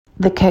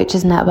The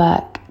Coaches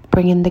Network,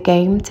 bringing the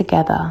game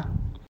together.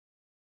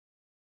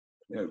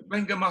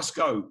 Wenger must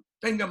go.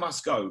 Wenger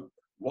must go.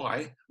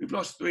 Why? We've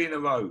lost 3 in a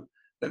row.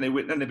 Then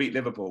they beat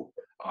Liverpool.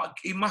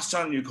 He must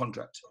sign a new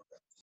contract.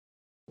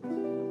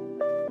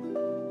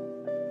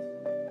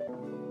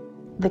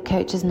 The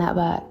Coaches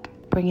Network,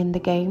 bringing the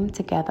game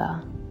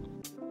together.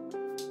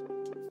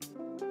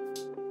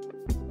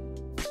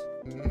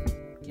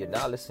 You're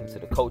now listening to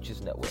the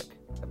Coaches Network,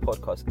 a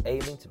podcast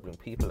aiming to bring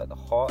people at the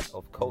heart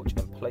of coach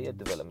and player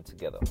development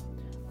together.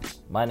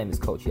 My name is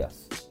Coach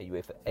Yas, a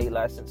UEFA A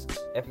licensed,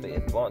 FA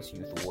Advanced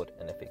Youth Award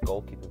and FA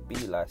Goalkeeper B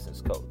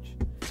licensed coach.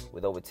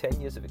 With over 10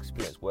 years of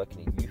experience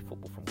working in youth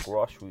football from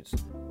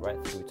grassroots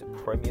right through to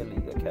Premier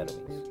League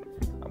academies.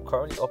 I'm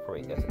currently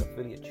operating as an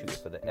affiliate tutor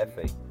for the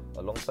FA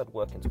alongside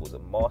working towards a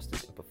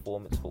Masters in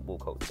Performance Football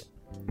Coaching.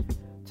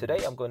 Today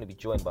I'm going to be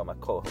joined by my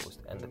co-host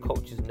and the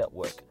Coaches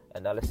Network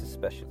analysis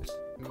specialist,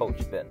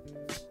 Coach Ben.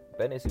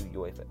 Ben is a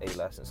UEFA A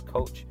licensed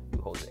coach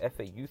who holds an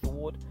FA Youth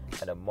Award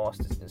and a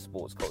Masters in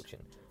Sports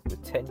Coaching,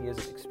 with 10 years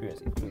of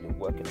experience including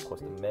working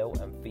across the male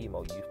and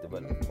female youth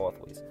development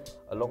pathways,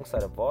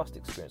 alongside a vast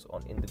experience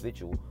on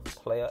individual,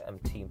 player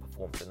and team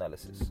performance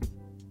analysis.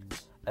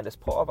 And as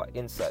part of our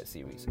Insight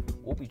series,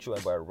 we'll be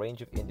joined by a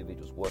range of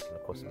individuals working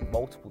across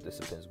multiple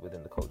disciplines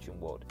within the coaching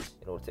world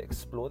in order to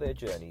explore their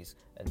journeys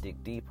and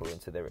dig deeper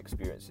into their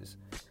experiences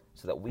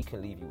so that we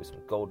can leave you with some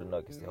golden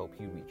nuggets to help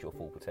you reach your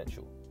full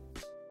potential.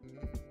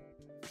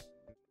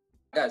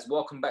 Guys,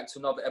 welcome back to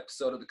another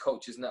episode of the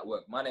Coaches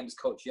Network. My name is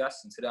Coach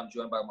Yas, and today I'm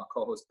joined by my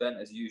co-host Ben,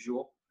 as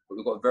usual. But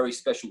we've got a very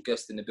special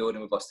guest in the building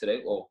with us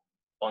today, or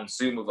on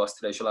Zoom with us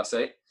today, shall I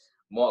say.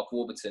 Mark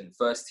Warburton,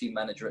 first team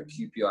manager at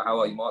QPR. How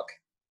are you, Mark?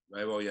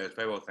 Very well, yeah,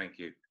 very well, thank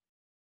you.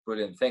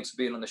 Brilliant. Thanks for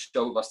being on the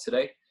show with us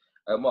today.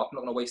 Mark, I'm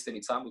not going to waste any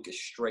time. We'll get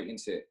straight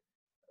into it.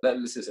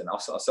 Let's listen,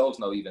 ourselves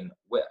know even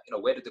where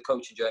did the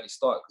coaching journey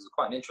start? Because it's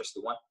quite an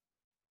interesting one.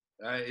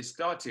 It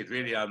started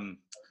really.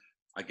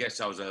 I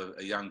guess I was a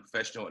young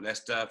professional at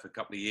Leicester for a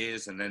couple of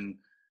years, and then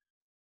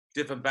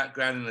different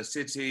background in the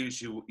city,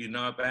 which you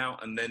know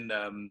about. And then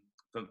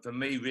for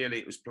me, really,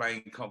 it was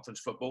playing conference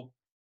football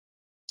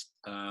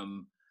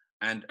and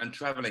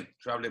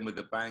traveling with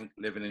the bank,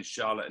 living in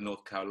Charlotte in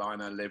North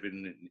Carolina,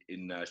 living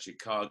in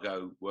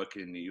Chicago,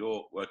 working in New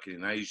York, working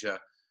in Asia.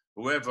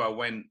 Wherever I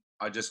went,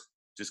 I just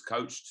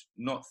coached,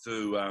 not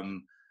through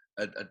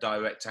a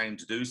direct aim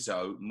to do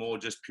so, more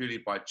just purely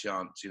by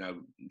chance.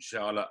 In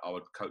Charlotte, I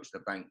would coach the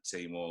bank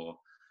team, or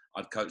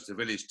I'd coach the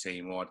village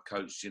team, or I'd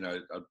coach,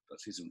 I'd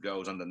see some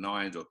girls under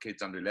 9s or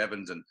kids under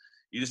 11s, and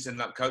you just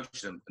end up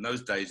coaching them. In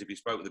those days, if you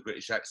spoke with a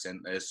British accent,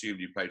 they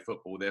assumed you played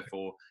football,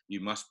 therefore you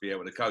must be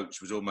able to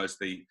coach, was almost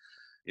the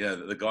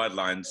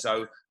guideline.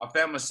 So I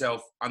found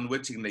myself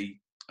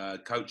unwittingly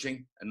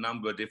coaching a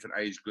number of different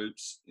age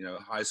groups,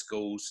 high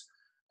schools,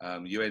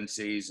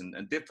 UNCs,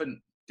 and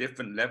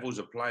different levels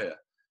of player.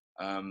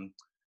 And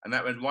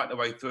that went right the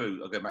way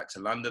through. I go back to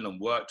London and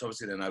worked,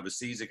 obviously, then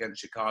overseas against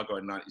Chicago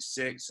in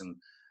 '96. And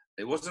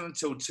it wasn't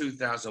until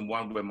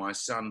 2001 when my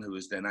son, who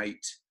was then 8,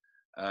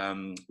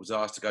 was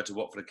asked to go to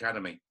Watford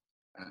Academy.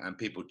 And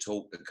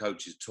the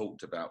coaches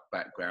talked about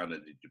background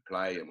and did you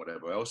play and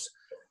whatever else.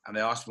 And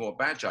they asked me what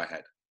badge I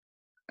had.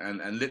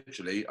 And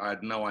literally, I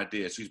had no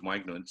idea, excuse my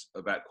ignorance,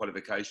 about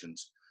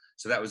qualifications.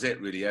 So that was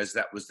it, really, as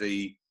that was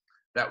the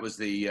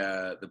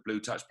blue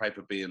touch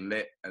paper being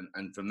lit,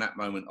 and from that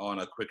moment on,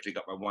 I quickly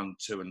got my 1,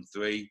 2, and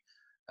 3.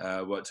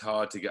 Worked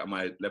hard to get on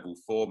my level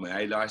 4,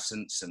 my A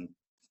license,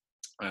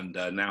 and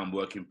now I'm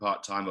working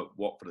part time at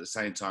Watford at the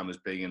same time as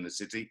being in the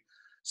city.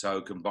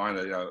 So combine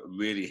a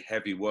really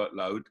heavy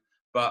workload.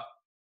 But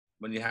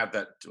when you have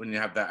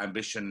that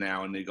ambition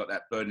now, and you've got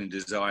that burning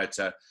desire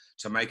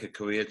to make a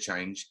career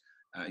change,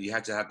 you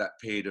had to have that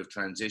period of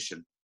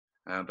transition.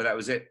 But that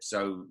was it.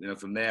 So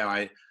from there,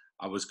 I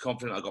was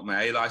confident. I got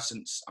my A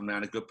license. I'm now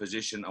in a good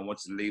position. I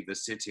wanted to leave the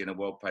city in a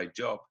well-paid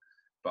job,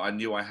 but I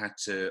knew I had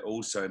to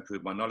also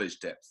improve my knowledge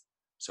depth.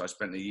 So I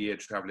spent a year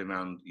traveling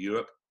around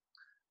Europe,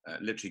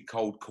 literally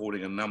cold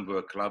calling a number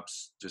of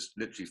clubs, just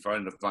literally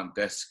phoning the front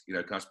desk,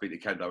 can I speak to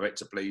the academy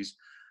director, please?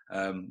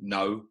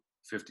 No,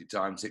 50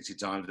 times, 60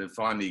 times. And then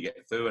finally you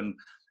get through. And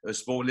it was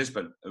Sport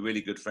Lisbon, a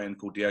really good friend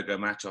called Diogo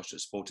Matos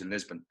at Sporting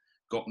Lisbon,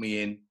 got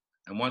me in.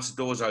 And once the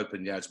doors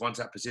open, once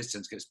that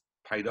persistence gets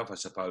paid off, I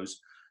suppose,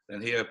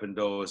 then he opened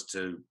doors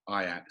to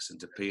Ajax and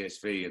to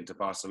PSV and to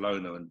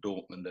Barcelona and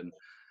Dortmund.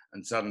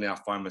 And suddenly I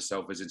find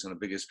myself visiting the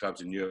biggest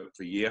clubs in Europe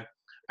for a year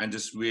and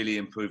just really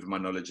improving my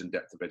knowledge and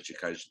depth of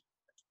education.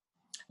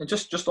 And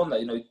just on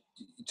that, you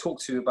talk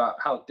to about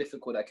how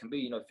difficult that can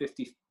be,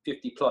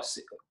 50 plus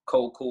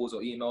cold calls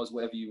or emails,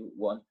 whatever you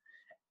want,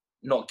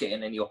 not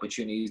getting any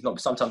opportunities,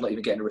 sometimes not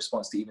even getting a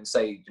response to even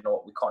say,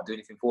 we can't do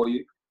anything for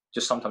you,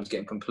 just sometimes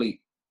getting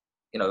complete.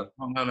 Oh,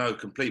 no,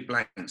 complete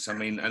blanks. I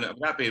mean, and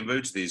without being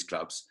rude to these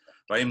clubs,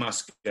 they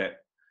must get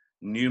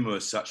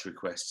numerous such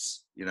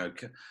requests, and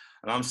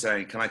I'm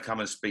saying, can I come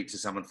and speak to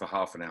someone for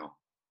half an hour?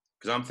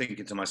 Because I'm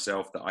thinking to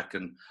myself that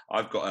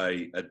I've got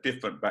a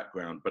different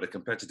background, but a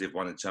competitive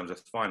one in terms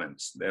of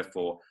finance.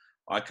 Therefore,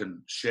 I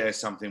can share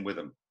something with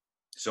them.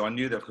 So I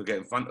knew that I could get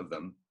in front of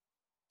them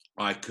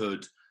I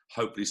could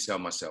hopefully sell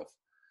myself.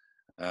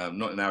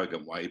 Not in an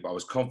arrogant way, but I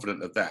was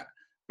confident of that.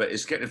 But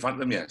it's getting in front of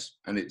them, yes.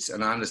 And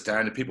I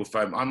understand that people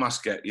phone. I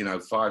must get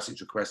 5,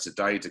 6 requests a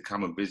day to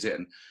come and visit,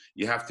 and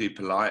you have to be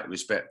polite,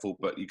 respectful,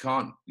 but you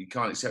can't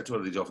accept all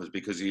of these offers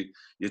because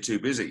you're too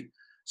busy.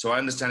 So I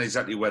understand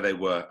exactly where they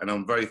were, and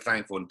I'm very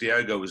thankful. And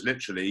Diogo was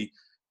literally,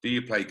 do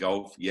you play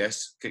golf?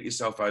 Yes. Get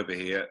yourself over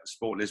here.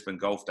 Sport Lisbon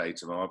Golf Day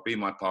tomorrow. Be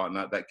my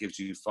partner. That gives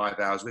you 5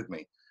 hours with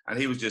me. And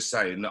he was just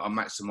saying that I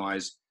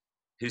maximise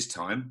his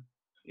time.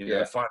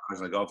 5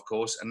 hours on a golf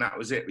course, and that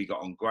was it. We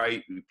got on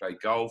great. We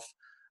played golf.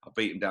 I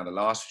beat him down the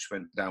last, which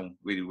went down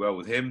really well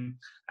with him.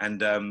 And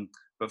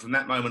but from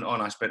that moment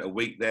on, I spent a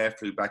week there,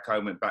 flew back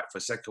home, went back for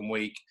a second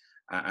week,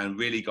 and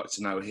really got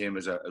to know him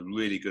as a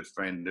really good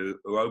friend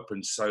who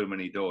opened so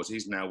many doors.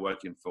 He's now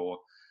working for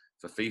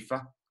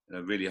FIFA in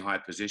a really high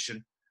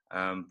position.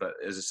 But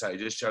as I say, it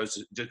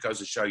just goes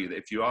to show you that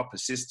if you are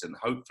persistent,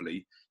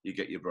 hopefully you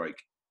get your break.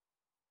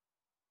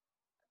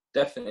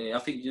 Definitely. I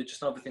think you're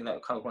just another thing that I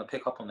kind of want to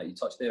pick up on that you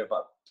touched there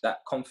about that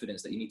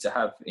confidence that you need to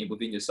have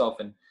within yourself.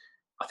 And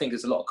I think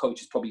there's a lot of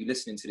coaches probably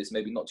listening to this,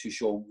 maybe not too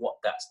sure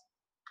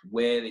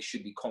where they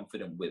should be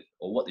confident with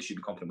or what they should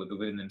be confident with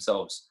within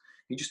themselves.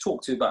 You just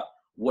talk to about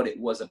what it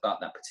was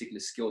about that particular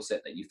skill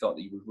set that you felt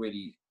that you would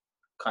really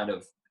kind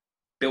of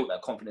built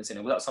that confidence in.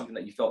 And was that something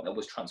that you felt that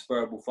was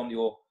transferable from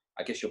your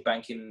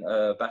banking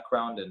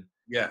background? And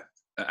yeah.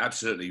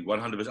 Absolutely,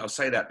 100%. I'll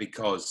say that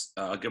because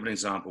I'll give an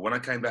example. When I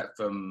came back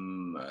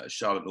from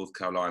Charlotte, North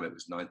Carolina, it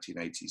was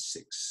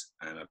 1986,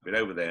 and I've been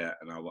over there,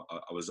 and I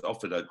was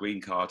offered a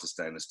green card to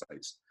stay in the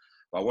States.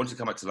 But I wanted to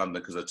come back to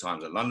London because of the time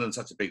zone. London's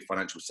such a big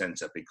financial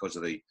centre because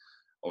of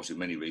obviously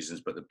many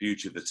reasons, but the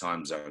beauty of the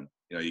time zone.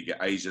 You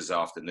get Asia's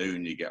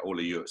afternoon, you get all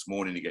of Europe's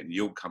morning, you get New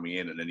York coming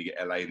in, and then you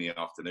get LA in the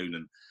afternoon,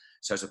 and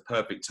so it's a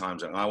perfect time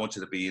zone. And I wanted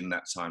to be in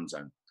that time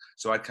zone.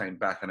 So I came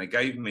back and they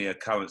gave me a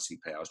currency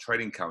pair. I was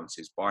trading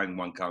currencies, buying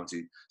one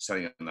currency,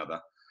 selling another.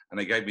 And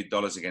they gave me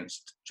dollars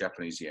against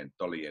Japanese yen,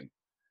 dollar yen.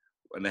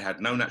 And they had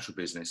no natural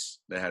business.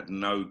 They had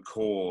no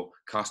core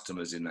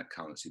customers in that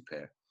currency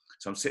pair.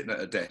 So I'm sitting at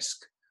a desk.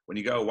 When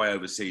you go away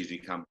overseas,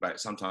 you come back,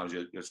 sometimes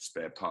you're a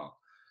spare part.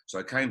 So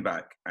I came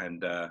back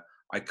and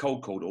I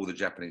cold called all the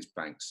Japanese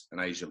banks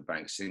and Asian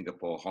banks,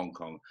 Singapore, Hong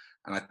Kong,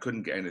 and I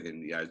couldn't get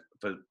anything.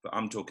 But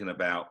I'm talking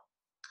about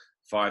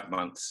 5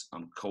 months,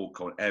 I'm cold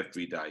calling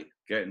every day,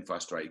 getting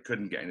frustrated,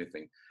 couldn't get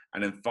anything.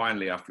 And then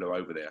finally I flew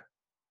over there,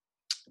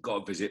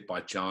 got a visit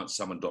by chance,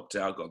 someone dropped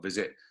out, got a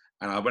visit.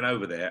 And I went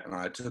over there and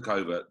I took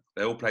over.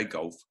 They all play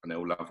golf and they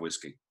all love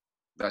whiskey.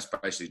 That's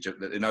basically,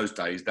 in those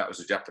days, that was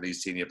the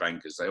Japanese senior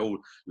bankers. They all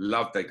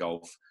loved their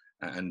golf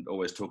and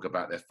always talk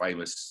about their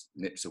famous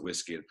nips of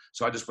whiskey.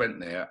 So I just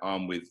went there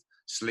armed with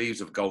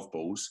sleeves of golf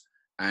balls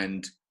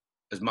and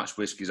as much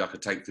whiskey as I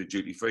could take through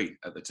duty free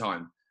at the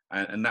time.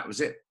 And that was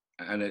it.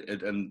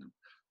 And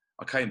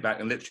I came back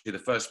and literally the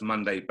first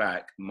Monday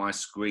back, my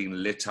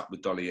screen lit up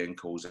with dollar yen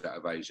calls out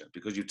of Asia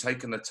because you've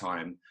taken the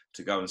time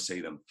to go and see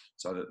them.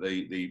 So that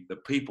the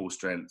people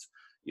strength,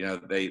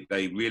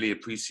 they really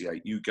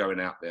appreciate you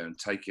going out there and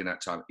taking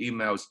that time.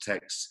 Emails,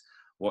 texts,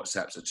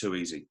 WhatsApps are too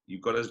easy.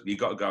 You've got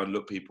to go and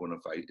look people in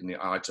the face, in the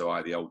eye to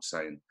eye, the old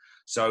saying.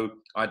 So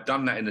I'd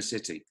done that in the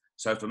city.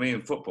 So for me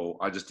in football,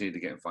 I just needed to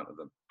get in front of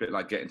them. A bit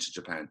like getting to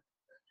Japan,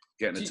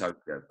 getting to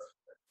Tokyo.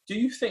 Do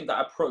you think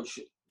that approach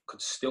could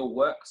still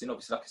work? Because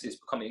obviously, like I said, it's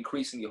becoming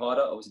increasingly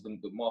harder. Obviously,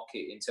 the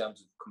market in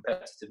terms of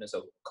competitiveness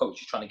of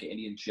coaches trying to get in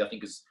the industry, I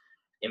think, has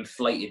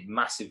inflated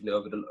massively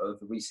over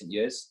recent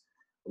years.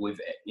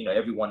 With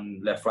everyone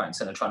left, right, and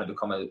centre trying to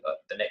become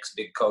the next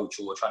big coach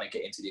or trying to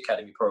get into the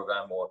academy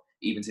program or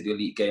even to the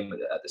elite game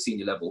at the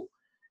senior level.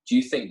 Do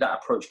you think that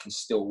approach can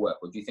still work,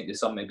 or do you think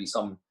there's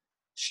some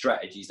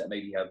strategies that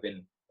maybe have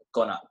been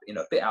gone up,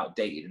 a bit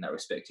outdated in that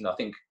respect? I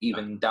think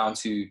even down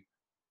to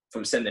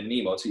from sending an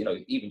email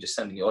to, even just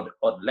sending the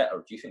odd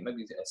letter. Do you think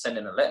maybe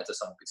sending a letter to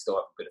someone could still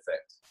have a good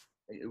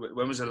effect?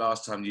 When was the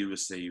last time you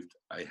received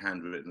a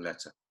handwritten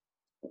letter?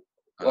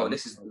 Well,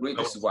 this is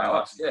why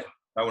I asked. Yeah.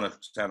 I don't want to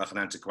sound like an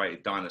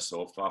antiquated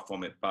dinosaur, far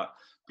from it. But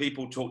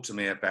people talk to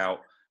me about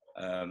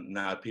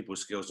now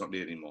people's skills not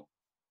needed anymore.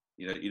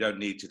 You don't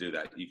need to do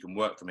that. You can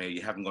work from here.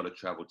 You haven't got to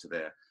travel to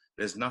there.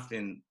 There's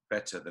nothing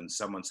better than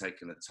someone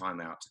taking the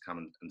time out to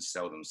come and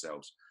sell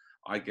themselves.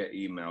 I get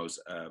emails.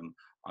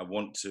 I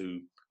want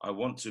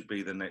to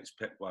be the next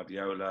Pep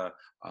Guardiola.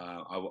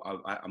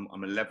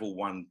 I'm a level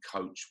 1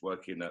 coach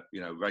working at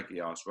Reggie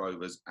Arse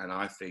Rovers, and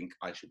I think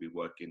I should be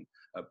working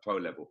at pro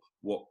level.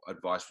 What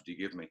advice would you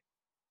give me?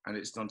 And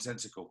it's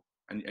nonsensical.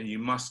 And you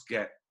must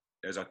get,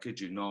 as I kid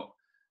you not,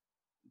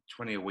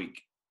 20 a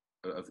week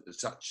of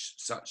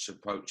such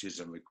approaches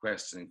and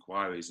requests and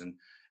inquiries. And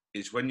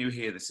it's when you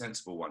hear the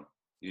sensible one,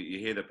 you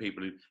hear the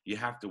people who you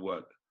have to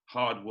work.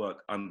 Hard work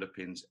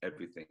underpins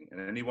everything. And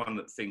anyone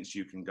that thinks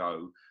you can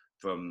go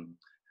from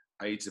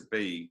A to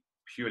B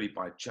purely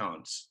by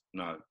chance,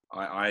 no.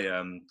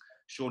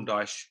 Sean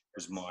Dyche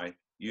was my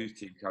youth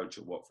team coach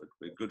at Watford.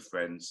 We're good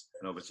friends,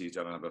 and obviously he's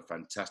done another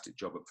fantastic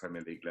job at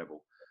Premier League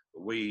level.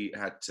 But we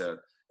had to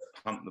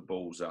pump the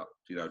balls up,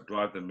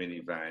 drive the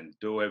minivan,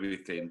 do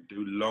everything,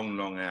 do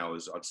long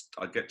hours.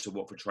 I'd get to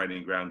Watford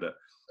training ground at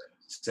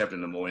 7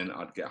 in the morning.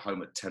 I'd get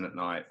home at 10 at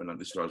night when I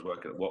was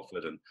working at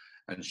Watford,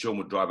 and Sean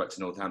would drive back to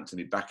Northampton,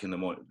 be back in the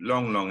morning,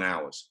 long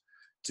hours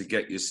to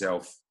get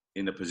yourself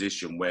in a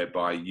position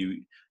whereby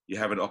you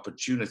have an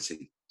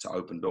opportunity to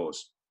open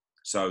doors.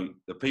 So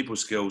the people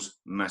skills,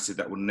 massive,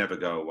 that will never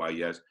go away,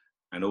 yes.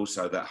 And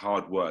also that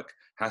hard work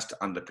has to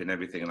underpin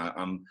everything.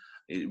 And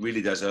it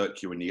really does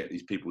irk you when you get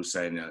these people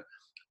saying,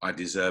 I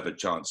deserve a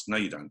chance. No,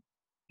 you don't.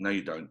 No,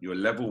 you don't. You're a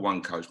level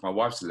 1 coach. My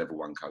wife's a level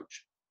 1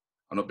 coach.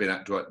 I'm not being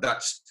that direct.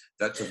 That's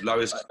the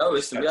lowest. No,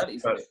 it's the reality.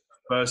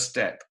 First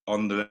step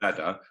on the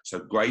ladder. So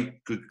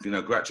great, good,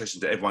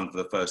 congratulations to everyone for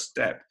the first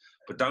step.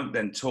 But don't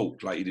then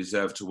talk like you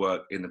deserve to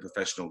work in the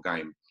professional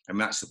game. And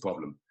that's the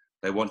problem.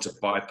 They want to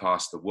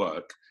bypass the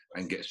work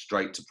and get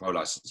straight to pro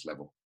license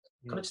level.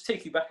 Can I just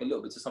take you back a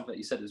little bit to something that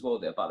you said as well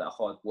there about that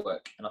hard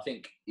work? And I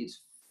think you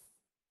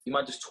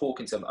might just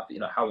talking to them,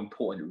 how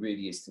important it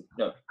really is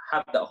to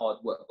have that hard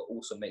work, but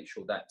also make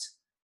sure that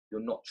you're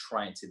not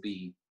trying to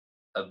be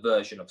a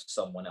version of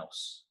someone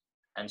else,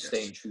 and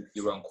staying true to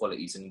your own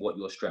qualities and what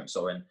your strengths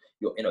are. And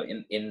you're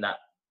in that,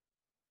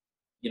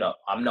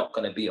 I'm not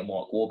going to be a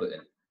Mark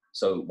Warburton,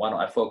 so why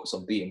not I focus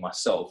on being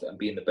myself and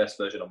being the best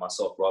version of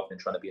myself rather than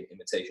trying to be an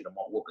imitation of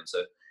Mark Warburton.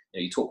 So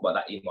you talk about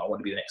that email, I want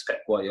to be the next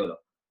Pep Guardiola.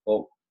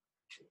 Well,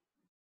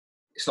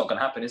 it's not going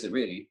to happen, is it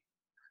really?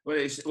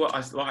 Well,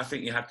 what I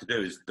think you have to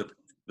do is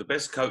the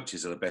best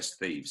coaches are the best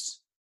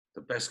thieves.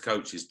 The best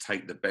coaches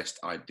take the best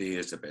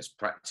ideas, the best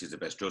practices, the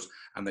best drills,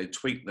 and they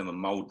tweak them and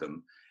mould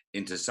them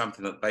into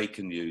something that they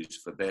can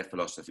use for their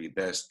philosophy,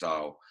 their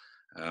style.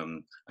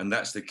 And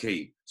that's the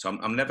key. So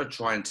I'm never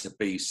trying to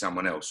be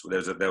someone else.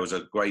 There was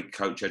a great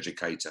coach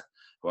educator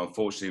who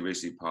unfortunately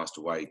recently passed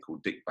away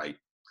called Dick Bate.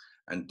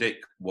 And Dick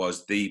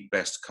was the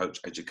best coach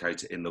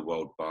educator in the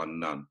world, bar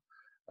none.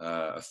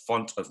 A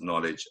font of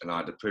knowledge. And I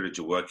had the privilege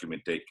of working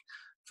with Dick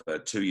for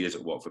 2 years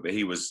at Watford. But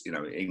he was,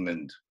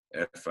 England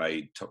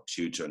FA top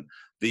tutor and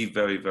the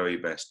very, very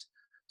best.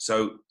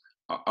 So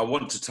I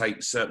want to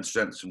take certain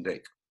strengths from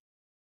Dick.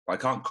 I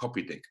can't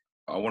copy Dick.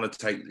 I want to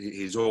take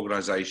his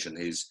organisation,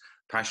 his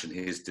passion,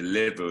 his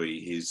delivery,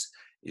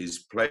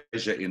 his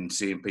pleasure in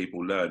seeing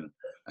people learn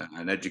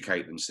and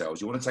educate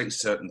themselves. You want to take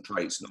certain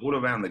traits, and all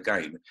around the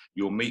game,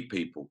 you'll meet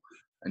people,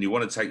 and you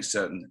want to take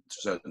certain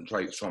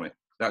traits from it.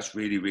 That's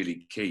really,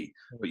 really key.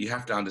 But you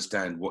have to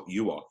understand what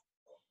you are.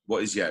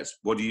 What is yours?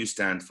 What do you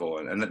stand for?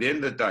 And at the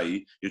end of the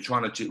day,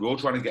 we're all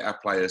trying to get our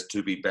players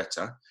to be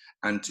better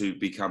and to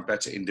become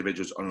better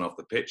individuals on and off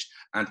the pitch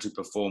and to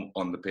perform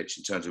on the pitch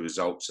in terms of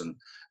results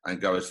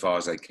and go as far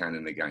as they can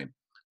in the game.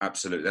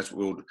 Absolutely. That's what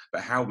we'll do.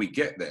 But how we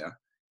get there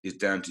is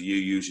down to you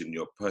using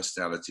your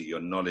personality,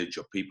 your knowledge,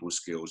 your people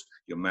skills,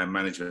 your man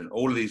management,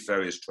 all of these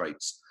various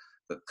traits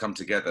that come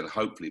together and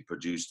hopefully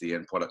produce the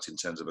end product in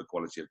terms of a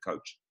quality of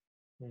coach.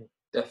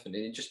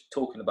 Definitely. And just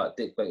talking about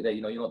Dick Bate there,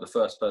 you're not the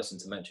first person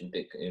to mention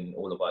Dick in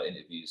all of our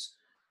interviews.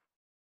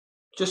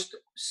 Just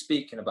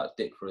speaking about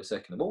Dick for a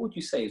second, what would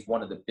you say is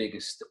one of the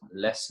biggest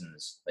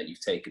lessons that you've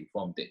taken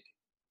from Dick?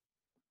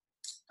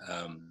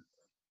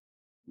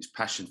 His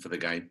passion for the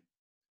game.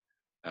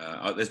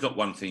 There's not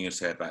one thing you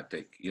say about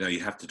Dick. You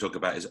have to talk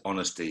about his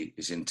honesty,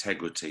 his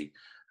integrity,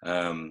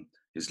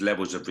 his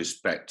levels of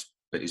respect,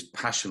 but his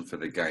passion for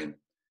the game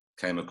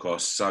came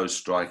across so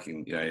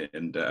striking.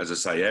 And as I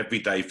say, every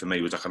day for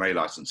me was like an A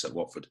license at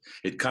Watford.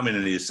 He'd come in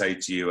and he'd say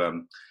to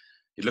you,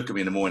 he'd look at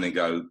me in the morning and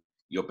go,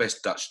 "Your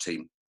best Dutch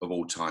team of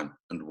all time,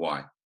 and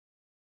why?"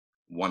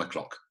 1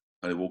 o'clock.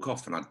 And he'd walk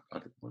off, and I'd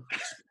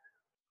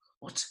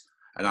what?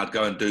 And I'd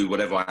go and do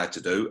whatever I had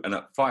to do. And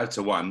at 5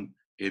 to 1,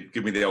 he'd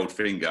give me the old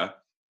finger.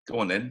 Go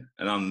on then.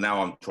 And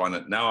I'm trying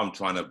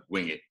to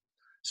wing it.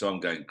 So I'm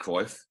going,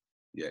 Cruyff.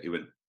 Yeah, he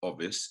went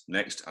obvious.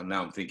 Next, and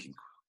now I'm thinking,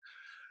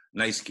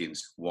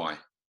 Naiskins, why?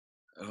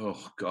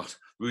 Oh God,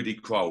 Rudy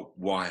Kroll,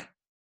 why?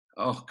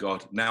 Oh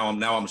God, now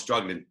I'm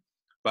struggling.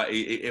 But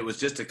it was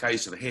just a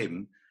case of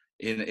him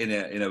in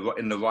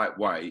the right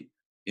way,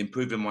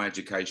 improving my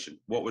education.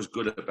 What was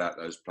good about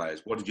those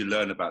players? What did you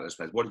learn about those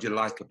players? What did you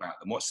like about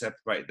them? What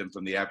separated them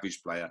from the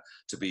average player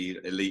to be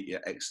elite,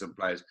 excellent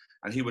players?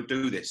 And he would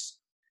do this.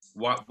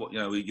 What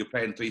you're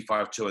playing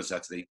 3-5-2 on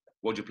Saturday.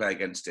 What did you play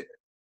against it?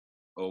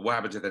 Or what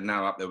happened to them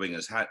now up the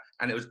wingers?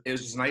 And it was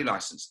just an A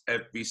license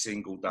every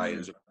single day. It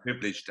was a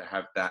privilege to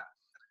have that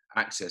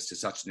access to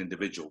such an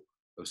individual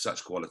of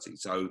such quality.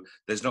 So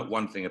there's not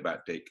one thing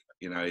about Dick.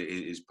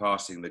 Is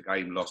passing the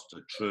game lost to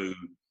a true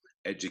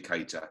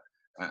educator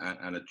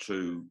and a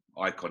true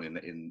icon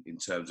in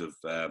terms of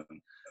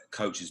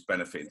coaches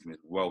benefiting from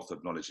his wealth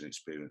of knowledge and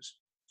experience.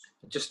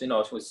 Just,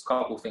 it's a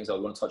couple of things I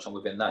want to touch on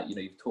within that.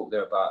 You've talked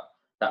there about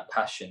that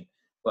passion,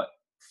 but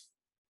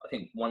I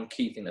think one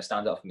key thing that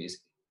stands out for me is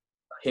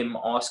him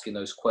asking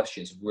those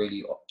questions,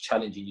 really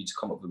challenging you to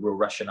come up with real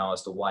rationale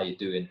as to why you're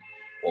doing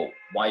or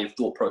why your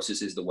thought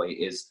process is the way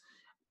it is.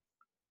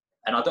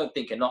 And I don't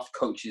think enough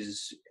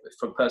coaches,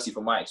 from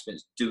my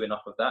experience, do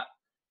enough of that.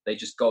 They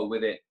just go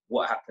with it.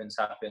 What happens,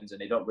 and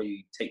they don't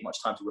really take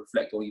much time to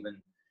reflect or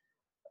even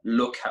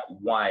look at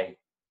why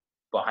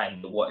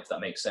behind the what, if that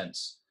makes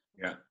sense.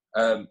 Yeah.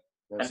 And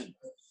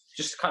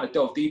just to kind of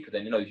delve deeper,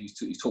 then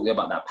you talked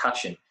about that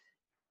passion.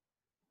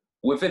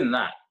 Within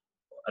that,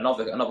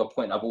 another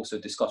point I've also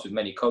discussed with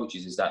many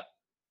coaches is that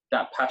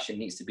passion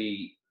needs to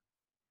be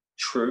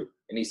true.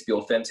 It needs to be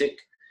authentic.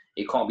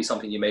 It can't be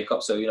something you make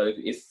up. So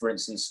if for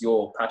instance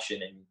your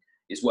passion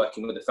is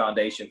working with the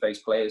foundation phase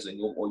players, and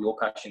your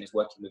passion is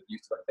working with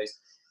youth development phase,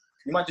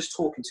 you might just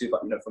talk into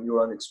about from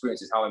your own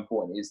experiences how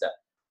important it is that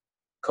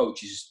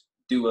coaches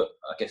do I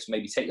guess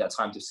maybe take that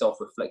time to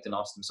self-reflect and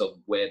ask themselves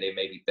where they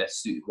may be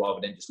best suited,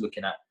 rather than just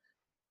looking at,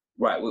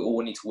 right, we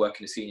all need to work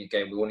in the senior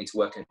game, we all need to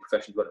work in the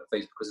professional development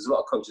phase, because there's a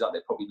lot of coaches out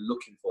there probably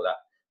looking for that,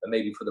 but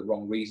maybe for the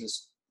wrong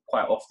reasons,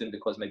 quite often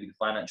because maybe the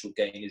financial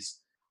gain is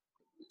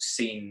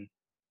seen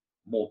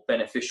more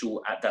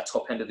beneficial at that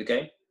top end of the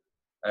game.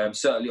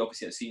 Certainly,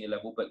 obviously, at senior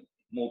level, but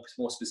more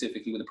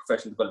specifically with the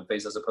professional development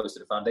phase as opposed to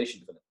the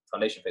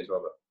foundation phase,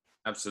 rather.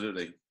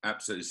 Absolutely.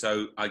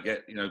 So I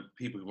get,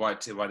 people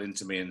write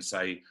into me and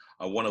say,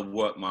 I want to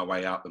work my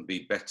way up and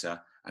be better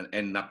and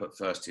end up at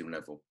first team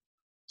level.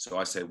 So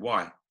I say,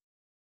 why?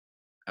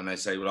 And they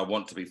say, well, I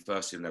want to be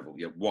first team level.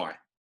 Yeah, why?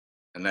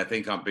 And they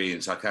think I'm being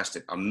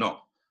sarcastic. I'm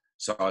not.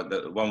 So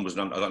the one was,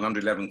 I got an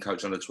under 11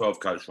 coach, under 12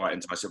 coach, right?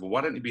 And I said, well,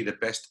 why don't you be the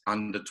best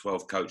under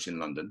 12 coach in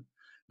London,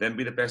 then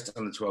be the best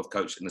under 12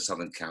 coach in the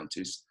Southern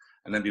Counties,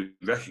 and then be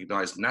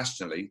recognised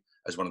nationally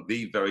as one of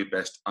the very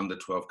best under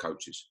 12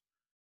 coaches.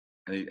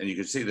 And you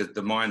can see that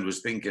the mind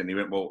was thinking, he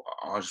went, well,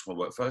 I just want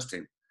to work first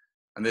team.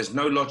 And there's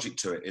no logic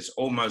to it. It's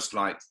almost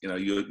like,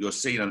 you're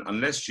seen,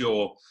 unless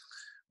you're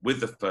with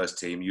the first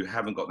team, you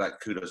haven't got that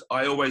kudos.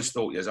 I always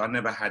thought, I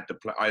never had to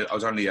play. I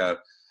was only a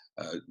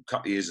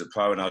couple of years as a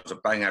pro, and I was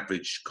a bang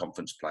average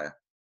conference player.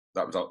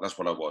 That's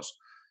what I was.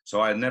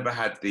 So I never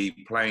had the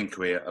playing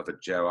career of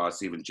a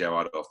Steven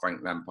Gerrard or Frank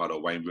Lampard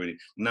or Wayne Rooney,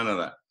 none of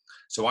that.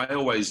 So I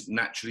always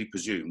naturally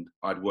presumed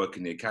I'd work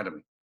in the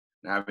academy.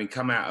 Now, having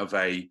come out of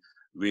a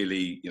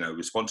really,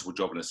 responsible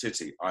job in a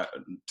city, I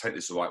take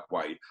this the right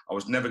way. I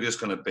was never just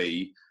going to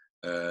be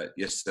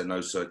yes sir,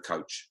 no sir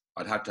coach.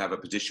 I'd have to have a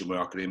position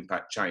where I could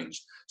impact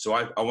change. So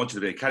I wanted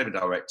to be academy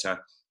director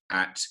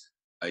at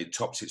a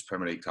top 6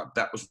 Premier League club.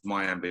 That was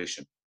my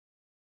ambition.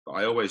 But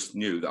I always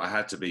knew that I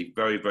had to be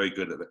very, very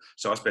good at it.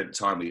 So I spent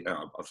time with,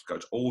 I've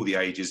coached all the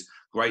ages,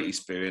 great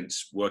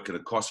experience working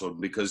across them,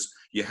 because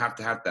you have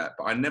to have that.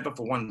 But I never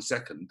for 1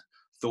 second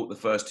thought the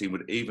first team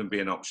would even be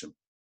an option.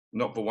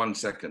 Not for 1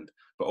 second.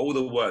 But all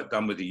the work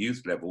done with the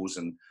youth levels,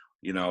 and,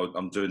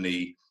 I'm doing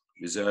the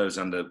reserves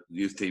under the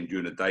youth team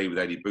during the day with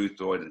Eddie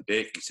Boothroyd and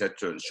Dick,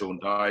 etc., and Sean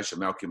Dyche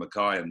and Malcolm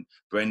Mackay and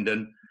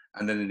Brendan.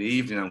 And then in the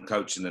evening, I'm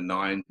coaching the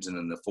 9s and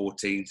then the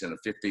 14s and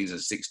the 15s and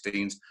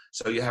 16s.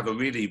 So you have a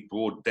really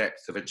broad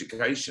depth of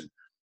education.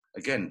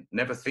 Again,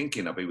 never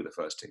thinking I'll be with the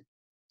first team.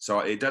 So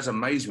it does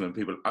amaze me when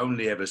people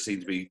only ever seem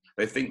to be,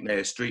 they think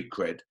their street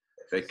cred,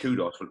 their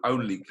kudos will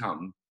only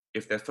come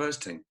if they're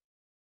first team.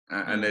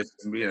 And there's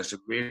some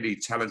really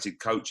talented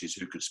coaches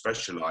who could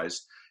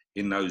specialise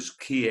in those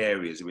key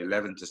areas of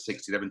 11 to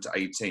 16, 11 to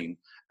 18,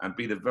 and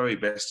be the very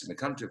best in the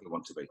country if they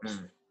want to be.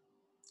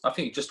 I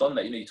think just on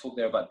that, you talk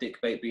there about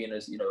Dick Bate being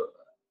as,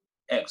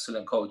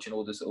 excellent coach and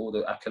all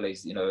the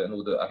accolades, and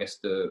all the, I guess,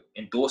 the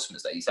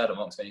endorsements that he's had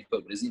amongst many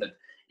people. But there's,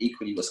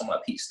 equally you've got someone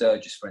like Pete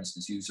Sturgis, for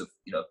instance, who's a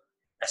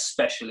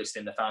specialist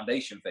in the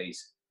foundation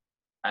phase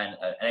and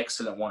an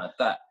excellent one at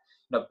that.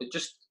 But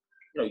just,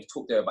 you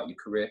talk there about your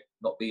career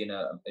not being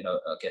a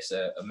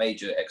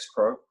major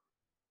ex-pro,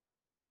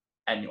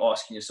 and you're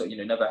asking yourself,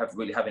 never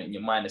having it in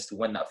your mind as to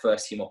when that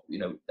first team,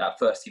 that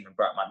first team in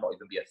Bright might not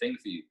even be a thing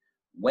for you.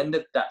 When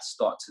did that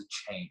start to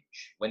change?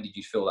 When did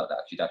you feel like that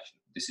actually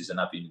this is an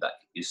avenue that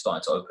is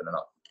starting to open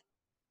up?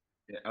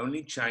 It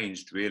only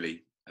changed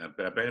really.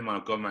 But bear in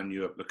mind, I've gone around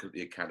Europe, look at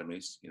the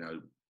academies.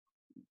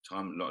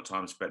 A lot of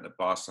time spent at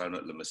Barcelona,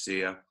 at La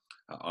Masia,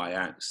 at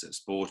Ajax, at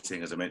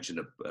Sporting, as I mentioned,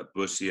 at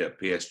Bussy, at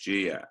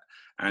PSG, at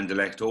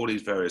Anderlecht, all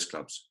these various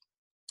clubs,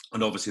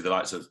 and obviously the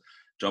likes of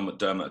John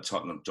McDermott at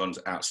Tottenham. John's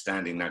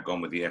outstanding now,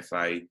 gone with the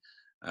FA.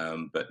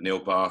 But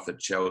Neil Bath at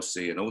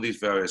Chelsea and all these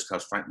various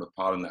clubs, Frank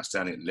McParland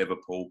outstanding at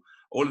Liverpool,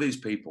 all of these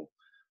people.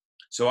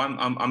 So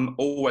I'm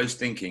always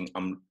thinking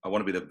I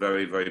want to be the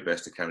very, very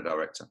best academy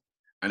director.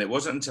 And it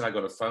wasn't until I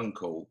got a phone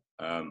call.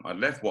 I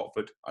left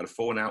Watford. I'd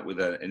fallen out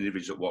with an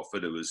individual at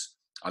Watford who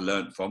I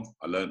learned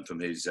from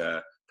his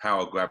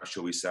power grab,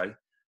 shall we say.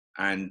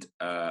 And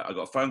I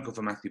got a phone call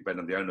from Matthew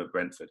Benham, the owner of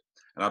Brentford.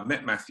 And I've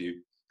met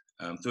Matthew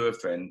through a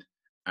friend.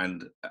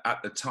 And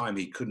at the time,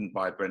 he couldn't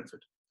buy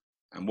Brentford.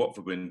 And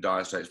Watford were in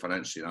dire straits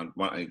financially. And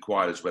I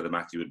inquired as whether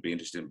Matthew would be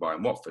interested in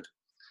buying Watford.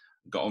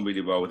 Got on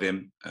really well with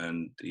him,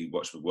 and he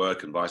watched me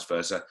work and vice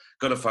versa.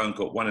 Got a phone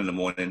call at 1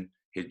 a.m.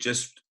 He'd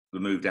just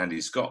removed Andy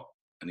Scott.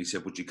 And he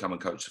said, would you come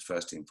and coach the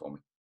first team for me?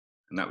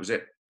 And that was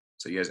it.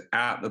 So yes,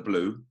 out of the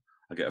blue,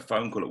 I get a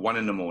phone call at 1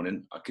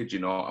 a.m. I kid you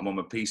not, I'm on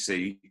my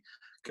PC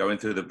going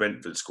through the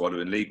Brentford squad who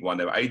are in League One.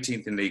 They were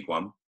 18th in League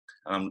One.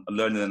 And I'm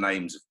learning the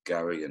names of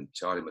Gary and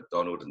Charlie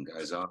McDonald and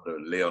Gazzara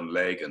and Leon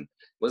Legg and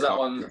was that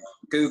on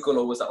Google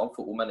or was that on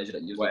Football Manager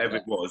that you was whatever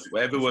it was,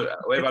 wherever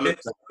I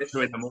looked at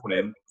 2 in the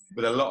morning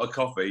with a lot of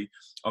coffee,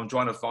 I'm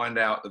trying to find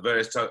out the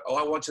various. I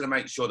wanted to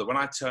make sure that when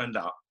I turned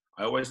up,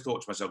 I always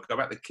thought to myself, go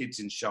back to the kids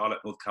in Charlotte,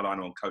 North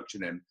Carolina, and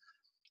coaching them.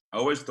 I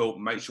always thought,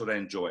 make sure they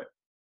enjoy it.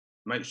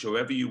 Make sure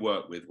whoever you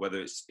work with, whether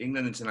it's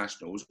England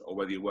internationals or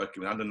whether you're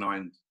working with under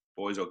 9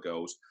 boys or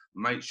girls,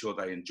 make sure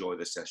they enjoy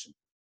the session.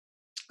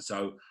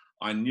 So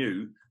I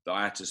knew that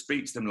I had to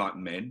speak to them like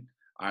men.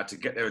 I had to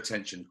get their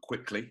attention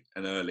quickly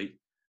and early.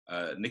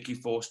 Nicky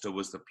Forster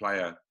was the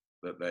player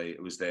that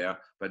was there,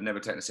 but never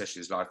taken a session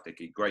in his life.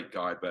 Nicky, great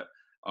guy, but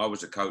I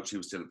was a coach. He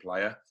was still a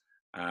player,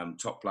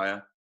 top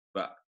player.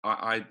 But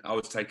I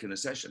was taking a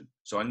session,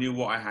 so I knew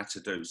what I had to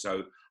do.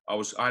 So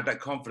I had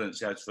that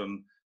confidence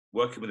from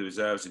working with the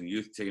reserves and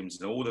youth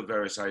teams and all the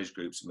various age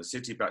groups and the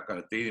city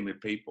background of dealing with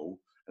people.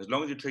 As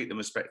long as you treat them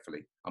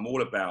respectfully, I'm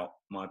all about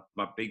my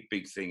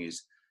big thing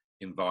is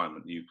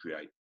environment you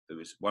create. There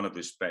is one of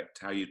respect.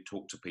 How you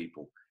talk to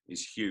people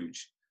is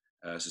huge.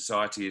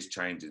 Society is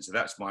changing, so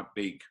that's my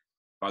big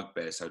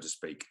bugbear, so to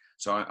speak.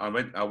 So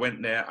I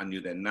went there. I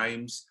knew their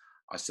names.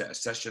 I set a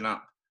session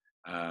up,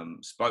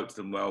 spoke to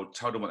them well,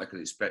 told them what they could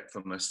expect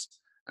from us,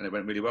 and it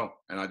went really well.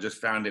 And I just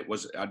found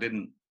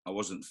I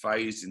wasn't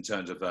phased in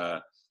terms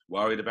of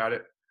worried about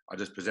it. I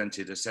just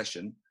presented a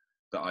session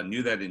that I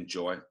knew they'd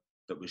enjoy,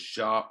 that was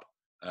sharp,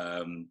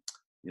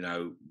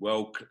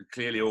 well,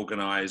 clearly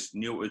organised,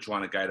 knew what we were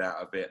trying to get out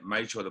of it,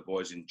 made sure the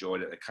boys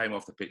enjoyed it. They came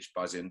off the pitch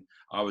buzzing.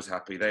 I was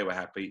happy, they were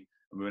happy,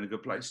 and we were in a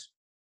good place.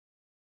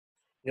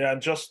 Yeah,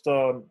 and just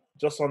on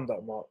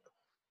that, Mark,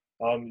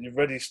 you've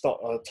already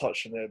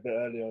touched on it a bit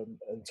earlier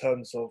in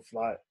terms of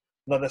like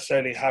not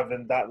necessarily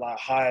having that like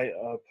high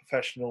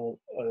professional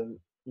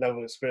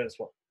level experience,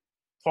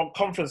 but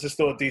conference is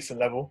still a decent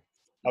level.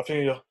 I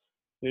think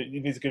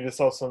you need to give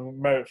yourself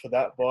some merit for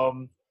that.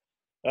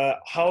 But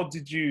how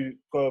did you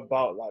go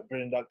about like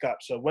bridging that gap?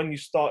 So when you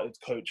started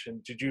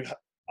coaching,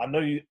 I know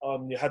you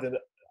had an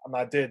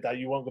idea that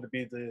you weren't going to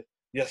be the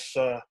yes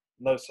sir,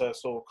 no sir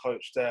sort of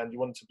coach there, and you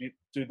wanted to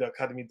do the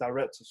academy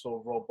director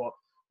sort of role. But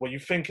were you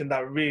thinking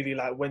that really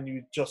like when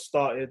you just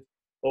started,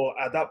 or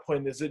at that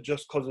point, is it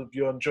just because of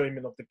your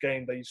enjoyment of the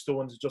game that you still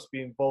wanted to just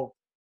be involved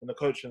in the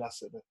coaching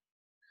aspect?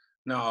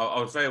 No, I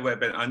was very aware,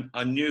 Ben.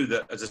 I knew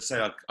that, as I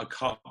say, I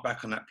can't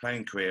back on that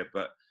playing career,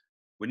 but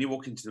when you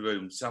walk into the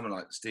room, someone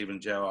like Steven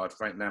Gerrard,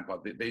 Frank Lampard,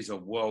 these are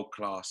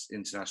world-class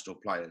international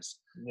players.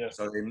 Yeah.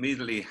 So they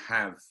immediately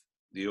have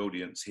the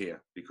audience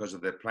here because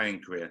of their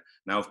playing career.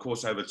 Now, of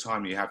course, over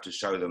time, you have to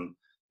show them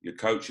your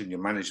coaching,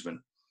 your management.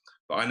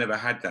 But I never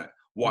had that.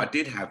 What I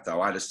did have,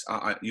 though,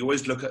 you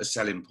always look at a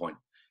selling point.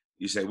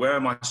 You say, where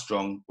am I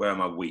strong? Where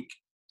am I weak?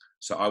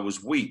 So I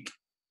was weak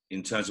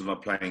in terms of my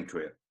playing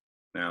career.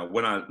 Now,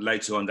 when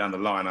later on down the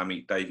line, I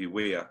meet Davey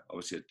Weir,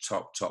 obviously a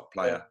top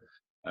player.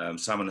 Yeah.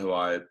 Someone who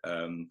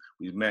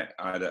we met.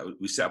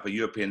 We set up a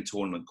European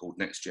tournament called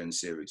Next Gen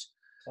Series.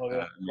 Oh,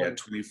 yeah. We had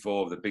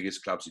 24 of the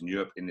biggest clubs in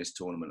Europe in this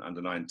tournament,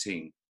 under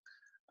 19,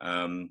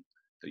 that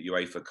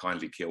UEFA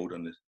kindly killed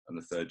on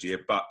the third year.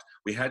 But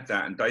we had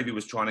that, and David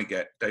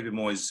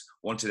Moyes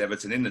wanted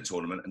Everton in the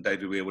tournament, and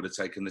David Weir would have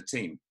taken the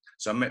team.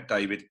 So I met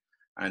David,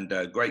 and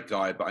great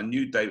guy. But I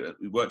knew David.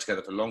 We worked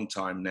together for a long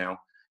time now,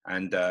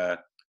 and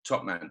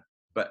top man.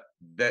 But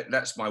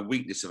that's my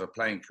weakness of a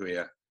playing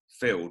career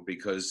field,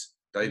 because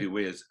David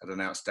Weir's had an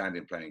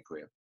outstanding playing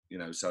career.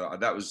 So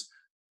that was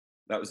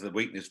the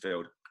weakness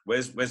field.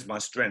 Where's my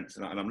strength?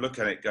 And I'm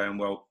looking at it going,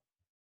 well,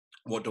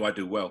 what do I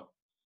do well?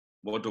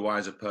 What do I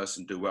as a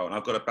person do well? And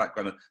I've got a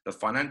background of the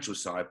financial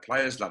side.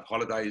 Players love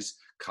holidays,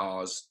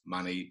 cars,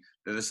 money.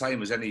 They're the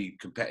same as any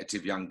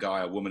competitive young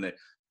guy or woman.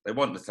 They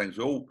want the things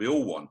we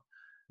all want.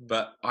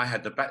 But I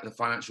had the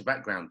financial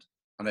background,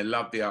 and they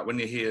love when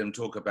you hear them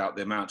talk about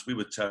the amounts we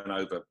would turn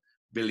over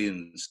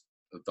billions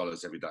of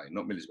dollars every day,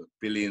 not millions, but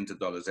billions of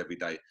dollars every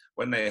day.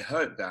 When they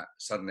heard that,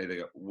 suddenly they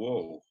go,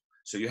 whoa.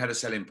 So you had a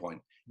selling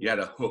point. You had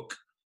a hook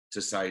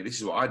to say, this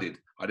is what I did.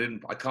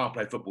 I can't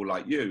play football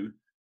like you,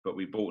 but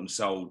we bought and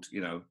sold,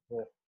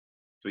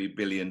 $3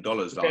 billion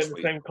last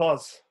week. Same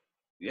cause.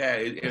 Yeah,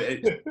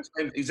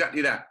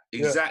 exactly that.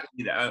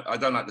 Exactly that. I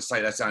don't like to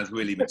say that sounds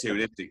really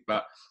materialistic,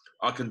 but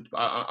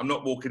I'm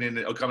not walking in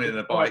or coming in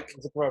a bike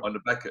on the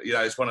back.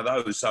 It's one of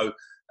those. So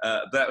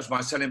that was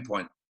my selling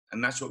point,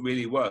 and that's what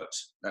really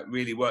works. That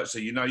really works. So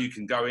you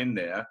can go in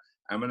there,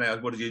 and when they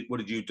ask, what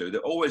did you do?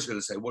 They're always going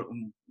to say, what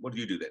did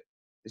you do then?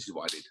 This is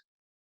what I did.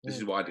 This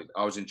is what I did.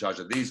 I was in charge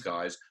of these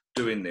guys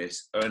doing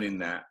this, earning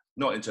that,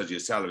 not in terms of your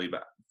salary,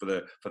 but for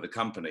the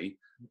company.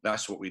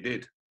 That's what we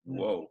did.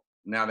 Whoa.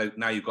 Now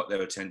you've got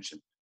their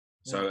attention.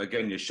 So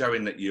again, you're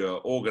showing that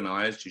you're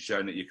organised, you're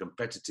showing that you're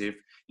competitive,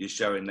 you're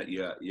showing that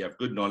you have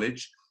good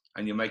knowledge,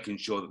 and you're making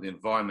sure that the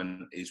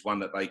environment is one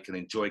that they can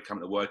enjoy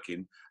coming to work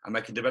in and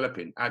they can develop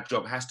in. Our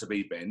job has to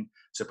be, Ben,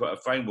 to put a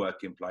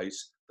framework in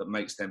place that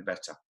makes them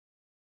better.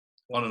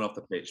 On and off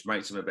the pitch,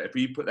 makes them better. If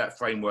you put that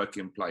framework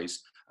in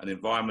place, an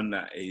environment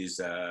that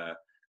is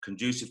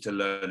conducive to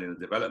learning and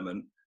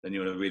development, then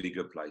you're in a really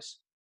good place.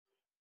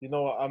 you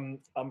know, I'm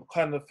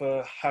kind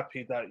of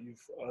happy that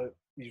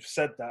you've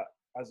said that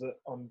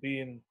on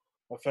being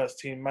a first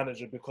team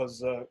manager,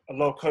 because a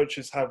lot of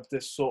coaches have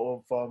this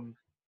sort of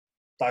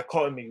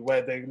dichotomy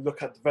where they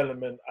look at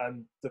development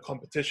and the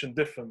competition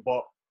different.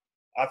 But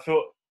I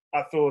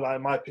feel like,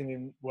 in my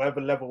opinion,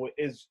 whatever level it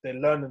is, they're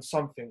learning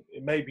something.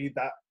 It may be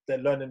that they're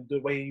learning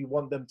the way you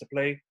want them to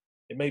play.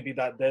 It may be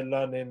that they're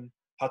learning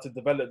how to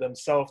develop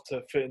themselves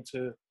to fit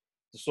into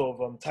the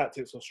sort of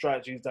tactics or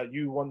strategies that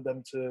you want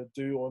them to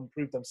do or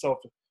improve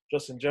themselves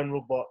just in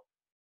general. But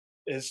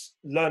it's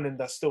learning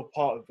that's still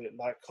part of it.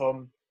 Like,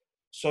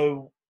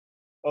 so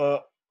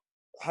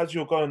as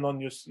you're going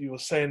on, you were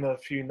saying a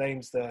few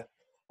names there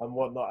and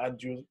whatnot,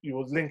 and you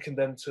were linking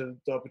them to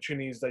the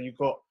opportunities that you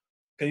got.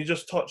 Can you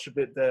just touch a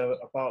bit there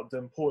about the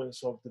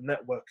importance of the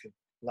networking,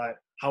 like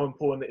how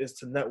important it is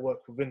to network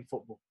within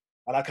football?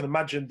 And I can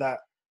imagine that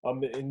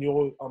in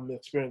your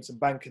experience in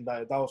banking,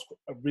 that was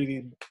a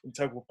really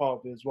integral part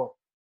of it as well.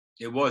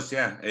 It was,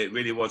 yeah, it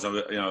really was. I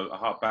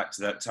hark back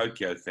to that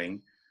Tokyo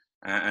thing,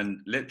 and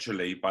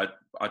literally,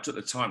 I took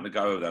the time to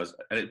go over those,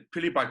 and it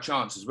pretty by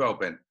chance as well,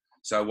 Ben.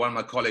 So one of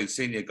my colleagues,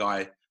 senior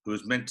guy who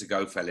was meant to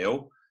go, fell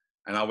ill,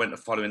 and I went the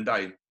following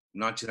day,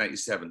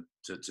 1987,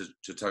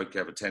 to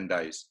Tokyo for 10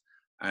 days.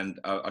 And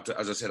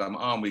as I said, I'm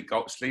armed with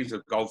sleeves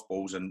of golf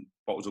balls and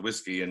bottles of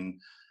whiskey,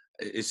 and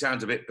it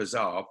sounds a bit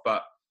bizarre,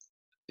 but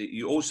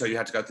you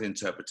had to go to the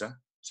interpreter.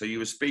 So you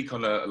would speak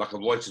on like a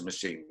Reuters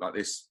machine, like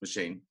this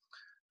machine,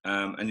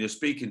 and you're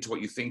speaking to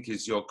what you think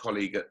is your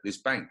colleague at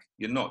this bank.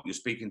 You're not. You're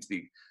speaking to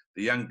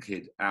the young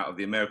kid out of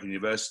the American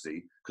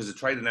university, because the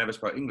trader never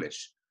spoke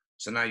English.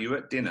 So now you're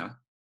at dinner,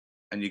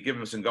 and you give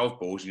them some golf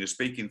balls, and you're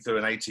speaking through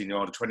an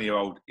 18-year-old, a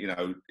 20-year-old,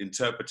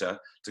 interpreter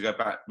to go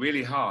back.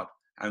 Really hard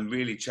and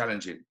really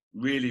challenging,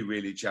 really,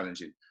 really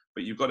challenging.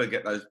 But you've got to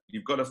get those.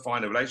 You've got to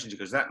find a relationship,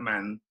 because that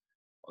man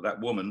or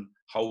that woman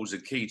holds the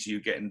key to you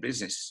getting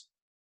business.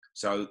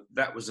 So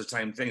that was the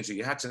same thing. So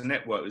you had to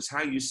network. It's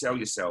how you sell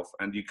yourself,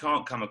 and you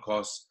can't come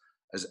across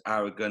as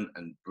arrogant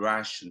and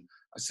brash. And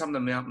some of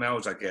the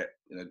mails I get,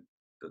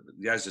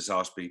 Yaz just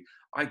asked me,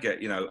 I get,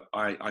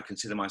 I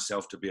consider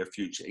myself to be a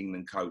future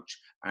England coach.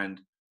 And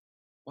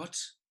what?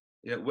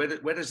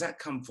 Where does that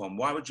come from?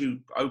 Why would you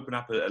open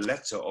up a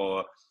letter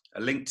or a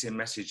LinkedIn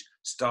message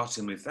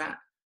starting with that?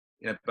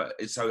 But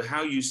it's so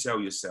how you sell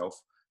yourself,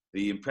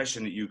 the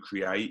impression that you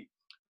create,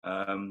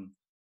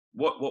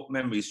 what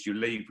memories do you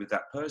leave with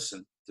that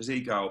person? Does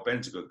he go, oh,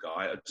 Ben's a good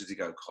guy, or does he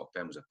go, God,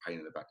 Ben was a pain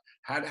in the back?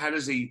 How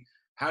does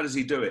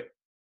he do it?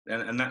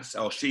 And that's,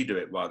 or she do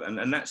it rather.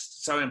 And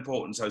that's so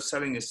important. So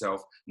selling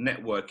yourself,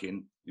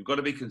 networking, you've got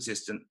to be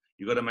consistent.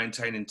 You've got to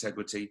maintain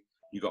integrity.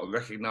 You've got to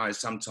recognize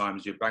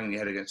sometimes you're banging your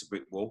head against a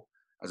brick wall.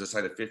 As I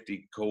say, the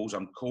 50 calls,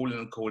 I'm calling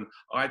and calling.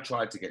 I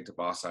tried to get to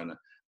Barcelona,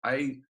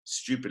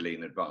 stupidly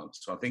in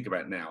advance. So I think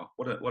about it now,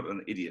 what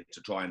an idiot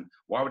to try and,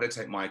 why would I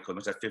take my call? I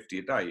must have 50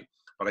 a day.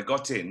 But I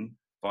got in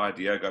via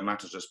Diogo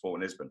Matos of Sport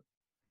in Lisbon.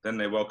 Then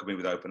they welcomed me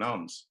with open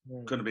arms.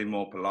 Couldn't have been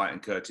more polite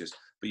and courteous.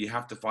 But you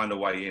have to find a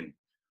way in.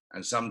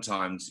 And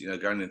sometimes,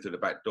 going in through the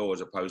back door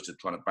as opposed to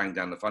trying to bang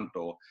down the front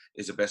door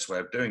is the best way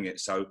of doing it.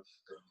 So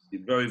the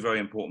very, very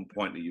important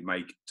point that you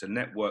make, to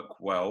network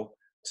well,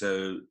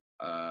 to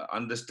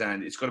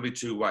understand it's got to be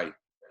two-way.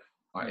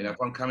 Right? If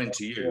I'm coming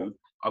to you,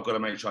 I've got to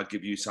make sure I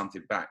give you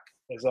something back.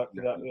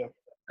 Exactly that, yeah.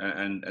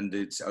 And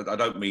it's, I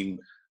don't mean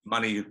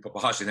money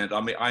partially.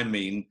 I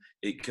mean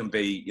it can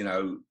be,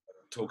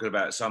 talking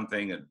about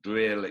something, a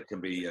drill, it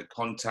can be a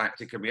contact,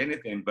 it can be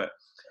anything, but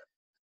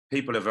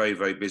people are very,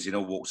 very busy in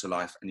all walks of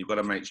life, and you've got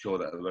to make sure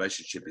that the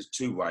relationship is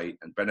two-way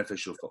and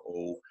beneficial for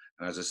all.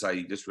 And as I say,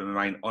 you just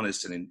remain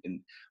honest and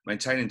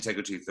maintain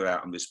integrity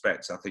throughout and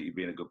respect. I think you'd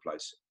be in a good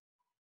place.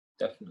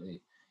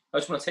 Definitely. I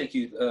just want to take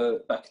you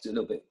back to a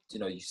little bit.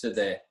 You said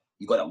there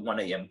you got that 1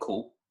 a.m.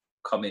 call,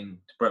 come in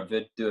to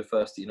Brentford, do it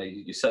first.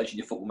 You're searching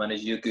your football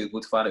manager, you're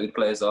Google to find out who the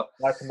players are.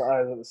 Wiping the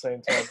eyes at the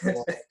same time.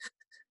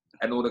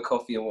 And all the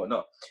coffee and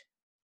whatnot.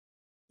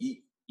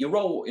 Your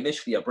role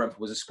initially at Brentford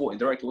was a sporting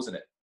director, wasn't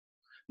it?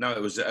 No,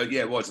 it was.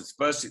 It was. It's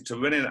first to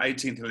win in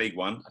 18th in League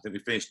One. I think we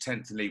finished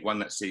 10th in League One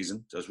that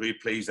season. So I was really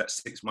pleased that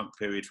 6-month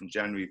period from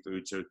January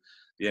through to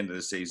the end of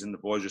the season. The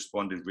boys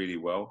responded really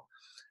well,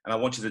 and I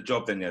wanted a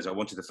job then. Yes, I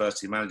wanted the first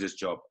team manager's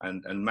job.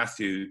 And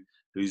Matthew,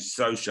 who's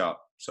so sharp,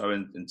 so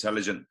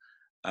intelligent,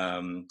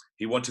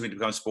 he wanted me to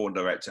become sporting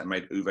director and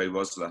made Uwe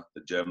Rosler,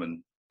 the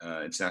German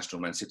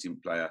international Man City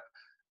player,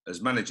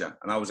 as manager.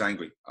 And I was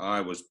angry.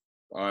 I was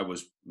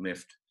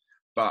miffed,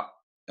 but.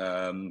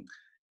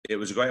 It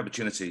was a great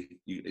opportunity.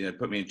 You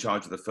put me in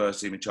charge of the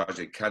first team, in charge of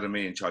the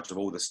academy, in charge of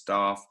all the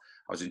staff.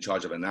 I was in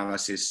charge of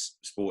analysis,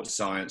 sports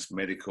science,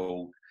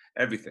 medical,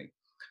 everything.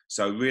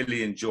 So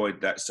really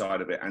enjoyed that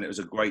side of it. And it was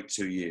a great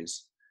 2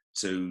 years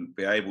to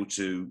be able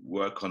to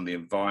work on the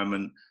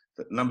environment.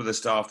 The number of the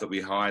staff that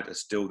we hired are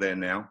still there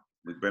now,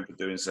 with Brentford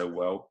doing so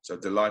well. So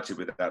delighted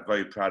with that,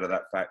 very proud of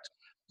that fact.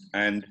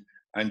 And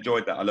I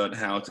enjoyed that. I learned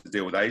how to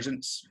deal with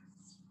agents.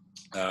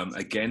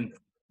 Again,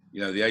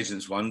 the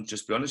agents one,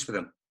 just be honest with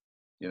them.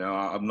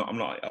 I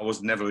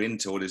was never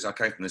into all this. I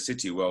came from the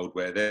city world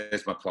where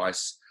there's my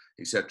price.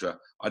 etc.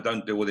 I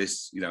don't do all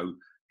this,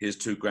 here's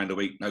 £2,000 a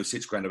week, no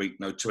 £6,000 a week,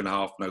 no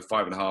 2.5, no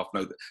 5.5,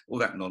 no all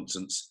that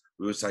nonsense.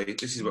 We would say,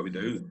 this is what we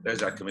do.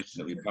 There's our commission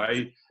that we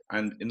pay.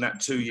 And in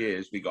that 2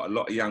 years, we got a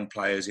lot of young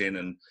players in,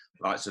 and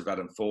likes of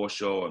Adam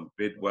Forshaw and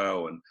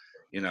Bidwell, and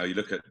you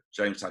look at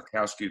James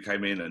Tarkowski who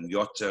came in, and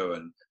Jota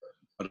and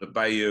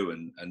Adebayo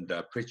and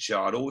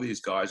Pritchard. All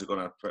these guys have gone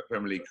on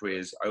Premier League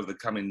careers over the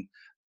coming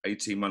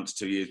 18 months,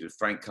 2 years, with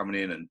Frank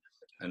coming in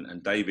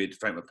and David,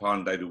 Frank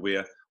McParn, David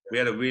Weir. We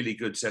had a really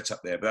good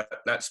setup there. But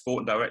that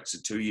Sporting Director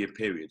 2-year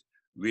period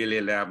really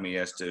allowed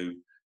me to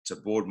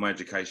broaden my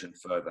education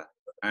further.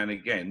 And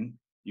again,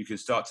 you can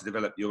start to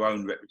develop your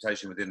own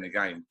reputation within the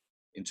game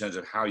in terms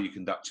of how you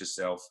conduct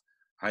yourself,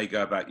 how you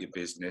go about your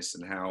business,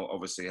 and how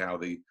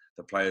the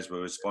players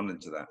were responding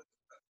to that.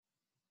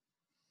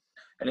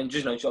 And then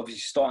just obviously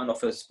starting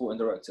off as Sporting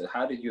Director,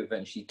 how did you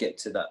eventually get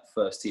to that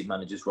first team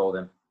manager's role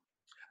then?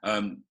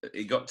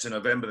 It got to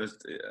November,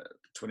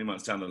 20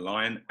 months down the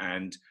line,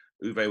 and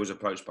Uwe was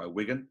approached by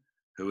Wigan,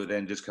 who had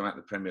then just come out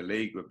of the Premier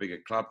League, were a bigger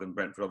club than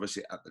Brentford,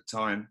 obviously, at the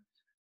time.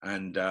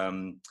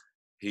 And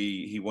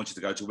he wanted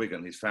to go to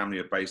Wigan. His family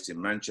are based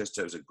in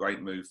Manchester. It was a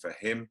great move for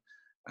him,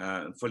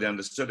 and fully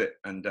understood it.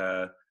 And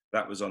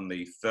that was on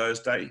the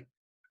Thursday.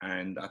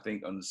 And I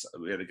think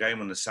we had a game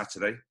on the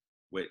Saturday,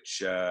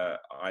 which I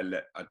had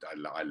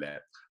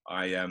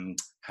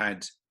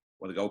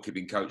the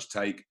goalkeeping coach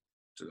take,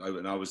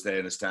 and I was there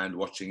in the stand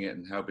watching it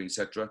and helping,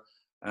 etc.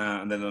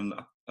 And then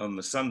on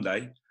the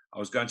Sunday, I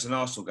was going to an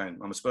Arsenal game.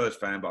 I'm a Spurs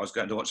fan, but I was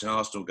going to watch an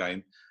Arsenal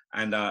game,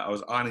 and I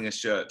was ironing a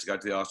shirt to go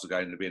to the Arsenal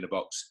game and be in the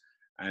box,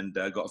 and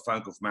got a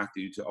phone call from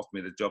Matthew to offer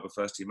me the job of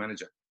first team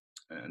manager,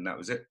 and that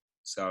was it.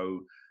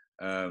 So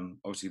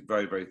obviously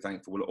very, very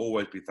thankful. We'll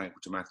always be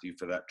thankful to Matthew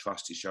for that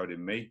trust he showed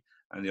in me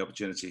and the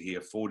opportunity he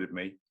afforded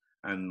me.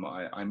 And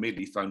I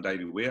immediately phoned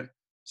David Weir.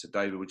 So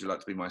David, would you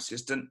like to be my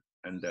assistant?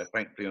 And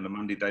thankfully on the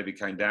Monday, David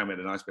came down, we had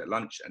a nice bit of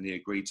lunch, and he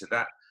agreed to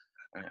that.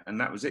 And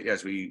that was it.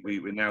 Yes,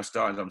 we're now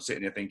starting. I'm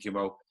sitting here thinking,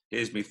 well,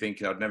 here's me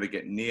thinking I'd never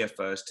get near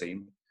first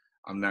team.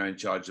 I'm now in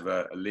charge of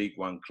a League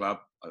One club.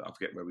 I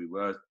forget where we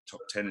were,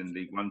 top 10 in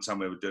League One.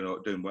 Somewhere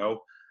we're doing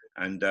well,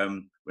 and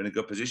we're in a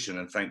good position.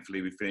 And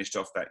thankfully, we finished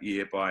off that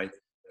year by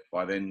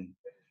then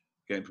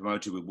getting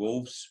promoted with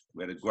Wolves.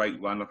 We had a great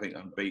run. I think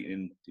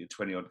unbeaten in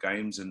 20 odd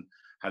games, and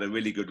had a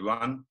really good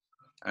run.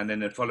 And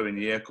then the following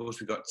year, of course,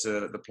 we got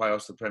to the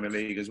playoffs of the Premier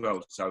League as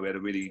well. So we had a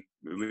really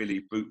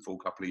fruitful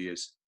couple of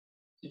years.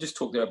 You just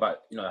talked there about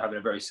having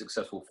a very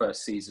successful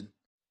first season.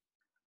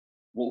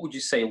 What would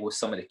you say were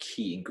some of the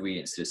key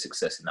ingredients to the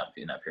success in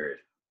that period?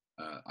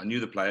 I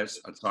knew the players.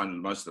 I'd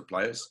signed most of the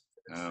players.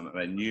 And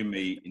they knew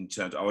me in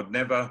terms. I would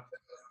never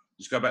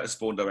just go back to the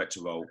Sporting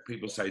Director role.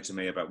 People say to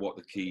me about what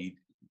the key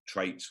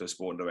traits for a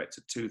Sporting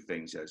Director. Two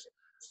things, yes.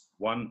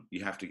 One,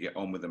 you have to get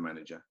on with the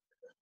manager.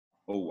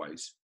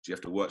 Always. So you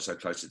have to work so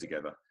closely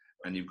together.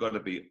 And you've got to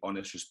be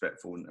honest,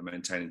 respectful, and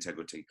maintain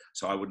integrity.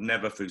 So I would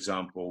never, for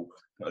example,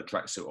 put a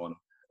tracksuit on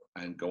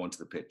and go onto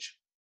the pitch.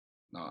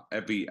 Now,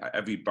 every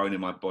bone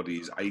in my body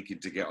is aching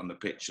to get on the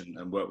pitch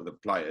and work with the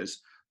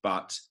players,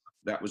 but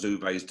that was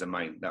Uwe's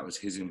domain. That was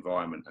his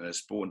environment. And as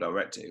Sporting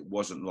Director, it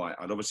wasn't right.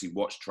 I'd obviously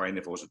watch training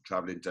if I wasn't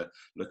travelling to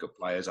look at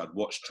players. I'd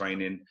watch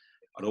training.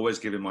 I'd always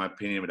give him my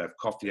opinion. We'd have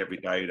coffee every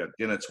day. We'd have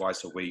dinner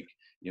twice a week.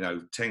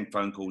 10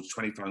 phone calls,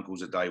 20 phone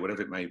calls a day,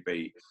 whatever it may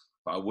be.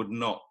 But I would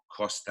not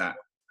cross that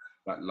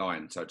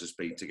line, so to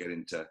speak, to get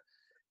into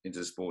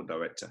the Sporting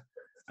Director.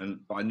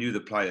 But I knew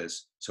the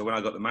players. So when I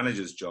got the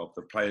manager's job,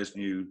 the players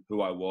knew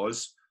who I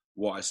was,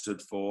 what I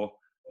stood for.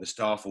 The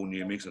staff all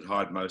knew me because I'd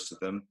hired most of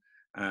them.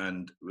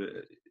 And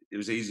it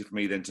was easy for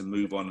me then to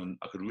move on, and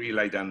I could really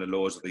lay down the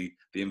laws of the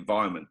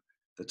environment,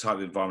 the type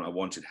of environment I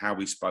wanted, how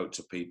we spoke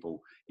to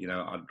people.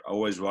 I'd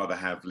always rather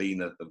have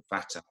leaner than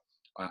fatter.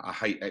 I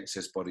hate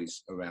excess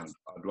bodies around.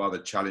 I'd rather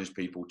challenge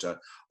people to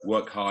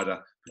work harder,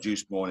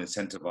 produce more, and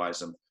incentivise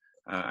them.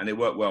 And it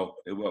worked well.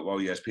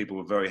 Yes. People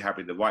were very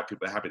happy. The right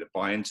people were happy to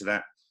buy into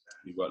that.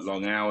 We worked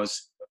long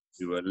hours.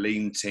 We were a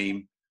lean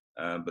team.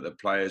 But the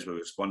players were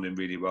responding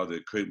really well. The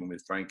recruitment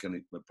with Frank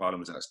and McParland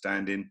was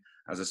outstanding.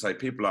 As I say,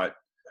 people like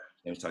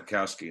James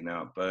Tarkowski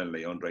now at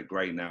Burnley, Andre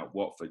Gray now at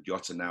Watford,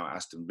 Jota now at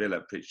Aston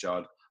Villa,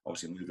 Pritchard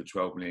obviously moved for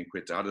 12 million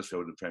quid to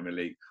Huddersfield in the Premier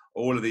League.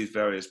 All of these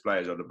various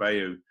players,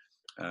 Adebayo,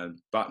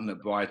 Button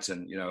at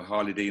Brighton,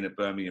 Harley Dean at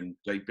Birmingham,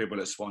 Jake Bibble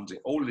at Swansea,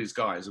 all of these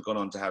guys have gone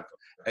on to have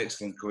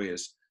excellent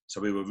careers. So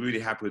we were really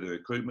happy with the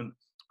recruitment,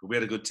 but we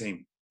had a good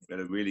team. We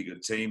had a really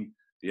good team.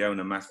 The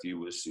owner, Matthew,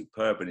 was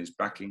superb in his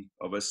backing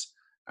of us,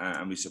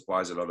 and we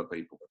surprised a lot of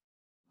people.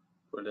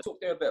 Well, let's talk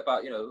there a bit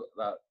about,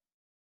 about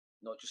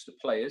not just the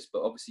players,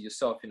 but obviously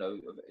yourself,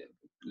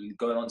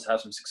 going on to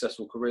have some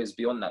successful careers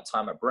beyond that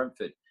time at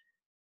Brentford.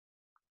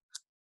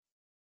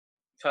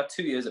 You've had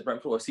 2 years at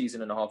Brentford, or a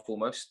season and a half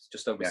almost,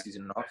 just over a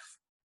season and a half,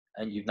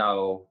 and you've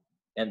now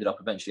ended up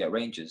eventually at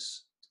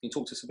Rangers. Can you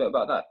talk to us a bit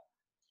about that?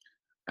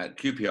 At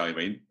QPR, you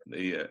mean?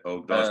 The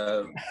old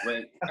actually,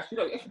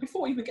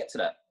 before we even get to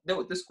that,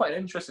 there's quite an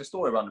interesting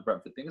story around the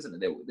Brentford thing,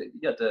 isn't it?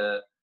 You had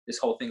this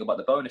whole thing about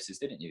the bonuses,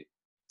 didn't you,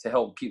 to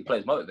help keep the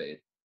players motivated?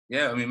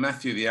 Yeah, I mean,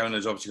 Matthew, the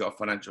owner's obviously got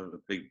a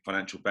big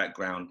financial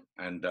background,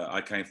 and I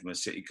came from a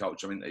city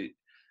culture. I mean,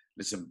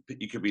 listen,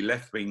 you could be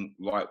left wing,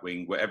 right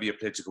wing, whatever your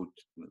political,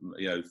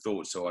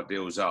 thoughts or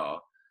ideals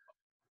are.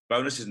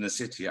 Bonuses in the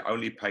city are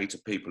only paid to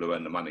people who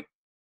earn the money.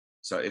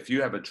 So if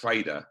you have a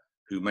trader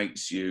who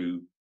makes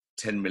you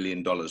 $10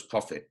 million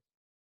profit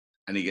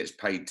and he gets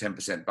paid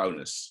 10%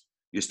 bonus,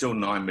 you're still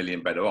 9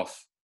 million better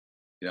off.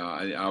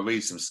 I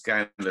read some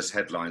scandalous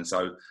headlines.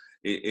 So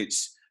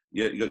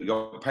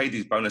you're paid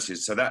these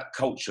bonuses. So that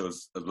culture of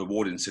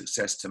rewarding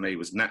success to me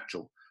was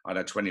natural. I'd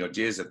had 20 odd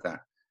years of that.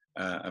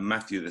 And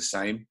Matthew the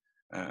same.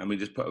 And we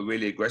just put a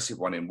really aggressive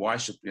one in. Why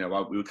should, we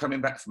were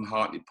coming back from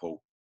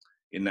Hartlepool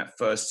in that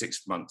first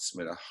 6 months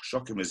with a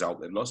shocking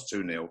result. They lost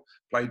 2-0,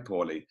 played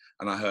poorly.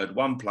 And I heard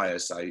one player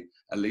say,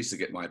 at least I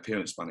get my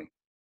appearance money.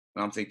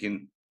 And I'm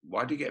thinking,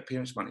 why do you get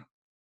appearance money?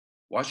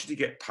 Why should you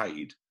get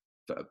paid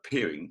for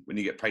appearing when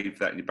you get paid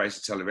for that in your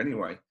basic salary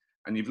anyway?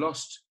 And you've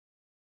lost.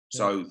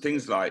 So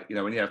things like,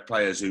 when you have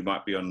players who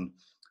might be on,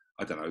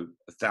 I don't know,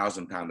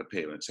 £1,000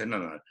 appearance, say,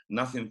 no,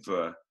 nothing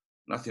for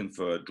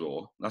a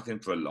draw, nothing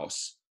for a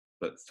loss,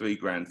 but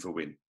 $3,000 for a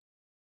win.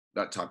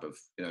 That type of,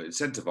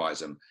 incentivize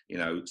them,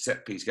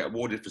 set piece, get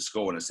awarded for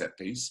scoring a set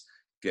piece,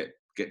 get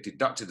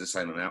deducted the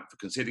same amount for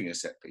conceding a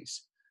set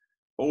piece.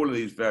 All of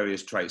these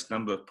various traits,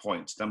 number of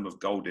points, number of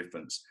goal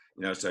difference,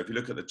 so if you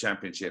look at the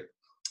championship,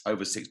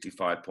 over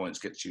 65 points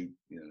gets you,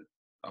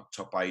 up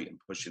top 8 and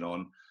pushing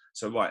on.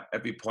 So right,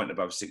 every point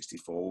above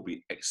 64 will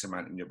be X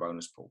amount in your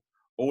bonus pool.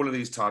 All of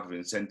these type of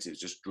incentives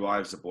just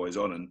drives the boys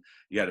on. And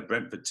you had a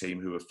Brentford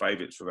team who were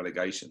favourites for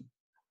relegation,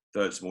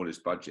 third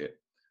smallest budget,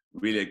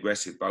 really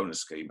aggressive bonus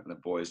scheme, and the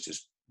boys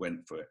just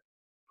went for it,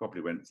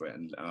 properly went for it.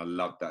 And I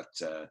love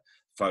that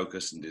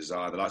focus and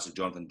desire. The likes of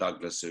Jonathan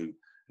Douglas, who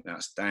an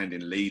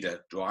outstanding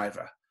leader,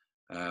 driver,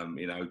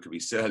 could be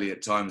surly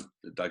at times,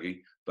 Dougie,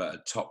 but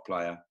a top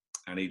player,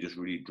 and he just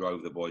really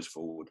drove the boys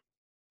forward.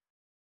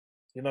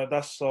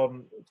 That's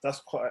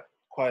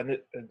quite an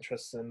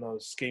interesting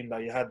scheme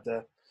that you had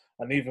there.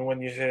 And even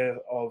when you hear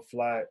of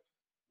like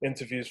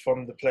interviews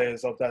from the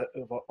players of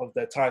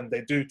their time,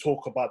 they do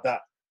talk about that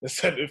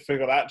incentive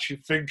thing of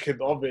actually thinking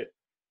of it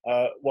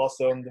whilst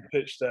they're on the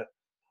pitch there.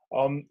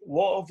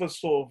 What other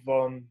sort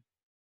of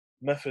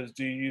methods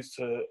do you use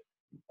to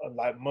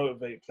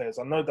motivate players?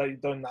 I know that you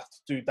don't have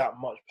to do that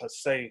much per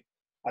se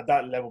at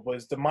that level,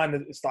 but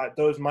it's like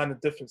those minor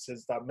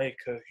differences that make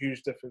a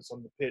huge difference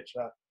on the pitch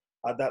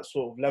at that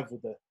sort of level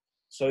there.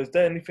 So is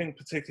there anything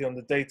particularly on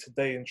the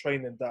day-to-day in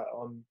training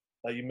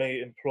that you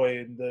may employ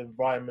in the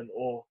environment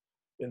or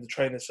in the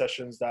training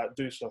sessions that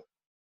do so?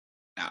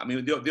 I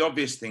mean, the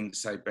obvious thing to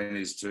say, Ben,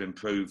 is to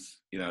improve,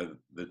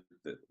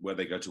 where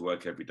they go to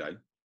work every day.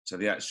 So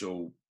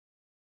the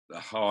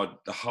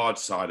hard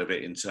side of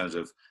it in terms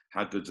of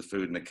how good's the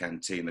food in the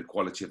canteen, the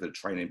quality of the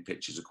training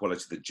pitches, the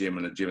quality of the gym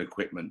and the gym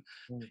equipment,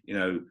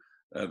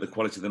 the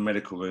quality of the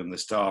medical room, the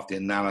staff, the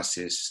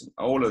analysis,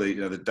 all of the,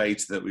 the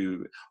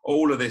data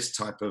all of this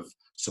type of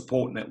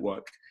support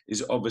network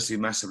is obviously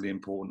massively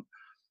important.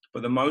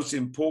 But the most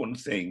important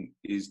thing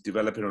is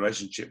developing a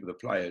relationship with the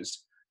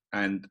players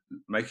and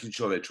making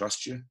sure they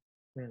trust you.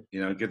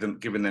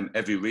 Giving them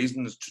every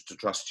reason to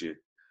trust you.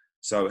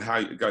 So how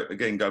you go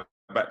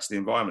back to the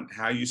environment,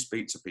 how you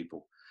speak to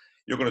people.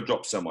 You're going to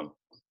drop someone.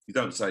 You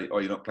don't say, "Oh,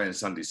 you're not playing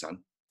Sunday, son."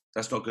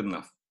 That's not good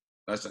enough.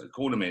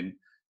 Call them in.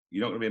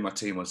 You're not going to be in my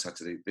team on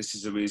Saturday. This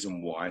is the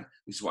reason why.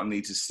 This is what I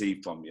need to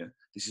see from you.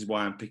 This is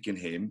why I'm picking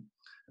him,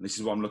 and this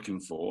is what I'm looking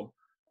for,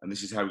 and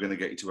this is how we're going to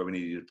get you to where we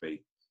need you to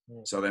be.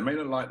 So they may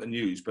not like the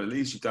news, but at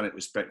least you've done it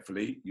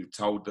respectfully. You've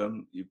told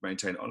them. You've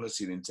maintained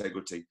honesty and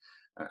integrity.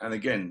 And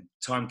again,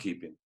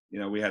 timekeeping.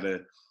 We had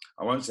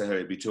I won't say how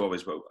it'd be too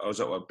obvious, but I was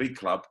at a big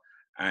club,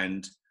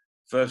 and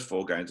first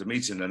 4 games, the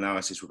meeting and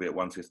analysis will be at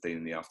 1:15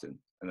 in the afternoon.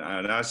 And our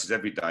analysis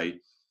every day,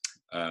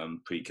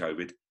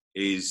 pre-COVID,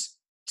 is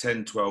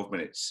 10, 12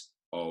 minutes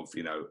of,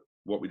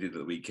 what we did at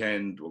the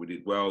weekend, what we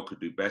did well, could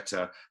do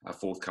better, our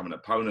forthcoming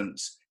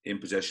opponents, in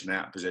possession,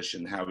 out of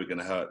possession, how we're going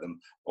to hurt them,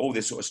 all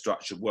this sort of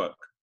structured work.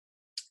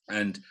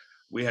 And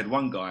we had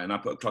one guy, and I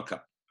put a clock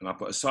up, and I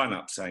put a sign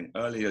up saying,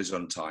 early is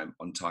on time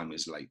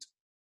is late.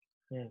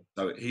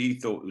 So he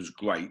thought it was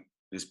great,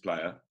 this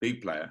player,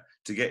 big player,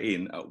 to get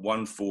in at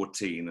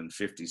 1:14 and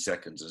 50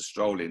 seconds and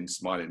stroll in,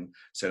 smiling,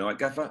 saying, "All right,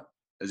 Gaffer,"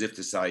 as if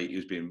to say he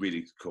was being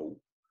really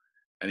cool.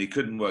 And he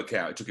couldn't work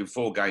out. It took him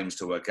 4 games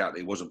to work out that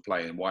he wasn't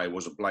playing, why he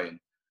wasn't playing.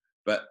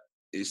 But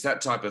it's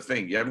that type of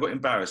thing. You haven't got to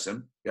embarrass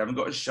them. You haven't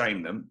got to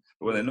shame them.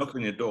 But when they knock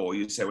on your door,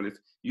 you say, well, if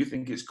you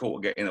think it's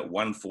cool to get in at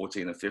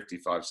 1:14 and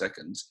 55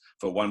 seconds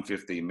for a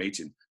 1:15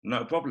 meeting,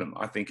 no problem.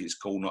 I think it's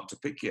cool not to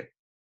pick you.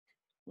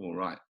 All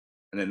right.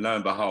 And then lo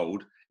and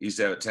behold, he's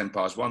there at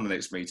 1:10 the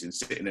next meeting,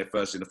 sitting there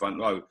first in the front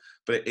row.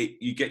 But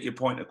you get your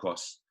point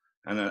across.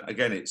 And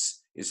again,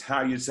 it's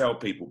how you tell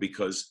people,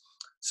 because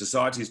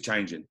society is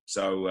changing.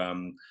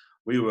 So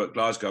we were at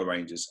Glasgow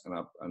Rangers,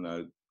 and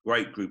a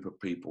great group of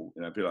people,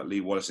 people like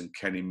Lee Wallace and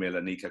Kenny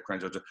Miller, Nico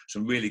Cranjo,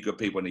 some really good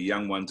people, and the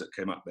young ones that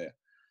came up there.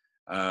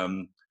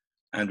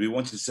 And we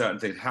wanted certain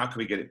things. How can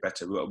we get it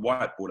better? We got a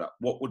whiteboard up.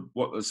 What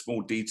are the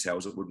small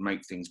details that would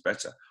make things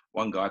better?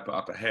 One guy put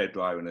up a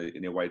hairdryer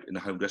in a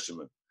home dressing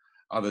room.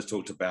 Others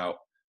talked about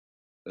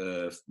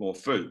more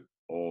food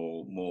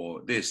or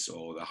more this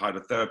or the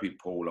hydrotherapy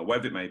pool or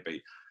whatever it may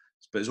be.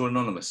 But it's all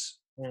anonymous.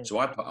 So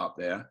I put up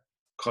there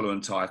collar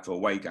and tie for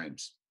away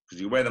games,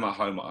 because you wear them at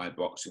home at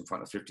iBox in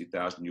front of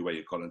 50,000. You wear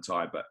your collar and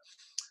tie, but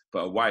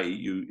away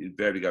you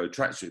invariably go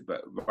tracksuit.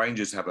 But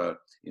Rangers have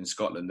in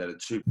Scotland, they're the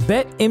two.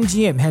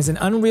 BetMGM has an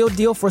unreal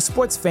deal for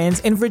sports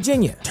fans in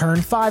Virginia. Turn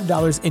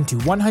 $5 into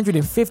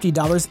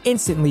 $150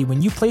 instantly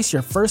when you place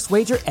your first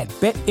wager at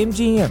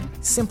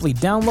BetMGM. Simply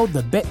download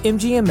the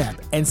BetMGM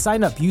app and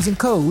sign up using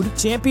code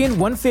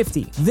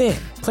Champion150. Then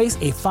place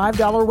a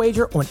 $5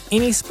 wager on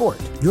any sport.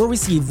 You'll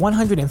receive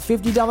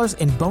 $150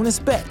 in bonus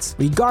bets,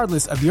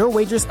 regardless of your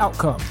wager's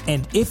outcome.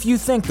 And if you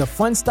think the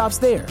fun stops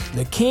there,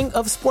 the King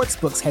of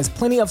Sportsbooks has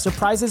plenty of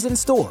surprises in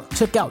store.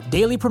 Check out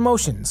daily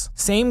promotions,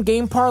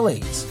 same-game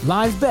parlays,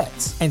 live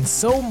bets, and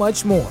so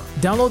much more.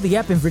 Download the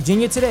app in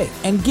Virginia today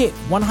and get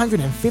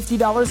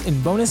 $150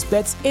 in bonus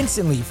bets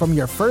instantly from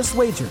your first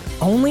wager.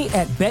 Only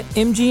at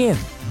BetMGM.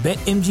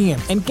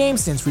 BetMGM and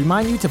GameSense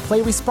remind you to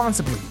play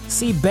responsibly.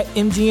 See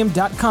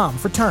BetMGM.com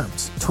for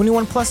terms.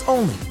 21 plus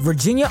only.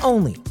 Virginia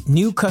only.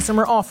 New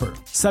customer offer.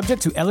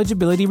 Subject to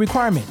eligibility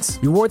requirements.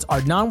 Rewards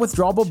are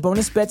non-withdrawable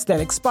bonus bets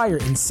that expire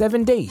in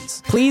 7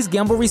 days. Please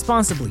gamble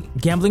responsibly.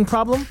 Gambling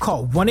problem?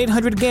 Call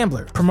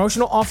 1-800-GAMBLER.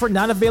 Promotional offer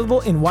not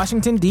available in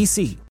Washington,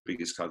 D.C.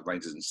 Biggest clubs,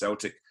 Rangers and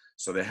Celtic.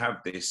 So they have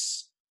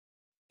this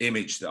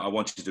image that I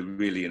wanted to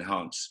really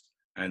enhance.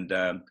 And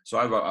so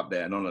I wrote up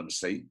there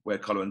anonymously, wear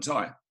collar and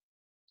tie.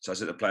 So I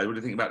said to the players, what do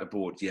you think about the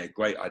board? Yeah,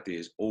 great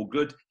ideas. All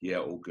good? Yeah,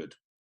 all good.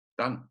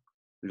 Done.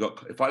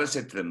 If I'd have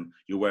said to them,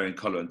 you're wearing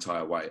collar and tie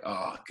away,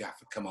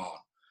 Gaffer, come on.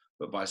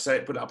 But by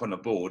put it up on the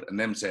board and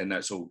them saying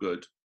that's all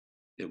good,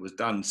 it was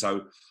done.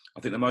 So I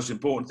think the most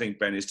important thing,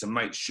 Ben, is to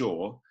make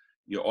sure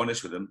you're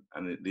honest with them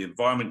and the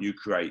environment you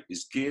create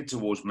is geared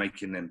towards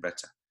making them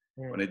better.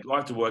 When they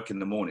drive to work in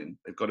the morning,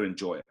 they've got to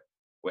enjoy it.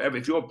 Whatever,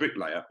 if you're a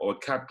bricklayer or a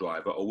cab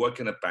driver or work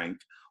in a bank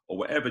or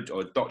whatever,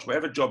 or a doctor,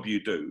 whatever job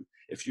you do,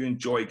 if you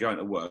enjoy going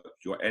to work,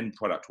 your end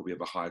product will be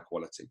of a higher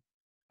quality.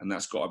 And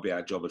that's got to be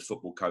our job as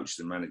football coaches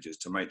and managers,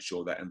 to make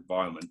sure that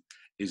environment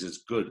is as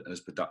good and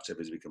as productive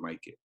as we can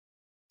make it.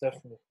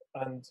 Definitely.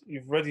 And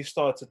you've already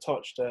started to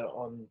touch there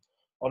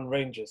on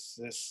Rangers.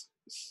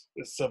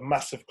 It's a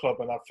massive club,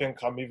 and I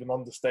think I'm even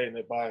understating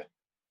it by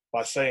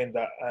saying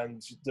that.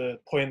 And the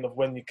point of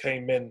when you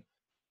came in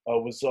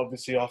was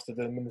obviously after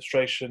the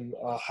administration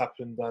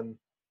happened and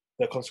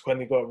they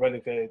consequently got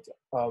relegated.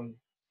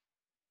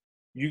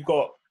 You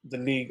got the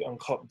league and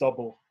cup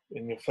double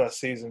in your first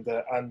season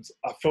there, and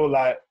I feel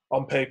like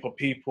on paper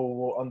people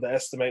will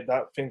underestimate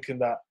that, thinking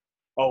that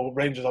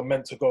Rangers are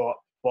meant to go up,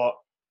 but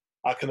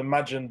I can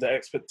imagine the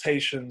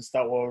expectations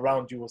that were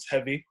around you was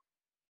heavy.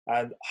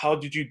 And how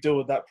did you deal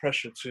with that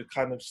pressure to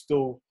kind of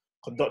still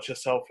conduct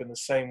yourself in the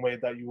same way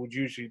that you would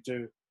usually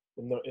do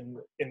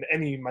in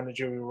any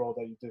managerial role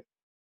that you do?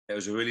 It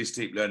was a really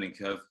steep learning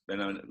curve.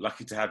 And I'm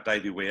lucky to have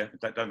Davy Weir.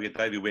 Don't forget,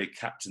 Davy Weir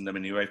captained them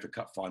in the UEFA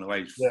Cup final,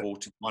 age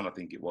 41, I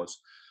think it was.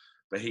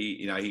 But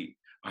I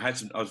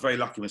was very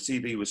lucky. My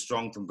CV was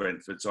strong from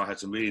Brentford, so I had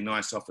some really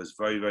nice offers.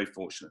 Very, very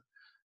fortunate.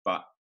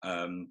 But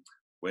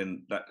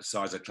when that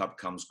size of club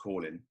comes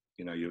calling,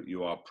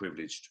 you are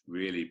privileged,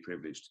 really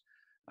privileged.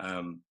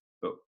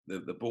 But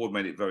the board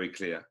made it very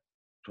clear.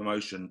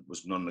 Promotion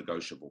was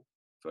non-negotiable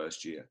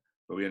first year.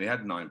 But we only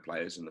had 9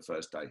 players in the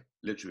first day.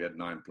 Literally had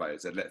 9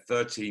 players. They'd let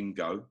 13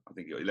 go. I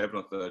think 11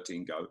 or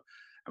 13 go.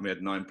 And we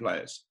had 9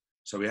 players.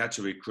 So we had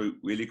to recruit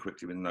really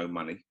quickly with no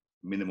money,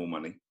 minimal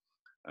money.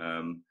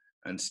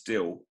 And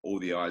still, all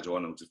the eyes are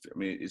on them. I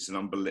mean, it's an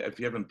unbelievable. If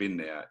you haven't been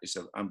there, it's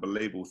an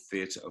unbelievable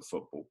theatre of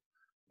football.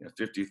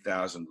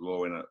 50,000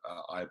 roaring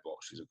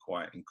iBox is a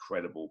quite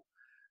incredible.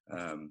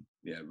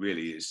 It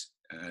really is,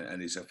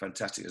 and it's a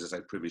fantastic, as I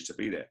say, privilege to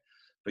be there.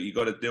 But you've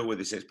got to deal with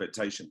this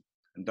expectation.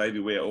 And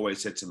David Weir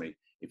always said to me,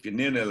 if you're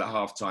 0-0 at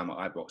half time at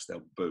iBox,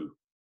 they'll boo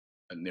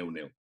at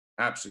 0-0.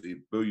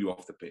 Absolutely boo you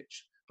off the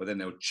pitch. But then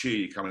they'll cheer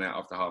you coming out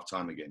after half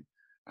time again.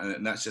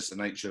 And that's just the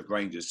nature of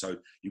Rangers. So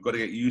you've got to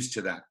get used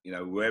to that.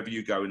 Wherever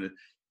you go,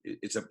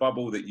 it's a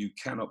bubble that you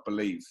cannot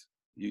believe.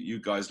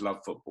 You guys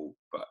love football,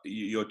 but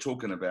you're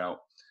talking about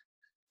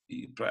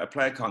a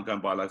player can't go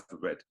and buy a loaf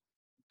of bread.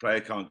 A player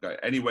can't go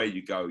anywhere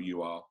you go.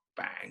 You are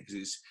bang.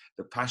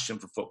 The passion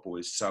for football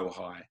is so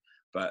high,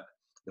 but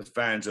the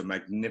fans are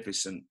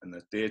magnificent and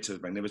the theatre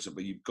is magnificent.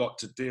 But you've got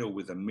to deal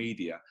with the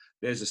media.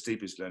 There's the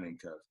steepest learning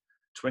curve.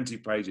 20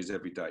 pages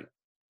every day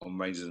on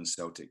Rangers and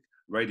Celtic.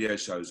 Radio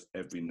shows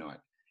every night.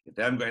 If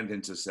they haven't got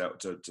anything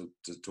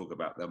to talk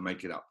about, they'll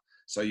make it up.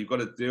 So you've got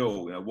to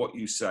deal, what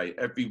you say,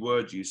 every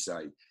word you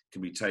say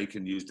can be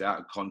taken, used out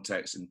of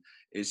context. And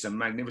it's a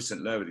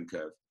magnificent learning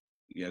curve.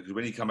 Because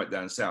when you come back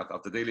down south,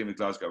 after dealing with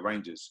Glasgow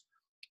Rangers,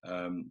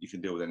 you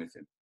can deal with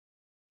anything.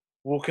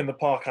 Walk in the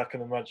park, I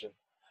can imagine.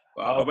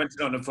 Well, I went to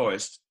Nottingham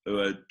Forest, who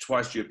are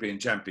twice European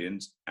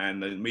champions,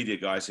 and the media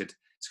guy said,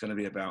 it's going to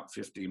be about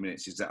 15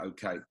 minutes. Is that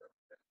okay?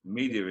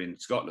 media in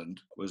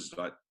Scotland was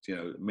like,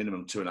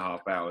 minimum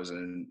 2.5 hours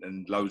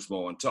and loads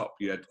more on top.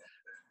 You had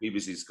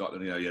BBC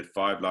Scotland, you had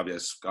 5 Live, you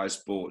had Sky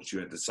Sports, you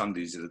had the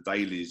Sundays, you had the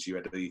dailies, you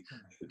had the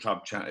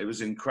club channel. It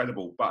was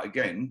incredible. But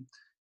again,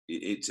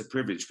 it's a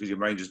privilege because you're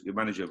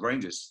manager of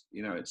Rangers.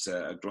 It's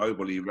a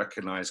globally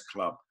recognised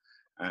club.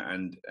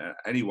 And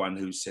anyone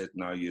who said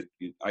no,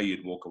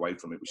 you'd walk away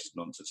from it, which is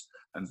nonsense,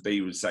 and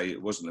B would say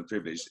it wasn't a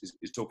privilege,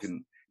 is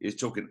talking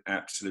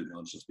absolute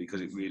nonsense,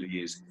 because it really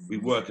is. We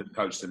work as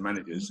coaches and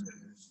managers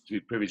to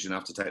be privileged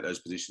enough to take those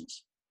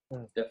positions.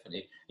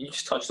 Definitely. You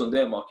just touched on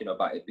there, Mark,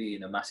 about it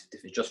being a massive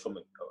difference just from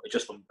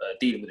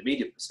dealing with the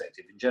media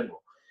perspective in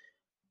general.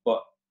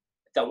 But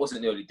that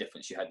wasn't the only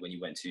difference you had when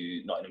you went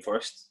to Nottingham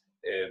Forest.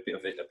 A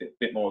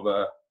bit more of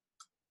a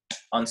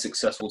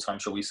unsuccessful time,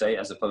 shall we say,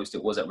 as opposed to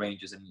it was at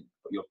Rangers and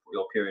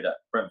your period at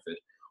Brentford.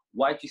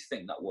 Why do you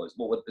think that was?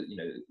 What would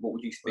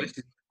you think?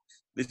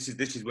 This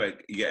is where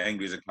you get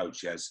angry as a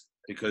coach, yes,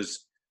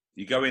 because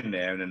you go in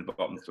there and then the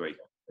bottom 3,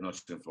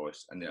 Nottingham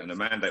Forest, and the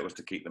mandate was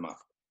to keep them up.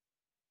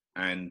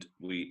 And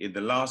we in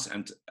the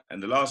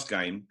last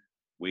game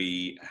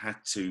we had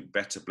to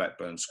better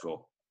Blackburn's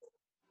score,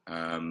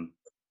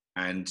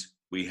 and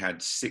we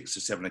had 6 or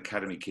 7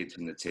 academy kids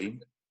in the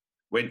team,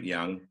 went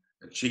young,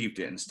 achieved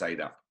it, and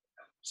stayed up.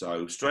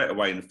 So straight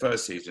away in the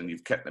first season,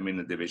 you've kept them in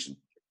the division.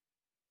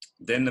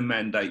 Then the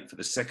mandate for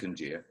the second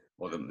year,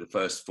 or the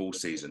first full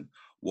season,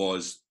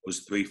 was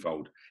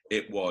threefold.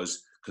 It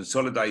was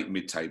consolidate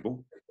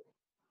mid-table.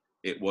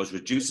 It was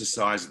reduce the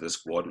size of the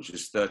squad, which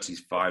was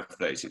 35,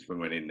 36 when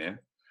we went in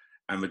there,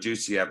 and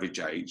reduce the average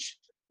age,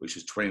 which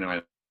was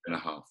 29 and a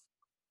half.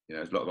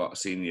 There's a lot of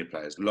senior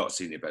players, Ross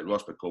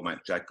McCall,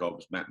 Matt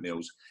Jacobs, Matt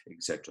Mills,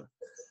 etc.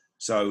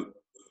 So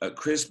at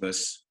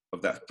Christmas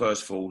of that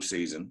first full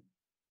season,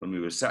 when we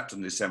were sacked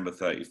on December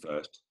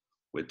 31st,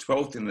 we're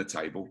 12th in the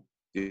table.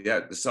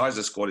 The size of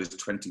the squad is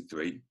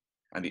 23,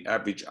 and the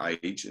average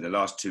age in the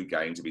last 2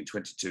 games have been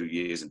 22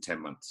 years and 10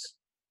 months.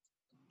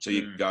 So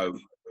you go,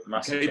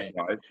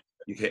 KPI,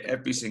 you hit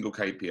every single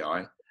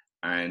KPI,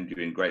 and you're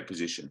in great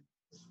position,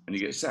 and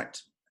you get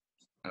sacked.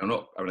 And I'm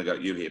not having a go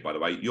at you here, by the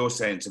way. You're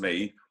saying to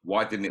me,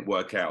 why didn't it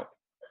work out?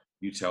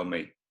 You tell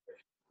me.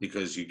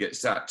 Because you get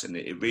sacked, and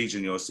it reads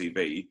in your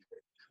CV,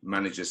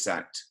 manager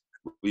sacked.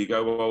 You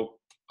go, well,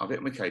 I've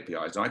hit my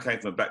KPIs. And I came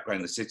from a background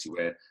in the city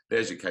where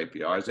there's your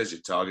KPIs, there's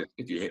your target.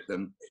 If you hit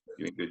them,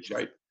 you're in good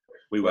shape.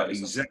 We were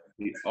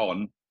exactly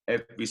on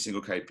every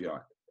single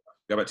KPI.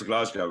 Go back to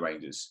Glasgow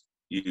Rangers.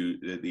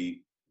 The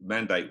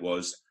mandate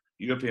was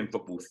European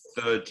football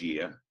 3rd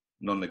year,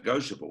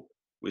 non-negotiable.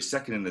 We're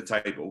second in the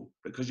table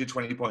because you're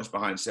 20 points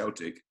behind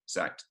Celtic,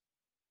 sacked.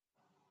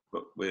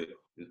 But we're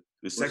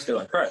second. Still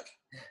on track.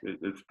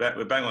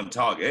 We're bang on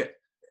target.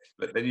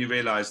 But then you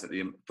realise that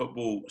the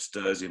football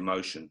stirs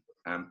emotion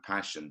and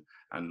passion,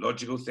 and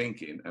logical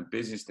thinking and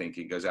business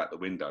thinking goes out the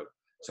window.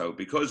 So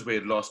because we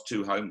had lost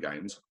 2 home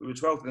games, we were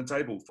 12th in the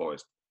table,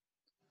 Forest,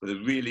 with a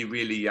really,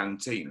 really young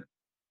team.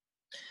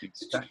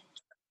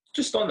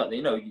 Just on that,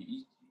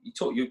 you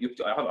talk.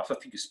 I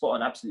think you're spot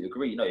on. Absolutely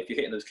agree. If you're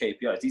hitting those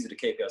KPIs, these are the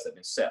KPIs that have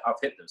been set. I've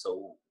hit them.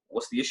 So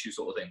what's the issue,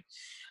 sort of thing?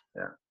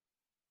 Yeah.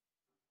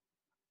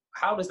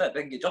 How does that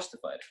then get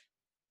justified?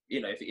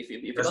 If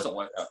it doesn't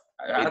work out,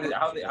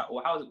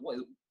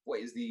 what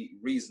is the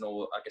reason,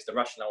 or I guess the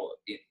rationale,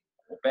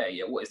 or better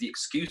yet, what is the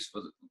excuse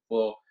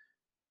for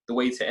the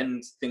way to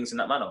end things in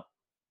that manner?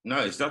 No,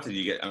 it's nothing.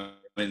 You get.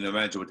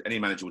 Any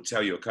manager will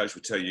tell you, a coach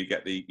will tell you,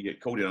 you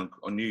get called in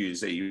on New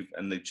Year's Eve,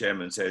 and the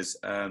chairman says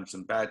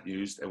some bad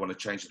news. They want to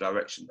change the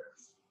direction.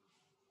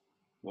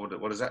 What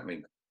does that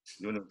mean?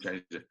 You want to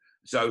change it.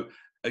 So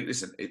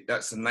listen,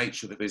 that's the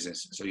nature of the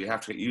business. So you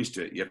have to get used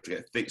to it. You have to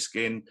get thick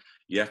skin.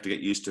 You have to get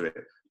used to it.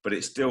 But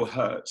it still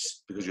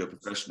hurts because you're a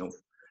professional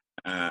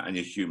and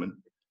you're human.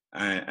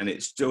 And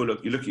it still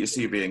you look at your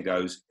CV and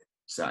goes,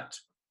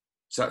 sacked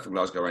from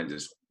Glasgow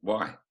Rangers.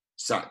 Why?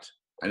 Sacked.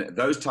 And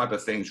those type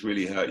of things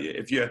really hurt you.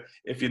 If you're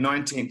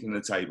 19th in the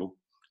table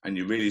and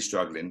you're really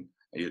struggling,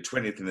 and you're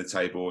 20th in the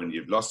table and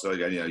you've lost,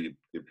 you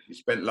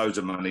spent loads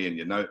of money,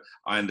 and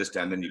I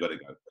understand. Then you got to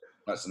go.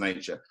 That's the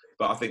nature.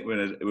 But I think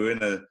we're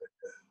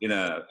in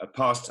a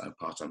pastime.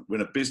 We're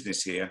in a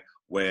business here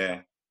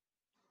where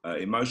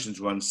emotions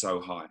run so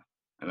high.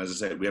 And as I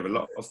said, we have a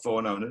lot of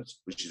foreign owners,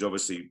 which is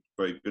obviously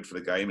very good for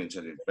the game in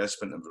terms of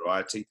investment and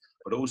variety,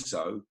 but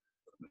also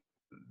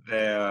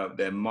their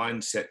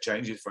mindset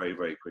changes very,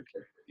 very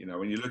quickly.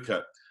 When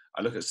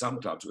I look at some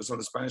clubs, some of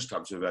the Spanish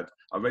clubs who've had,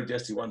 I read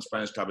yesterday one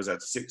Spanish club has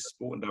had 6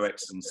 sporting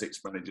directors and 6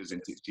 managers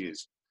in 6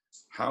 years.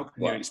 How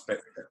can you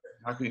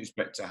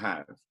expect to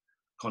have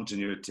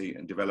continuity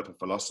and develop a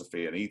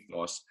philosophy and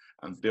ethos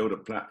and build a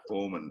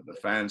platform and the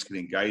fans can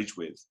engage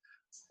with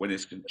when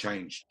it's can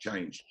change?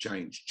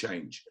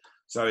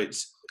 So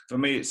for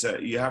me,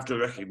 you have to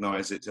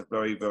recognise it's a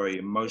very, very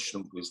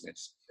emotional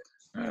business.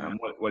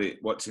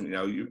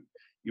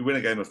 You win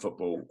a game of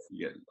football,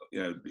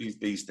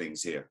 these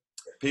things here.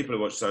 People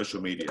who watch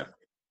social media,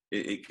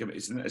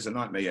 it's a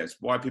nightmare. Yes,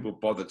 why people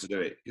bother to do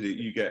it?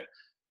 You get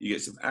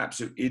some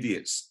absolute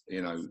idiots.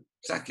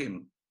 Sack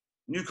him.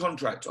 new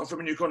contract, offer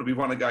him a new contract. We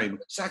won a game,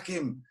 sack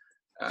him.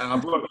 And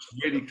I've worked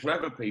with really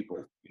clever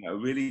people,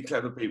 really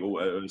clever people,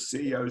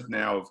 CEOs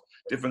now of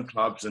different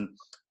clubs, and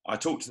I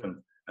talk to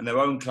them, and their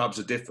own clubs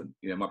are different.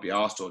 It might be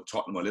Arsenal, or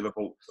Tottenham, or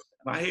Liverpool,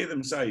 and I hear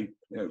them say,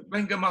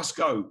 Wenger must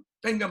go.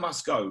 Wenger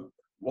must go.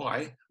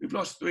 Why? We've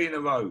lost 3 in a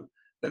row.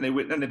 Then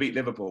they beat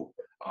Liverpool.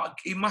 Oh,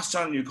 he must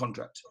sign a new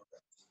contract.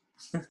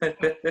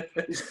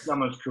 This is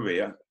someone's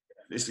career.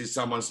 This is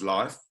someone's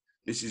life.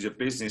 This is a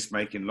business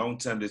making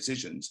long-term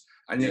decisions,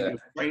 and yet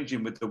you're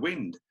changing with the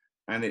wind.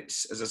 And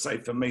it's, as I say,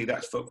 for me,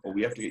 that's football.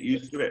 We have to get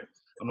used to it.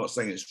 I'm not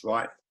saying it's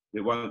right. It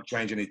won't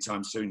change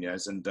anytime soon,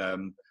 yes. And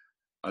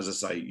as I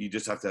say, you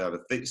just have to have a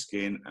thick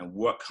skin and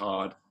work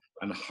hard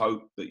and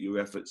hope that your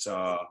efforts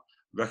are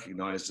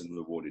recognised and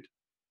rewarded.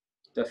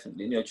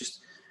 Definitely.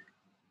 Just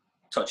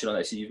touching on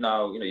that, so you've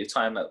now, your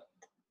time at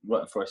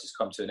Rotten Forest has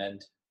come to an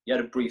end. You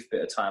had a brief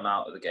bit of time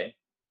out of the game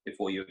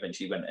before you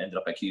eventually ended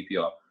up at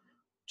QPR.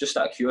 Just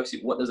out of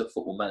curiosity, what does a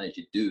football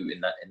manager do in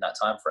that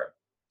time frame?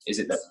 Is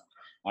it that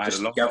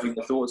just gathering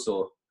the thoughts,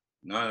 or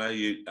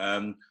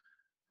no?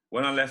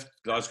 When I left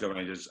Glasgow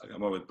Rangers, I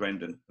got on with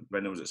Brendan.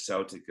 Brendan was at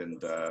Celtic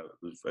and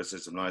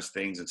said some nice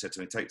things and said to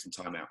me, take some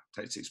time out,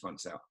 take 6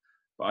 months out.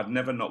 But I'd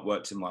never not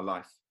worked in my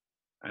life.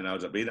 And I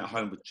was being at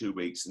home for 2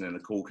 weeks, and then a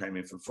call came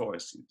in from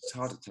Forest. It's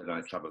hard to tell on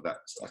a club of that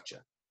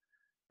stature.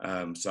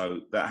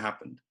 So that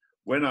happened.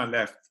 When I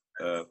left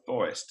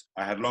Forest,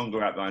 I had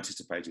longer out than I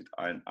anticipated.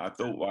 I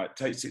thought, right,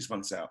 take 6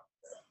 months out.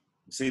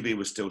 The CV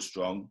was still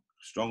strong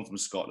from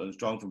Scotland,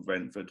 strong from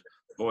Brentford.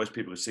 Forest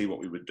people could see what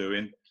we were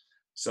doing.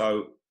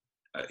 So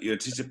you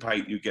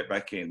anticipate you get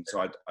back in.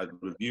 So I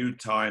reviewed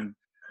time.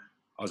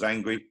 I was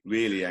angry,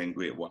 really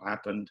angry at what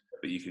happened,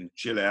 but you can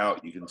chill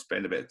out. You can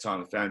spend a bit of time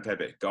with family, play a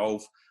bit of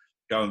golf,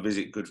 go and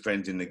visit good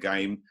friends in the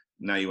game.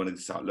 Now you want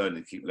to start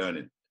learning, keep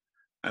learning.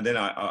 And then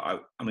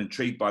I'm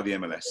intrigued by the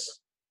MLS.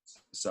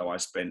 So I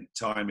spent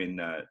time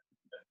in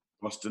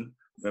Boston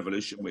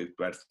Revolution with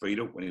Brad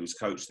Friedel when he was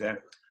coach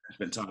there. I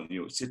spent time in New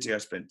York City. I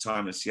spent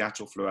time in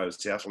Seattle, flew out of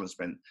Seattle and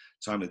spent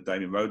time with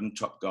Damien Roden,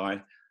 top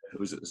guy, who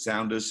was at the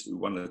Sounders, who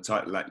won the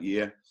title that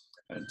year,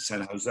 and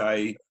San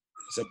Jose.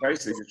 So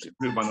basically, just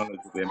improved my knowledge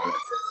of the MLS.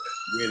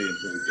 Really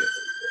improved it.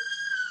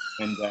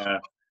 And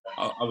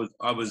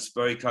I was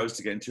very close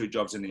to getting 2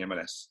 jobs in the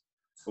MLS.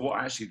 But what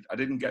I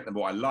didn't get them.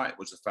 What I liked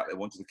was the fact they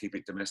wanted to keep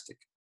it domestic.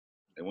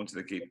 They wanted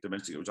to keep it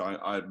domestic, which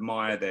I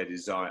admire their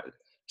desire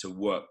to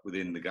work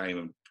within the game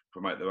and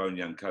promote their own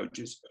young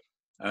coaches.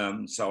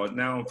 So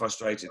now I'm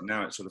frustrated.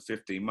 Now it's sort of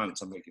 15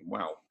 months. I'm thinking,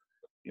 wow,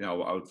 I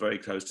was very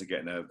close to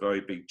getting a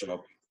very big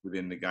job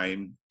within the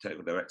game,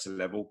 technical director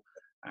level,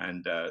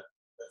 and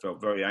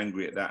felt very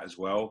angry at that as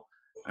well.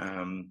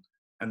 And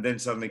then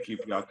suddenly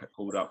QPR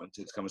called up and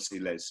said to come and see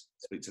Les.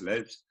 Speak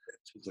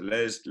to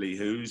Les, Lee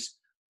Hughes,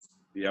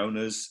 the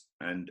owners,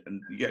 and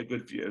you get a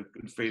good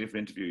feeling for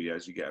interview.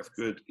 Yes, you get a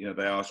good,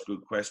 they ask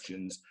good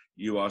questions,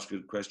 you ask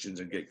good questions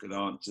and get good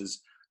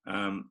answers,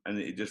 and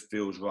it just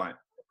feels right.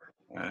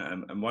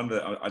 And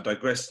I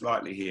digress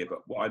slightly here, but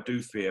what I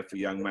do fear for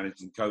young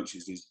managers and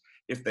coaches is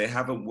if they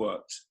haven't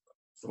worked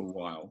for a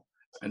while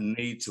and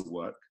need to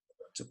work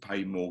to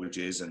pay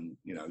mortgages and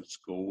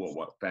school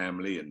or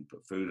family and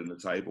put food on the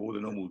table, all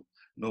the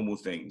normal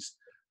things,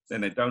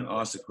 then they don't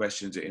ask the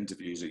questions at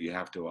interviews that you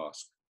have to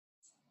ask.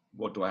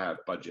 What do I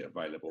have budget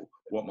available?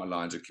 What are my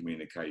lines of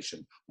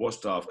communication? What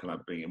staff can I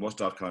bring in? What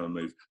staff can I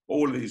remove?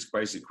 All of these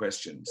basic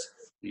questions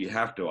that you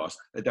have to ask,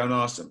 they don't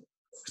ask them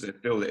because they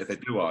feel that if they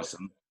do ask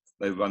them,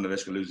 they run the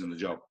risk of losing the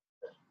job.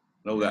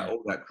 And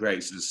all that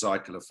creates a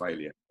cycle of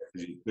failure.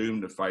 Because you boom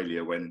the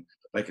failure when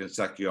they can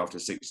sack you after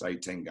 6,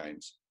 8, 10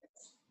 games.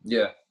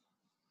 Yeah.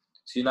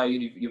 So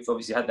you've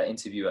obviously had that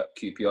interview at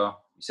QPR.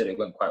 You said it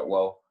went quite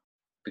well.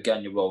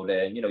 Began your role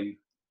there, and you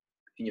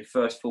in your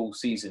first full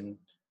season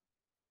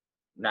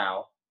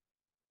now,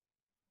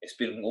 it's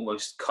been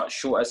almost cut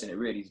short, hasn't it?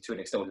 Really, to an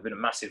extent, there's been a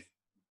massive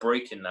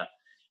break in that.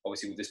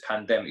 Obviously, with this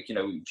pandemic,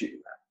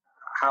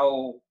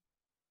 how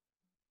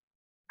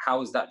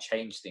has that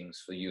changed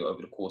things for you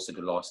over the course of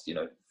the last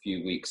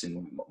few weeks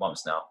and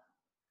months now?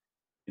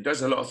 It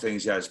does a lot of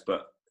things, yes,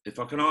 but if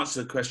I can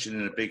answer the question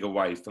in a bigger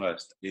way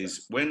first,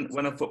 is when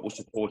a football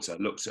supporter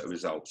looks at a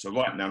result. So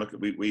right now, look at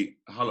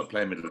Hull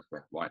play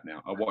Middlesbrough right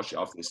now. I watched it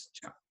after this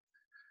chat,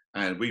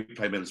 and we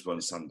play Middlesbrough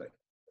on Sunday.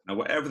 Now,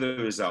 whatever the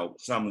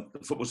result, the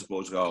football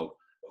supporters go, oh,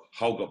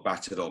 Hull got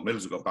battered or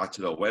Middlesbrough got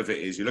battered or whatever it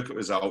is. You look at the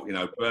result,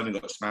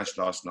 Birmingham got smashed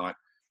last night.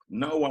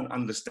 No one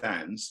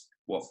understands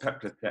what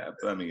Pep Clotet at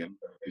Birmingham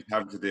is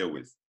having to deal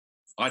with.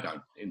 I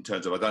don't, in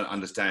terms of I don't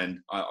understand.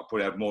 I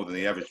probably have more than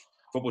the average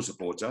football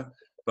supporter,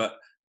 but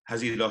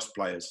has he lost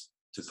players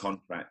to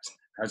contract?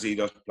 Has he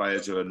lost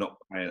players who are not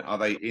playing? Are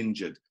they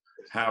injured?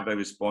 How have they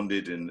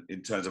responded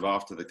in terms of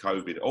after the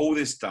COVID? All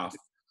this stuff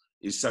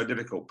is so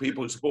difficult.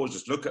 People, supporters,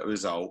 just look at a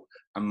result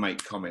and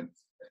make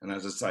comments. And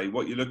as I say,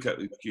 what you look at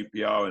with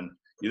QPR and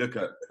you look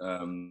at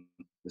the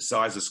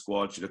size of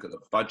squads, you look at the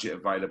budget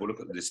available,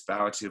 look at the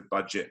disparity of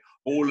budget,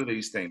 all of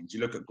these things. You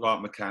look at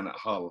Grant McCann at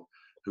Hull,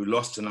 who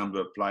lost a number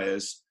of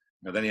players,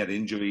 Then he had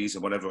injuries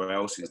and whatever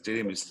else. He's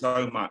dealing with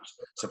so much.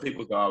 So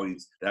people go, oh,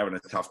 they're having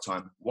a tough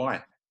time.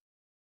 Why?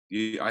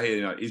 I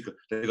hear,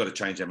 they've got to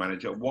change their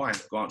manager. Why?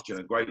 Grant's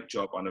doing a great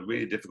job under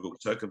really difficult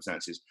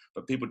circumstances,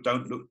 but people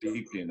don't look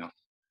deeply enough.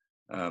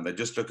 They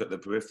just look at the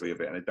periphery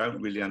of it, and they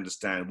don't really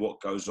understand what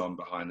goes on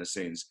behind the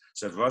scenes.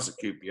 So for us at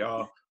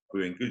QPR, we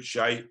were in good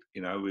shape.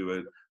 We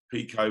were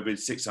pre-COVID,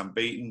 6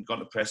 unbeaten, got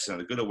to Preston,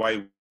 had a good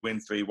away win,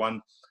 3-1,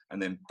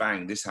 and then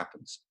bang, this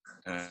happens.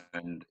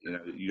 And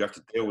you have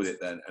to deal with it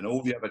then. And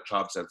all the other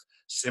clubs have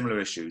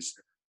similar issues,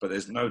 but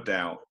there's no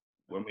doubt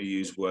when we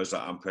use words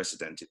like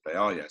unprecedented, they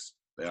are, yes.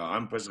 They are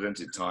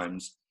unprecedented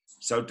times,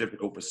 so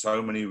difficult for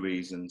so many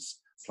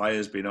reasons.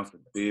 Players being offered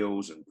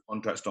deals and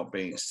contracts not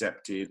being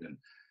accepted, and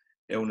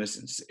illness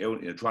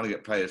and trying to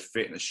get players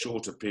fit in a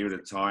shorter period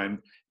of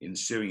time,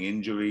 ensuing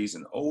injuries,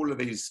 and all of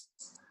these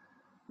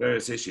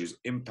various issues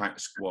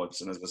impact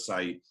squads. And as I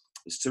say,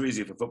 it's too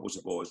easy for football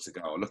supporters to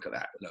go, oh, look at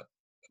that. Look,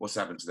 what's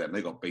happened to them?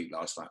 They got beat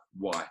last night.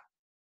 Why?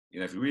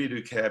 If you really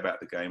do care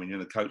about the game and you're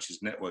in the coaches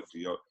network,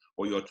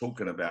 what you're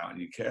talking about, and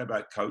you care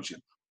about coaching,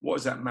 what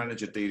is that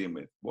manager dealing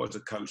with? What is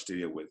the coach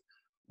dealing with?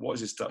 What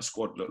does his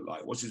squad look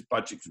like? What's his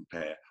budget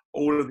compare?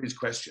 All of these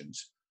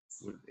questions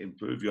would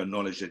improve your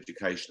knowledge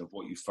education of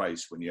what you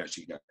face when you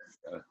actually get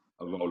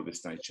a role of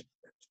this nature.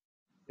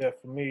 Yeah,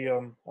 for me,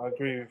 I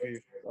agree with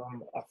you.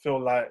 I feel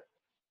like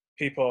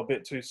people are a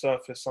bit too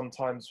surface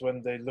sometimes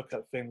when they look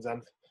at things,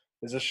 and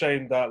it's a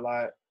shame that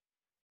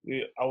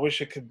I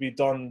wish it could be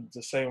done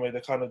the same way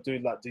they kind of do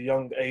like the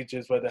young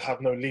ages where they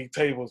have no league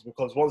tables,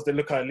 because once they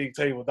look at a league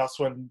table, that's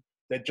when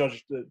they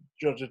judge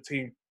a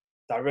team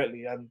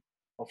directly. And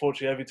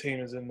unfortunately, every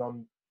team is in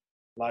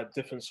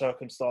different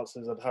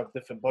circumstances and have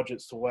different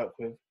budgets to work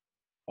with.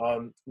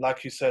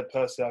 Like you said,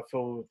 personally, I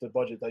feel with the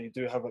budget that you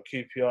do have at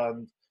QPR,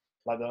 and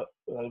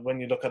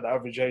when you look at the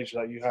average age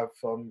that you have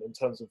in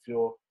terms of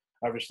your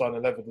average starting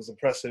 11, is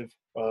impressive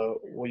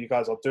what you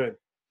guys are doing,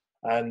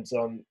 and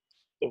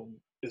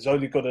it's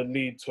only going to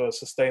lead to a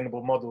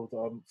sustainable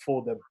model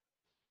for them.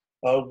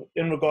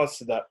 In regards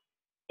to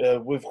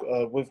that,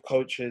 with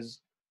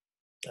coaches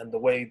and the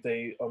way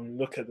they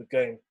look at the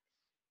game,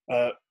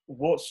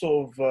 what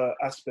sort of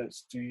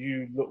aspects do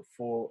you look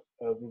for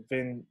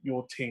within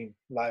your team?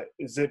 Like,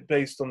 is it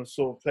based on the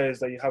sort of players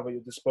that you have at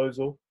your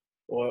disposal,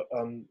 or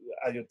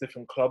at your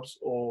different clubs,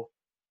 or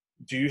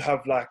do you have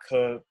like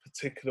a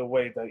particular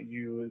way that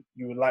you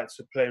would like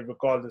to play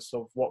regardless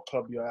of what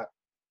club you're at?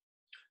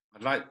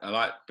 I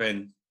like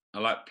Ben. I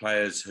like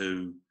players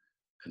who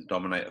can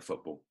dominate a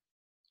football.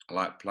 I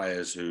like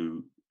players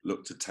who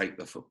look to take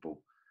the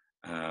football.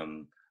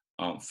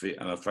 Aren't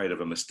afraid of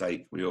a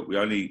mistake. We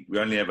only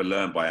ever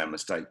learn by our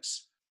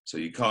mistakes. So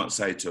you can't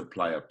say to a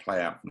player,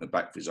 play out from the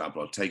back, for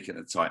example, or take it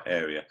in a tight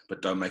area,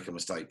 but don't make a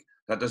mistake.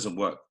 That doesn't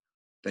work.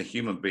 They're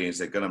human beings.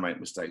 They're going to make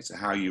mistakes. So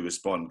how you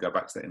respond, go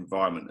back to that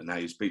environment and how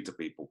you speak to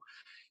people.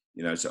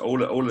 So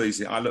all of these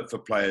things, I look for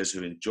players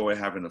who enjoy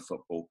having a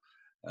football,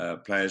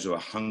 players who are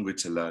hungry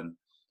to learn,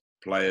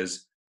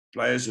 players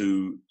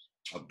who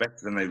are better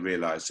than they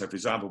realise. So, for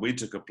example, we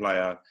took a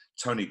player,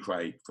 Tony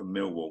Craig, from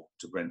Millwall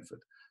to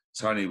Brentford.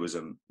 Tony was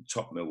a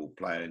top Millwall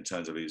player in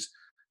terms of his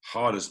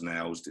hard as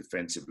nails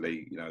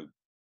defensively,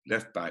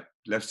 left back,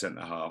 left centre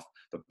half.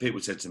 But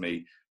people said to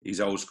me, he's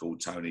old school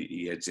Tony,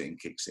 he heads it and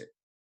kicks it.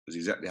 Was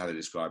exactly how they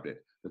described it.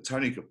 But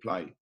Tony could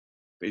play,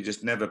 but he'd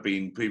just never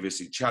been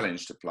previously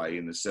challenged to play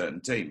in a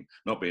certain team.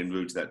 Not being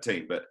rude to that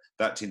team, but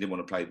that team didn't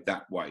want to play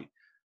that way.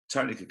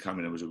 Tony could come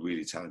in and was a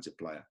really talented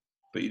player.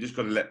 But you just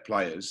got to let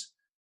players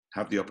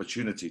have the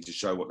opportunity to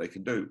show what they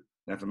can do.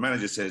 Now, if a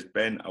manager says,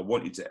 Ben, I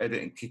want you to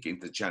edit and kick it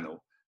into the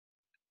channel,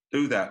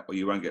 do that or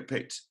you won't get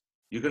picked.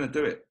 You're going to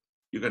do it.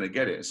 You're going to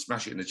get it and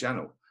smash it in the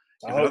channel.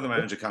 If another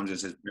manager comes and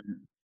says,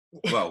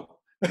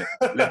 well,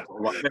 left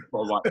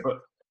or right.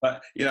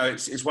 But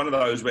it's one of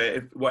those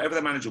where whatever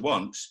the manager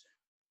wants,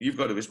 you've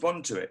got to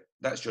respond to it.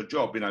 That's your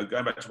job.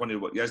 Going back to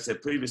what you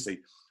said previously,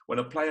 when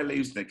a player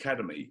leaves an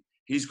academy,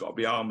 he's got to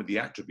be armed with the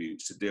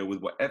attributes to deal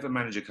with whatever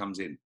manager comes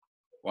in.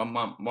 One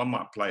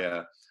might play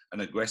an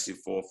aggressive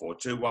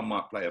 4-4-2. One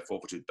might play a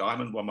 4-4-2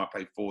 diamond. One might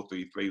play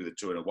 4-3-3 with a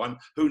 2 and a 1.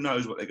 Who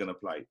knows what they're going to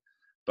play?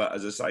 But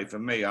as I say, for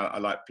me, I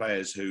like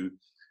players who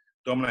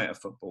dominate a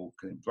football,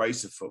 can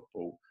embrace a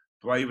football,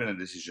 brave in a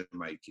decision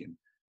making,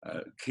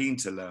 keen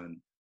to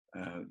learn,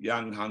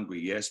 young, hungry,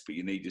 yes, but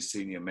you need your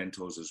senior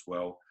mentors as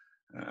well.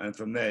 And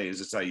from there, as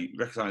I say,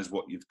 recognise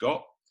what you've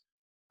got,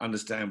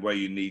 understand where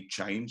you need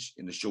change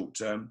in the short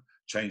term,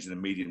 change in the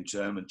medium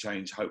term, and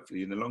change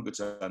hopefully in the longer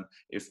term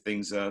if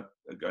things are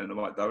going in the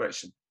right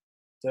direction.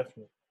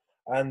 Definitely.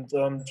 And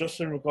just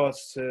in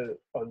regards to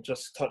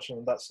just touching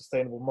on that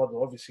sustainable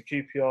model, obviously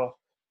QPR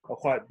are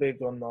quite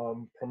big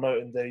on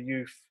promoting their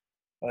youth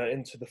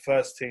into the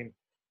first team.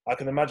 I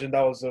can imagine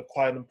that was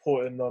quite an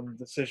important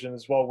decision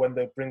as well when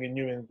they're bringing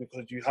you in,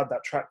 because you had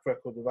that track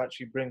record of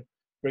actually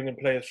bringing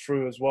players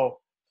through as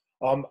well.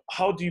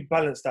 How do you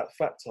balance that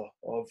factor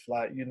of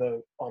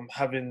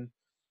having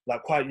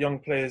quite young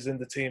players in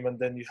the team, and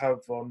then you have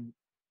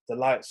the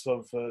likes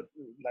of the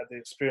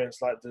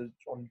experience like the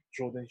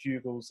Jordan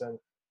Hugels and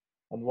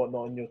and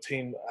whatnot on your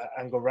team,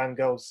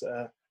 Angorangels.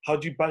 How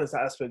do you balance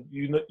that aspect?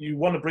 You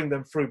want to bring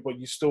them through, but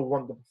you still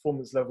want the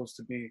performance levels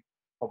to be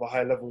of a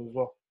high level as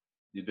well.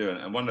 You do,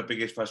 and one of the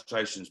biggest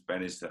frustrations,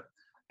 Ben, is that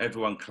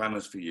everyone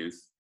clamours for youth,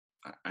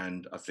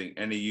 and I think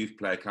any youth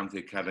player come to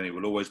the academy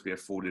will always be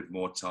afforded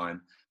more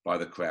time by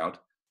the crowd.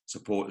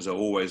 Supporters are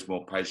always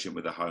more patient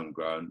with the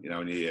homegrown. You know,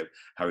 when you hear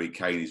Harry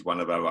Kane is one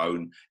of our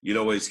own, you'll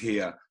always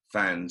hear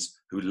fans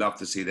who love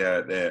to see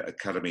their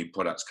academy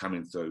products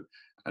coming through.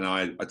 And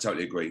I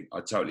totally agree. I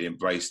totally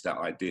embrace that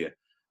idea.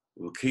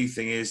 Well, the key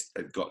thing is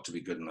they've got to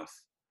be good enough.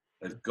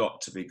 They've got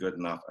to be good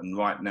enough. And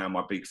right now,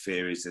 my big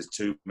fear is there's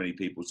too many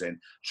people saying,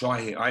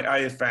 try him. I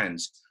hear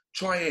fans,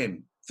 try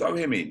him, throw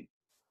him in.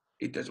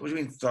 It does. What do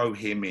you mean throw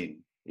him in?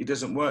 It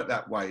doesn't work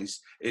that way.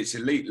 It's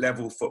elite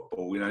level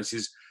football. You know, this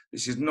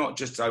is not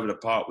just over the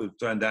park. We've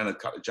turned down a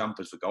couple of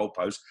jumpers for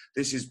goalposts.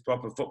 This is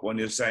proper football. And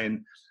you're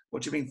saying,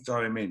 what do you mean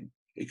throw him in?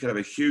 It could have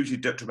a hugely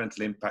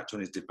detrimental impact on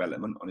his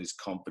development, on his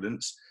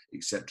confidence,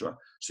 etc.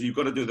 So you've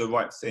got to do the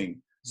right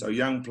thing. So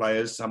young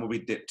players, some will be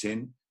dipped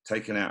in,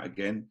 taken out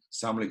again.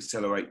 Some will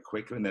accelerate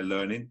quicker in their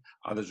learning.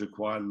 Others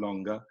require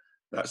longer.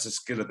 That's the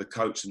skill of the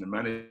coach and the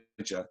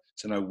manager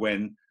to know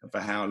when and for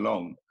how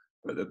long.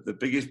 But the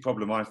biggest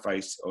problem I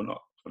face, or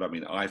not, what I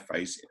mean I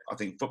face, I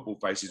think football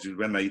faces is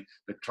when the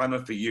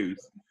clamour for youth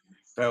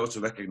fails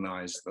to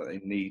recognise that they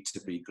need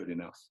to be good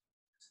enough.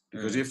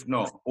 Because if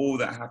not, all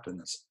that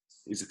happens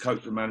is the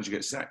coach and manager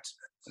gets sacked.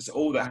 That's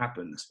all that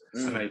happens.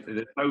 And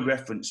there's no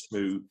reference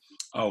to,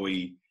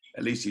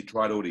 at least he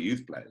tried all the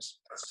youth players.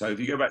 So if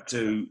you go back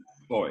to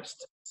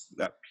Forest,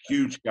 that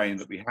huge game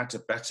that we had to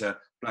better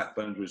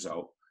Blackburn's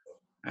result,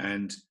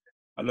 and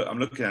I'm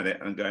looking at it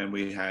and I'm going,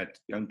 we had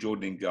young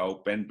Jordan in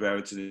goal, Ben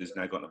Brereton who's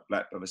now got a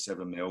Blackburn for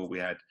 7 mil. We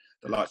had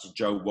the likes of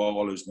Joe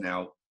Wall, who's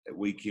now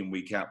week in,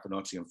 week out for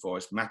Nottingham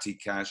Forest. Matty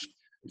Cash,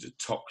 who's a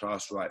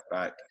top-class right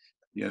back.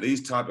 You know,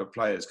 these type of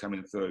players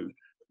coming through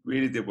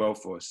really did well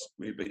for us.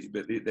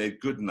 But they're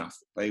good enough.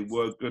 They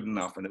were good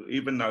enough. And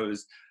even though it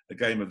was a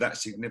game of that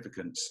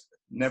significance,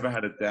 never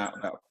had a doubt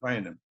about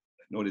playing them,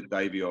 nor did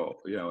Davey or,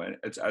 you know,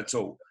 at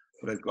all.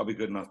 But they've got to be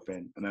good enough,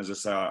 Ben. And as I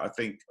say, I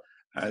think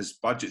as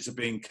budgets are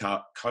being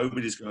cut,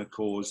 COVID is going to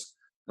cause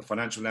the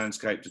financial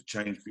landscape to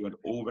change beyond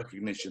all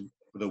recognition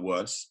for the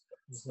worse.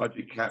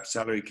 Budget caps,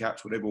 salary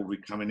caps, whatever will be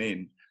coming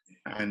in.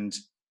 And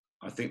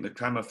I think the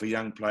clamour for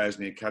young players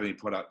in the academy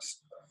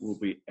products will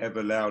be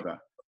ever louder,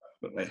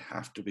 but they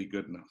have to be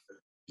good enough.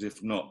 Because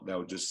if not,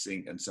 they'll just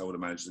sink, and so will the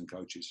managers and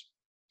coaches.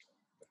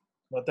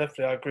 No,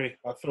 definitely, I agree.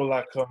 I feel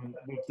like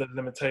with the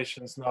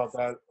limitations now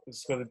that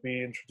is going to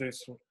be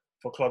introduced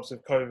for clubs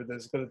with COVID,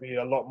 there's going to be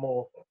a lot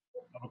more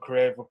of a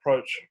creative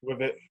approach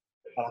with it.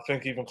 And I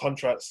think even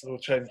contracts will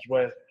change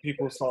where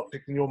people start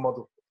picking your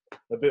model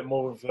a bit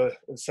more of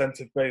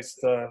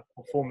incentive-based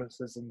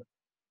performances and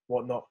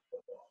whatnot.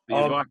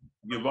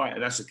 You're right,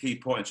 and that's a key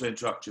point. To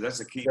interrupt you,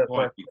 that's a key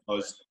point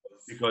because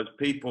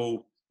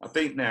people, I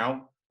think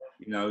now,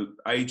 you know,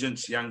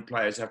 agents, young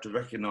players have to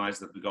recognise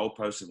that the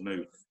goalposts have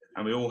moved,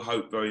 and we all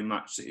hope very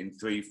much that in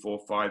 3, 4,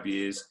 5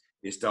 years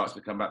it starts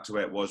to come back to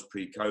where it was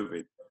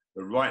pre-COVID.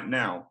 But right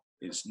now,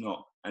 it's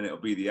not, and it'll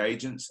be the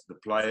agents, the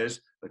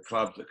players, the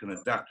clubs that can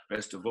adapt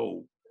best of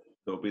all.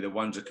 They'll be the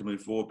ones that can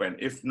move forward, Ben.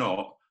 If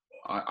not,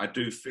 I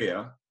do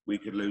fear we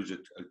could lose a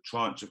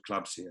tranche of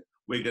clubs here.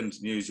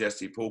 Wigan's news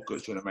yesterday, Paul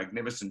Cook's doing a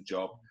magnificent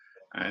job,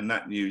 and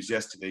that news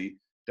yesterday,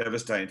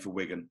 devastating for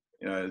Wigan.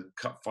 You know,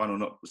 cup final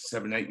not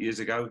 7, 8 years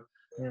ago.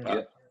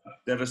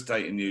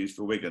 Devastating news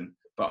for Wigan.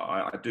 But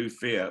I do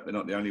fear they're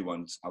not the only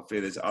ones. I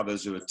fear there's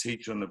others who are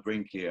teetering on the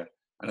brink here.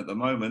 And at the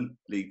moment,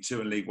 League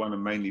 2 and League 1 are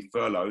mainly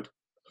furloughed.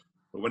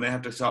 But when they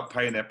have to start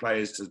paying their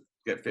players to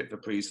get fit for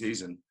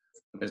pre-season,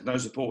 and there's no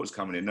supporters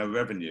coming in, no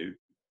revenue,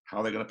 how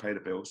are they going to pay the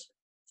bills?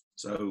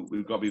 So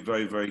we've got to be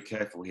very, very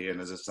careful here.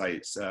 And as I say,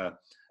 it's a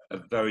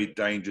very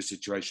dangerous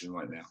situation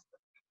right now.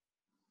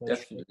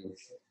 Definitely.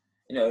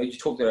 You know, you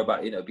talked there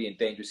about, you know, being a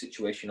dangerous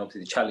situation,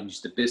 obviously the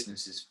challenges the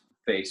businesses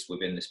face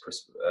within this,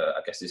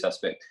 I guess, this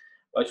aspect.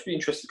 I'd just be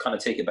interested to kind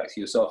of take it back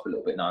to yourself a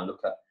little bit now and look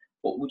at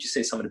what would you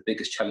say some of the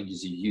biggest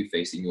challenges you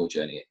face in your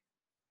journey?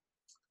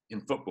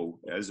 In football,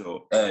 I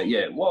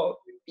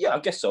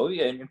guess so.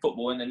 Yeah, in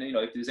football, and then, you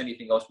know, if there's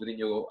anything else within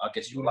your, I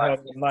guess, your life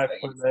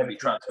that can be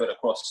transferred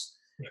across,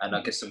 and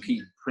I guess some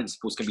key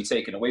principles can be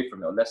taken away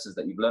from it, or lessons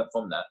that you've learned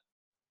from that,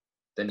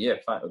 then yeah,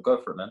 fine,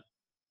 go for it, man.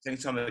 I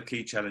think some of the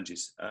key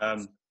challenges.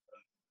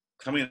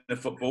 Coming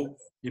into football,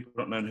 people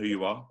don't know who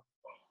you are.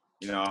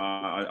 You know,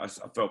 I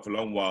felt for a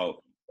long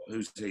while,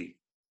 who's he?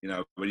 You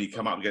know, when you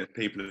come up against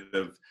people who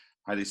have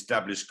had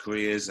established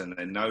careers and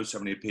they know so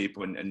many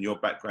people, and your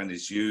background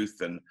is youth,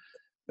 and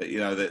you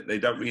know that they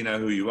don't really know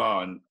who you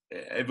are, and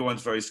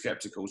everyone's very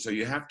sceptical. So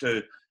you have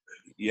to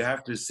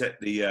set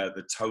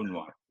the tone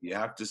right. You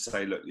have to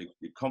say, look,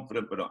 you're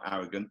confident but not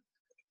arrogant.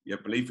 You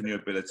have belief in your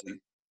ability,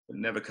 but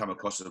never come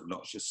across as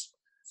obnoxious.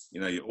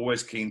 You know, you're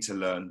always keen to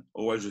learn,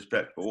 always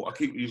respectful. I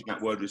keep using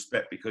that word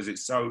respect because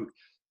it's so,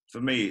 for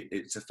me,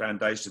 it's a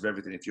foundation of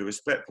everything. If you're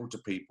respectful to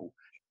people,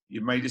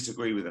 you may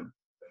disagree with them,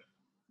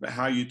 but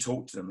how you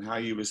talk to them, how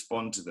you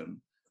respond to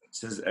them,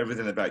 says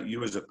everything about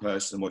you as a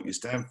person, what you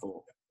stand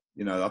for.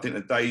 You know, I think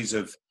the days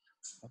of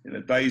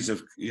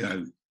you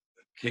know,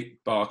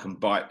 kick, bark and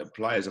bite the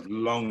players have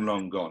long,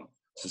 long gone.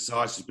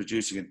 Society is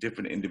producing a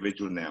different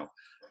individual now.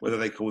 Whether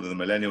they call them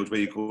the millennials,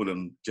 whether you call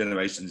them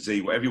Generation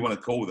Z, whatever you want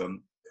to call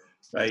them,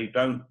 they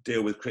don't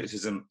deal with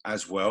criticism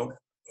as well.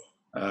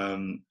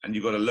 And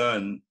you've got to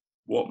learn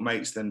what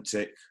makes them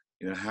tick.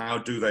 You know, how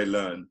do they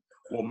learn?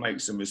 What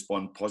makes them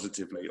respond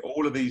positively?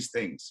 All of these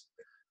things.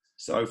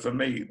 So for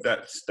me,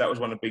 that was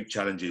one of the big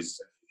challenges,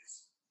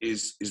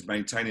 is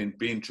maintaining,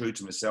 being true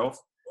to myself.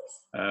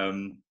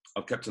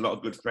 I've kept a lot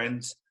of good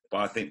friends, but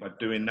I think by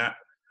doing that,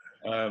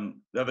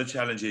 the other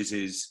challenge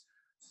is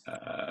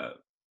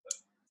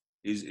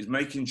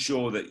making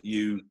sure that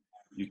you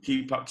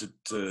keep up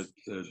to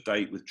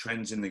date with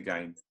trends in the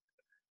game,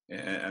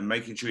 and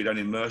making sure you don't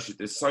immerse it.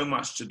 There's so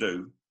much to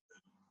do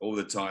all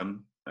the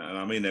time, and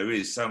I mean there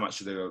is so much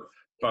to do.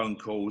 Phone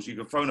calls. You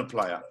can phone a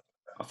player.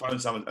 I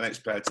phoned an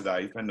ex-player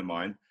today, a friend of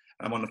mine,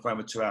 and I'm on the phone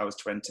for 2 hours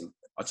 20.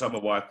 I told my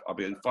wife I'll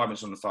be 5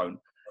 minutes on the phone.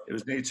 It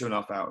was nearly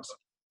 2.5 hours.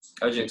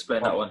 How did you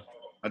explain that one?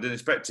 I didn't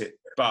expect it,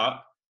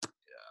 but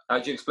how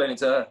did you explain it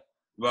to her?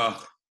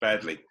 Well,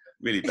 badly,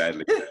 really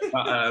badly.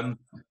 But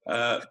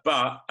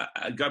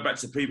go back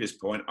to the previous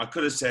point. I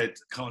could have said,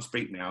 "Can't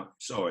speak now,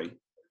 sorry,"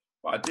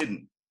 but I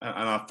didn't,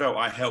 and I felt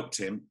I helped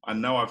him. I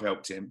know I've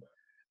helped him,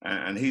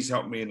 and he's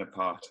helped me in the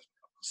past.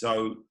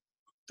 So,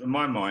 in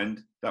my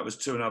mind, that was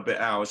 2.5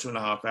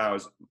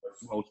 hours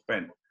well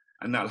spent,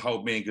 and that'll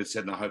hold me in good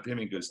stead, and I hope him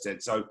in good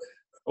stead. So,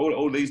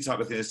 all these type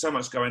of things. There's so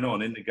much going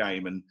on in the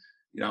game, and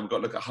you know, I've got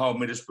to look at Hull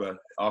Middlesbrough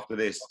after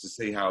this to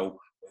see how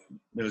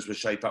Middlesbrough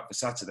shape up for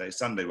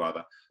Sunday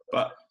rather.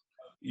 But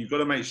you've got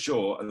to make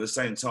sure at the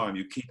same time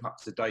you keep up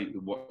to date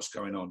with what's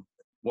going on,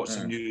 what's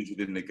the news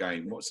within the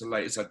game, what's the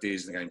latest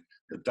ideas in the game,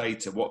 the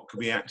data, what can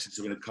we access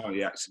to in the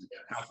currently access,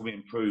 how can we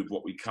improve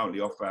what we currently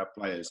offer our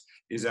players,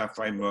 is our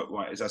framework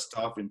right, is our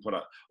staffing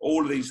product,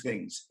 all of these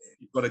things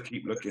you've got to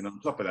keep looking. On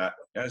top of that,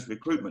 as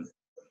recruitment,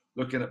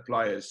 looking at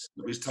players,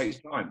 which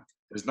takes time.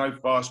 There's no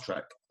fast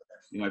track.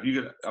 You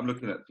know, I'm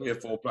looking at 3 or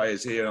 4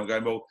 players here, and I'm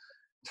going, well,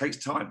 it takes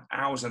time,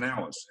 hours and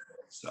hours.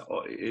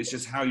 So it's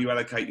just how you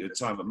allocate your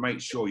time, but make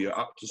sure you're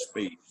up to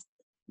speed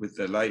with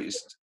the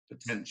latest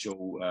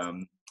potential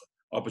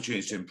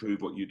opportunities to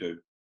improve what you do.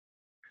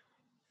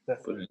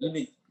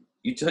 Definitely.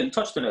 You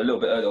touched on it a little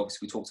bit earlier.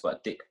 Obviously, we talked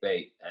about Dick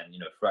Bate, and you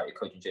know, throughout your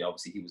coaching journey,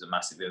 obviously he was a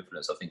massive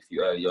influence, I think, for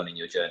you early on in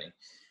your journey.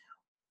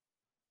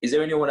 Is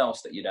there anyone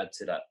else that you'd add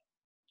to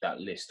that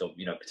list of,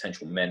 you know,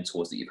 potential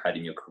mentors that you've had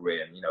in your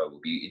career? And, you know, it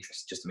would be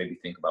interesting just to maybe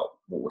think about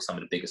what were some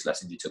of the biggest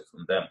lessons you took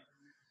from them.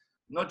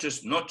 Not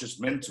just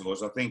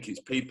mentors. I think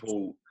it's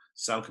people.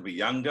 Some could be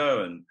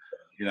younger, and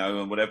you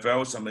know, and whatever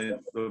else. I mean,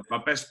 my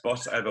best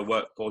boss I ever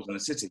worked for was in the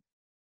city,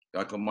 a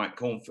guy called Mike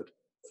Cornford.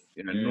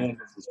 You know,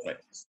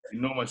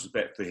 enormous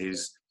respect for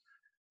his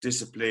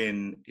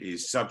discipline,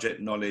 his subject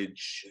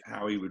knowledge,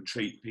 how he would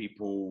treat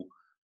people.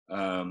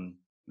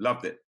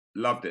 Loved it.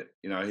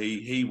 You know,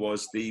 he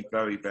was the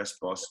very best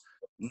boss.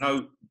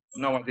 No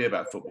idea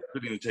about football.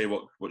 Couldn't even tell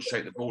you what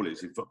shape the ball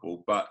is in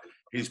football, but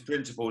his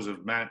principles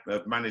of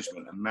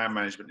management and man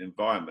management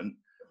environment,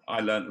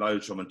 I learned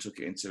loads from and took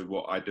it into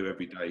what I do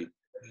every day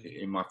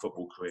in my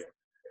football career.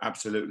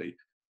 Absolutely.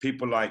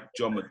 People like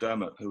John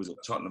McDermott, who was at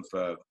Tottenham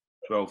for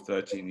 12,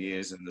 13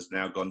 years and has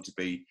now gone to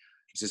be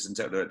assistant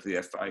director of the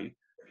FA,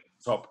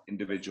 top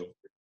individual.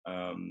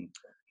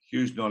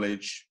 Huge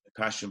knowledge,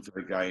 passion for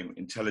the game,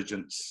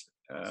 intelligence,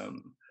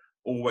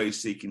 always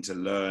seeking to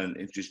learn,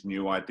 introduce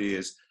new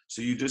ideas.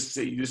 So you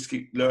just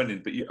keep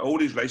learning, but all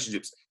these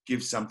relationships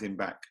give something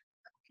back.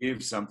 You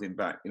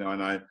know,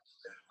 and I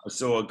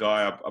saw a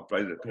guy, I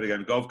played a game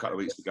of golf a couple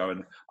of weeks ago,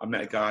 and I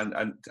met a guy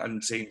and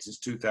hadn't seen since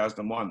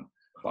 2001.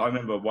 But I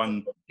remember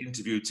one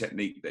interview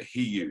technique that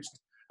he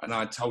used, and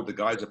I told the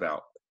guys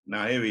about.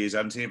 Now here he is, I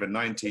haven't seen him for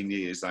 19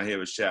 years, and I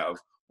hear a shout of,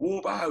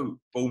 "Warbo!"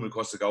 boom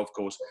across the golf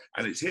course,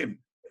 and it's him.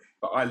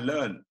 But I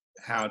learned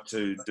how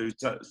to do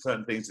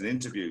certain things in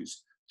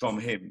interviews from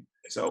him.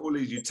 So all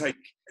these, you take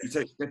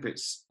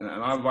snippets, and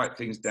I write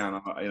things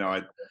down.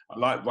 I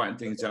like writing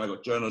things down. I've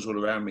got journals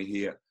all around me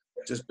here,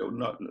 just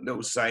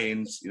little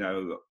sayings. You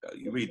know,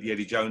 you read the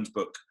Eddie Jones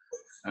book,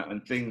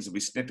 and things will be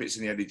snippets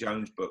in the Eddie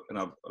Jones book. And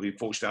I've been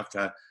fortunate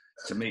enough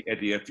to meet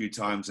Eddie a few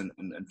times and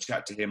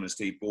chat to him and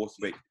Steve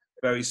Borthwick.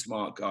 Very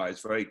smart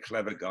guys, very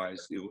clever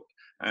guys.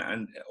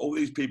 And all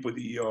these people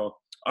that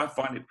I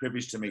find it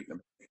privileged to meet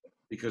them,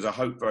 because I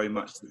hope very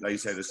much that they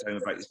say the same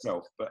about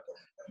yourself. But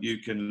you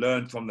can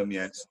learn from them,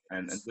 yes.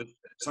 And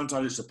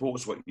sometimes it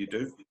supports what you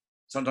do.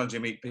 Sometimes you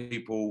meet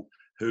people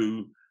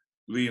who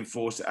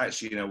reinforce that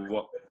actually, you know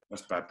what,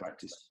 that's bad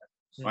practice.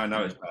 I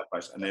know it's bad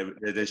practice, and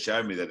they're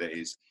showing me that it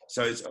is.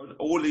 So it's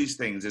all these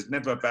things. There's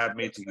never a bad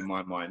meeting in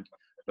my mind,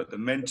 but the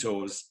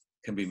mentors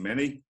can be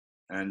many.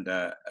 And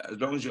as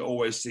long as you're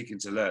always seeking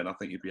to learn, I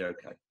think you'll be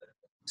okay.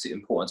 It's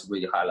important to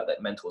really highlight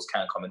that mentors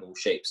can come in all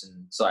shapes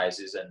and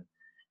sizes, and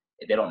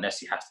they don't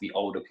necessarily have to be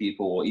older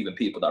people or even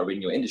people that are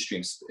in your industry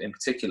in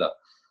particular.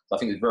 So I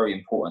think it's very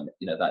important,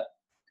 you know, that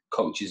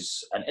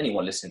coaches and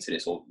anyone listening to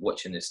this or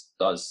watching this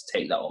does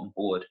take that on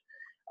board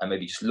and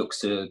maybe just looks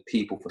to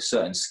people for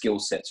certain skill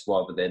sets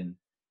rather than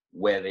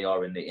where they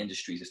are in the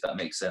industries, if that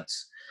makes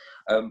sense.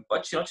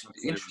 But just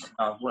interesting,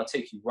 I want to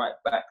take you right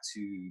back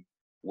to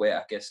where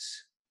I guess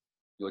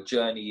your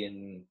journey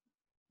in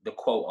the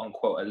quote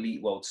unquote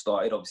elite world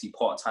started. Obviously,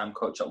 part-time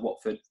coach at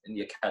Watford in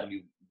the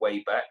academy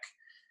way back.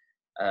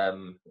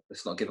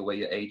 Let's not give away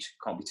your age;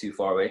 can't be too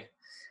far away.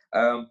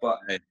 But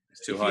hey,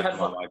 it's too high for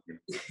my liking.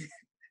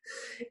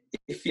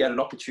 If you had an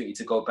opportunity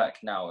to go back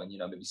now and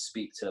maybe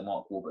speak to the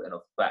Mark Warburton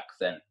of back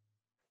then,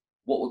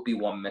 what would be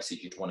one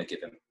message you'd want to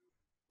give him?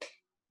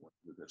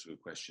 That's a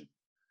good question.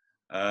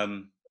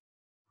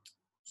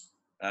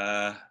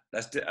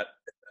 That's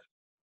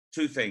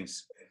two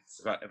things.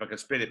 If I could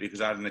split it,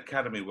 because I had an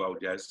academy world,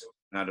 yes,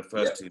 and I had a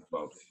first team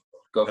world.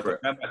 Go for it.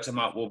 If I went back to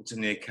Mark Warburton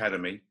in the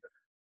academy,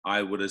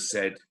 I would have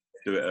said,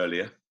 do it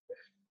earlier.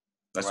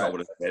 That's what I would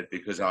have said,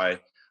 because I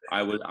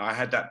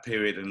had that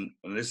period, and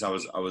this I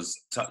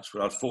was touched,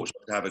 but I was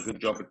fortunate to have a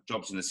good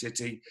jobs in the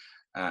city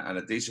and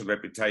a decent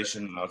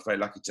reputation. And I was very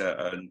lucky to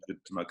earn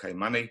some okay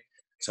money,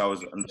 so I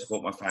was and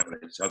support my family.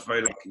 So I was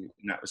very lucky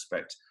in that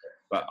respect.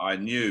 But I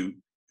knew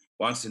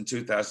once in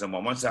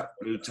 2001, once that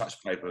blue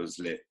touch paper was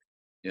lit,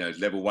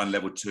 level 1,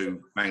 level 2,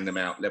 bang them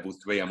out. Level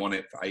 3, I'm on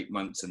it for 8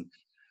 months, and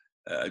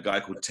a guy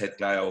called Ted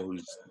Gale,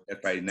 who's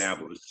FA now,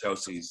 but was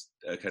Chelsea's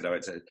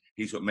director.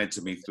 He's what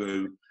mentored me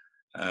through.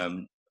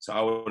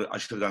 So I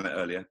should have done it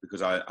earlier,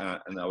 because I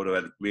would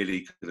have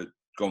really could have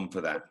gone for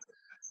that.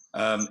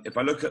 If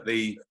I look at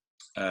the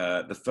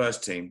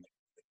first team,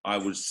 I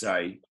would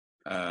say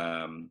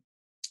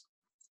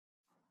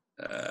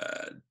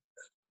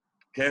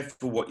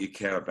careful what you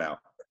care about.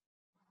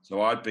 So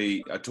I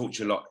talked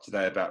to you a lot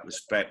today about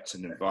respect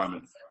and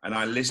environment, and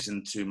I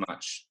listen too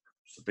much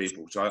to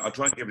people. So I'll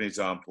try and give an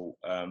example.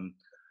 I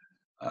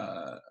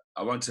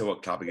won't tell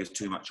what club, it gives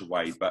too much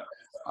away, but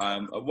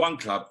at one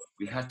club,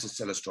 we had to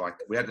sell a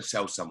striker. We had to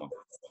sell someone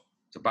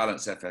to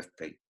balance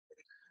FFP.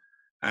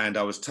 And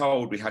I was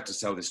told we had to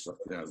sell this,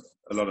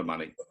 a lot of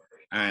money,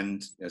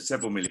 and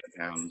several £1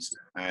 million,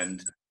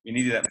 and we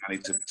needed that money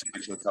to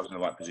make sure the club was in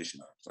the right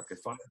position. It's like, okay,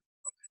 fine.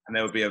 And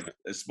there would be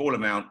a small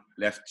amount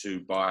left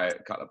to buy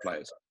a couple of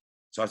players.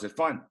 So I said,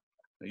 fine.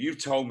 Now,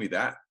 you've told me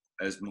that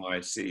as my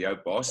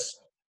CEO boss,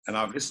 and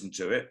I've listened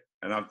to it,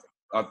 and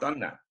I've done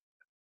that.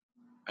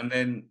 And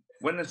then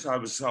when I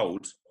was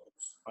sold,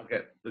 I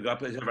get the guy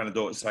puts his head around the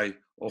door and say,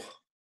 "Oh,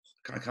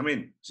 can I come in?"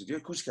 I said, "Yeah,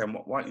 of course you can.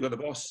 Why? You're the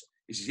boss."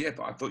 He says, "Yeah,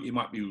 but I thought you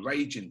might be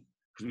raging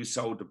because we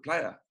sold the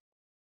player."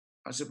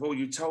 I said, "Well,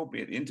 you told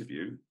me at the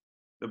interview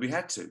that we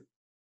had to."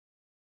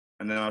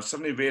 And then I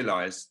suddenly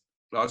realised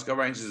Glasgow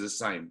Rangers are the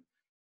same.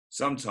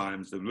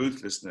 Sometimes the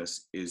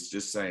ruthlessness is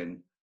just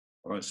saying,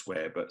 I won't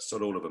swear, but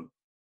sod all of them.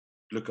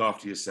 Look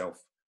after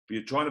yourself. But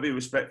you're trying to be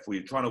respectful.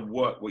 You're trying to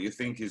work what you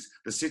think is,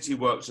 the city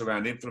works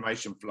around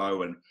information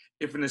flow. And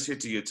if in the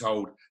city you're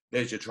told,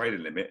 there's your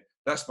trading limit,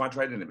 that's my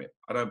trading limit.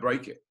 I don't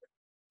break it.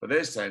 But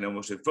they're saying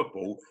almost in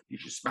football, you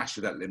should smash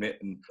that limit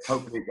and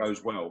hopefully it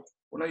goes well.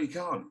 Well, no, you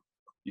can't.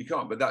 You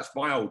can't, but that's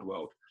my old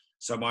world.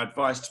 So my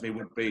advice to me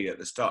would be at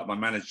the start of my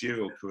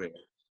managerial career,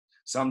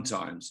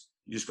 sometimes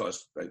you just got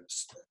to,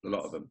 a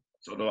lot of them,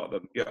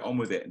 get on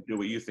with it and do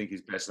what you think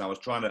is best. And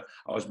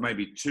I was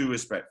maybe too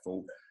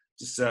respectful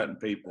to certain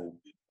people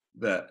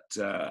that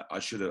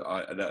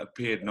that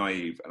appeared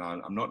naive. And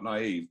I'm not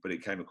naive, but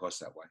it came across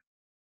that way.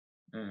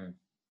 Mm.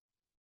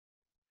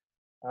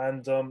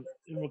 And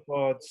in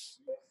regards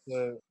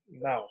to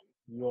now,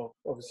 you're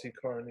obviously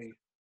currently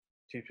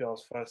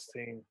QPR's first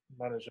team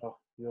manager.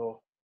 You're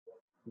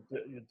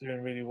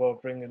doing really well,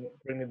 bringing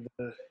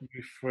the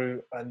youth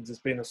through, and it's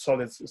been a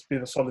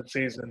solid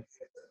season,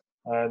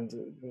 and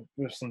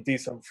with some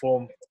decent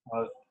form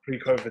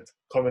pre-COVID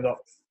coming up.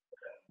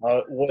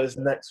 What is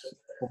next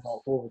for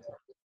Mark Warburton?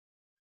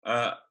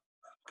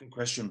 Good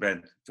question,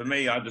 Ben. For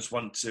me, I just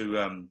want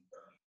to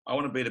I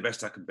want to be the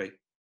best I can be,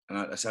 and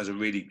that sounds a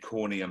really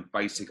corny and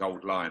basic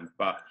old line,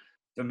 but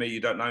for me, you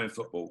don't know in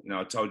football.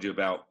 I told you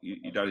about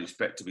you don't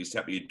expect to be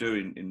set, but you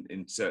do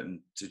in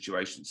certain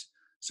situations.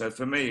 So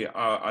for me,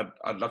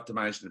 I'd love to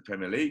manage the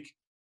Premier League,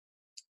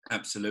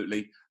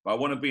 absolutely. But I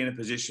want to be in a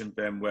position,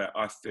 Ben, where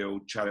I feel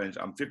challenged.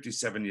 I'm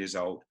 57 years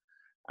old,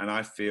 and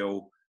I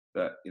feel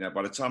that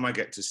by the time I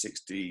get to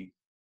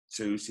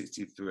 62,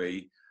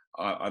 63,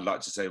 I'd like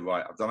to say,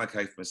 right, I've done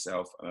okay for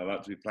myself, and I'd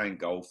like to be playing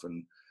golf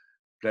and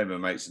playing with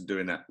my mates and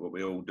doing that, what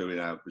we all do in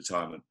our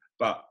retirement.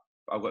 But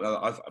I've got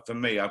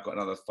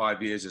another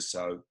 5 years or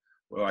so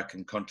where I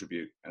can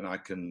contribute, and I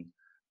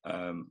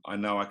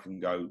know I can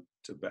go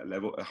to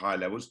higher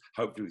levels.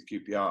 Hopefully with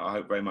QPR, I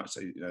hope very much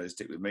they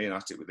stick with me and I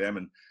stick with them,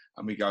 and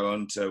we go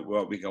on to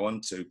what we go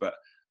on to. But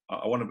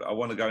I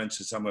want to go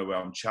into somewhere where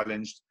I'm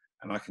challenged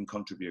and I can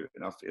contribute.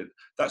 And I feel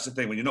that's the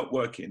thing. When you're not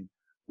working,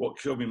 what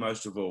killed me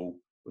most of all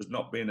was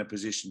not being in a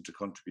position to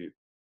contribute.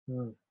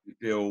 Mm.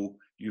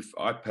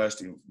 I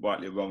personally,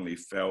 rightly or wrongly,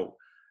 felt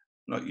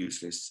not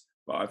useless,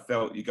 but I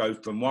felt you go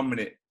from 1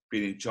 minute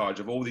being in charge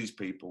of all these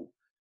people,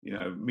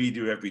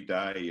 media every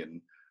day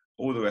and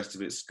all the rest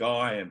of it,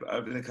 Sky, and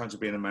everything comes to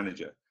being a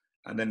manager.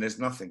 And then there's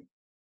nothing.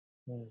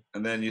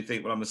 And then you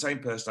think, well, I'm the same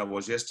person I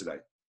was yesterday.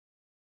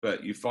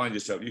 But you find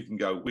yourself, you can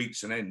go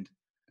weeks on end.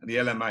 And the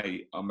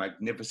LMA are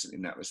magnificent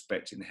in that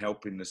respect, in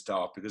helping the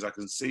staff, because I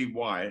can see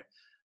why,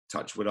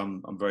 touch wood,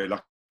 I'm very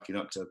lucky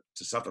not to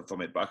suffer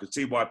from it, but I can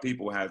see why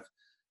people have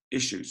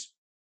issues,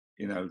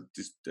 you know,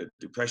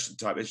 depression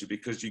type issue,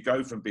 because you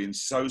go from being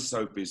so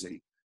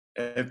busy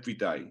every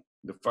day,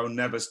 the phone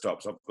never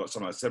stops. I've got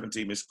something like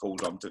 17 missed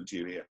calls I'm talking to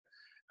you here.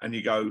 And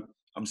you go,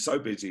 I'm so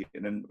busy.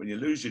 And then when you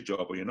lose your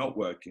job or you're not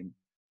working,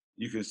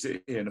 you can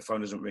sit here and the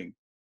phone doesn't ring.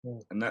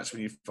 And that's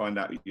when you find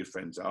out who your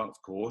friends are,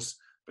 of course.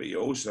 But you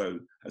also,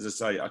 as I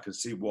say, I can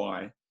see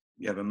why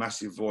you have a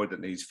massive void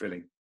that needs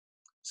filling.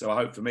 So I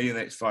hope for me in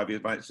the next 5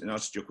 years, in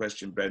answer to your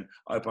question, Ben,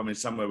 I hope I'm in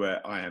somewhere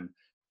where I am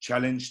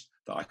challenged,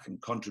 that I can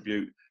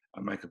contribute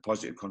and make a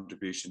positive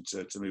contribution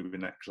to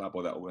moving that club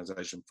or that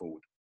organisation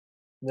forward.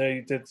 No,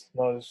 you did.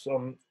 No,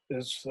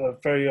 it's a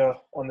very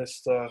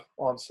honest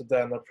answer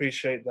there, and I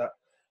appreciate that.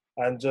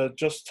 And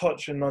just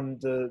touching on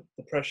the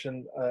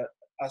depression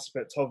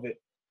aspect of it,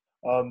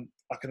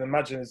 I can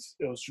imagine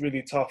it was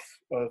really tough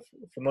for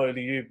not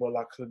only you, but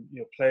like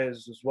your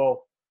players as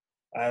well.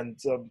 And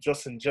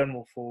just in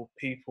general for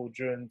people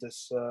during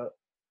this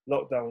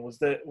lockdown, was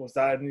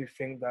there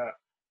anything that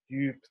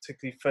you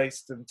particularly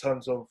faced in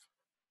terms of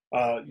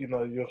you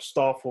know, your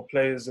staff or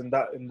players in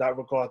that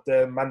regard,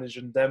 they're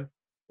managing them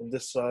in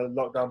this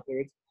lockdown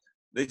period?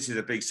 This is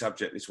a big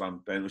subject, this one,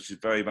 Ben, which is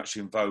very much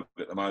in vogue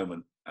at the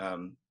moment.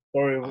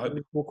 Sorry,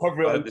 we'll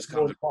cover it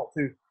on part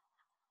 2.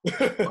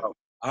 Well,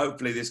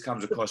 hopefully this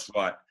comes across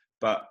right.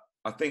 But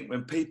I think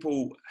when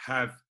people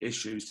have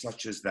issues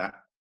such as that,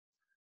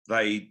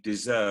 they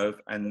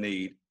deserve and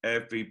need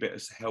every bit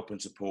of help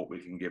and support we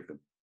can give them.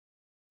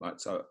 Right,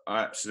 so I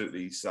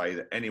absolutely say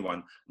that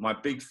anyone, my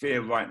big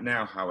fear right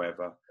now,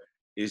 however,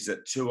 is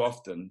that too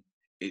often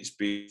it's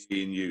being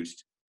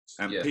used.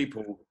 And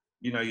people,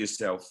 you know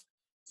yourself,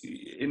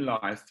 in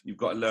life, you've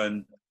got to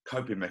learn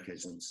coping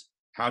mechanisms,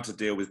 how to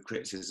deal with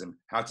criticism,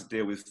 how to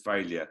deal with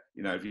failure.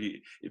 You know, if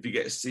you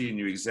get a C in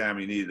your exam,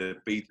 you need a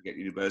B to get to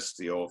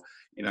university, or,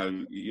 you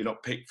know, you're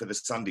not picked for the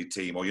Sunday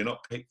team, or you're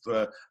not picked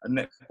for a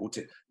netball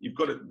team. You've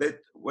got to,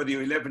 whether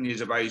you're 11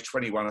 years of age,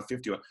 21 or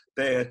 51,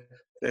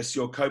 there's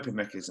your coping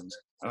mechanisms.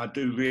 And I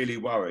do really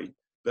worry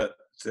that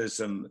there's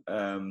some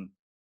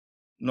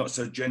not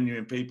so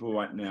genuine people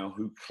right now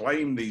who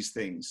claim these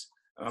things.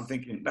 And I'm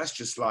thinking, that's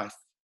just life.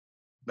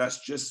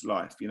 That's just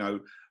life. You know,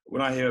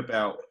 when I hear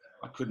about,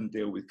 I couldn't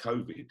deal with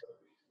COVID,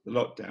 the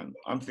lockdown,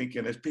 I'm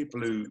thinking there's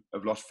people who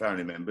have lost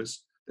family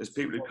members. There's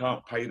people who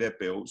can't pay their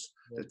bills.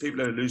 There's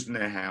people who are losing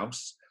their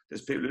house.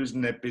 There's people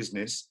losing their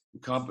business, who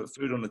can't put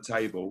food on the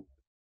table.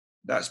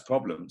 That's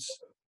problems.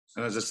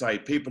 And as I say,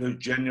 people who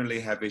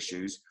genuinely have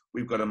issues,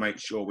 we've got to make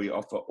sure we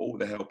offer all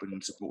the help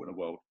and support in the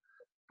world.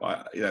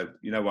 But, you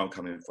know where I'm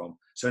coming from.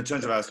 So in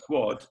terms of our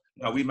squad,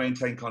 we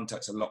maintain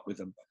contacts a lot with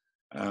them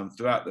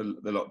throughout the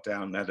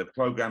lockdown. They had the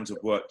programs of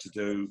work to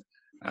do,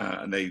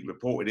 and they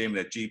reported in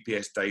their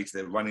GPS data,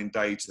 their running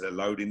data, their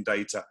loading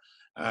data,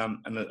 and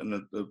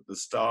the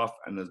staff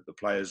and the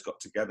players got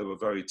together, were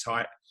very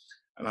tight.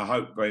 And I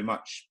hope very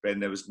much, Ben,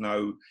 there was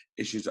no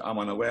issues that I'm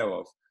unaware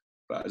of.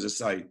 But as I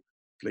say,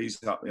 please,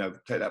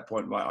 take that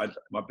point right.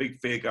 My big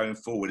fear going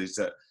forward is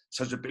that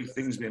such a big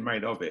thing's being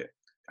made of it,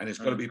 and it's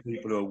got to be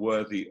people who are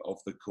worthy of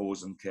the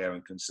cause and care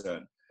and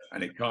concern.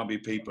 And it can't be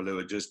people who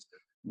are just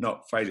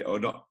not failing or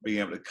not being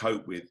able to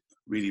cope with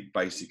really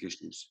basic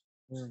issues.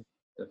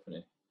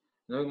 Definitely.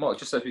 Mark,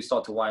 just as we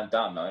start to wind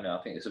down now,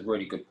 I think it's a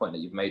really good point that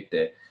you've made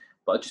there.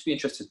 But I'd just be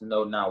interested to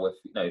know now,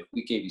 if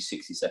we gave you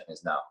 60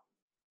 seconds now,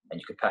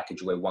 and you could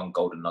package away one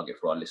golden nugget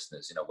for our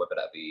listeners, whether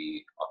that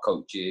be our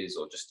coaches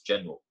or just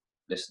general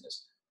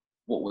listeners,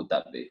 what would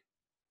that be?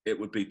 It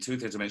would be two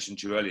things I mentioned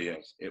to you earlier.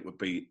 It would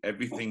be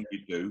everything you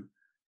do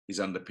is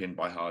underpinned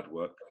by hard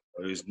work.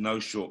 There is no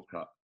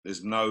shortcut.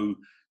 There's no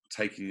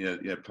taking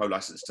a pro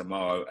license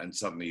tomorrow and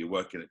suddenly you're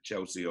working at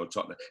Chelsea or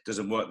Tottenham. It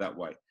doesn't work that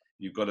way.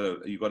 You've got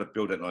to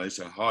build that knowledge.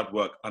 So hard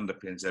work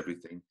underpins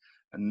everything,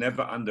 and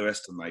never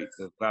underestimate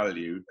the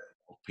value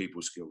of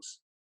people's skills.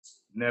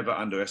 Never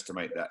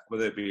underestimate that.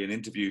 Whether it be an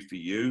interview for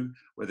you,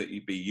 whether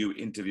it be you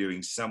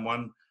interviewing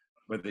someone,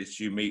 whether it's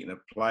you meeting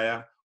a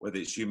player, whether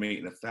it's you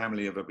meeting a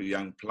family of a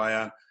young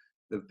player,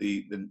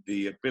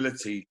 the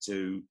ability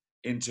to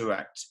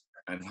interact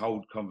and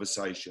hold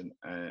conversation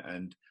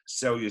and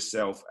sell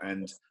yourself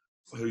and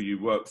who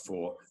you work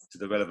for to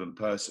the relevant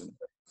person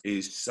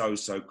is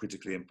so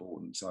critically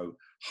important. So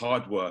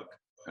hard work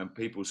and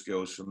people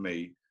skills for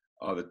me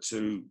are the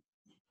two,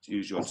 to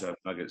use your term,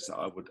 nuggets that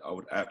I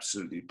would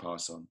absolutely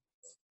pass on.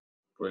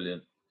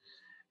 Brilliant.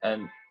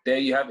 And there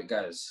you have it,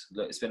 guys.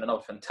 Look, it's been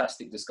another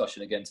fantastic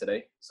discussion again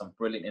today. Some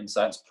brilliant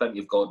insights, plenty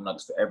of golden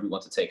nuggets for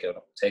everyone to take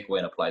away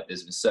and apply.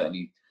 There's been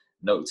certainly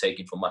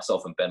note-taking from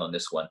myself and Ben on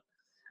this one.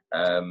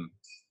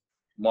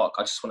 Mark,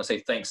 I just want to say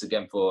thanks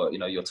again for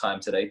your time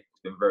today.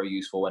 It's been very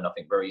useful and I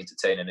think very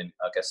entertaining, and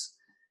I guess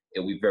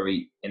it'll be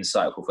very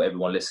insightful for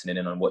everyone listening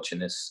in and watching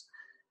this.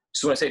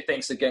 Just want to say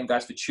thanks again,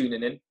 guys, for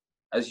tuning in.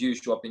 As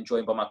usual, I've been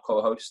joined by my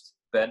co-host,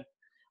 Ben.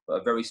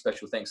 But a very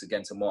special thanks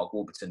again to Mark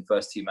Warburton,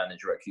 first team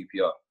manager at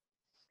QPR.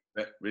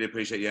 Really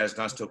appreciate you. It's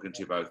nice talking to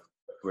you both.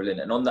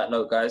 Brilliant. And on that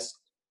note, guys,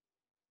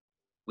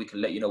 we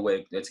can let you know where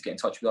to get in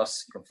touch with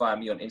us. You can find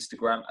me on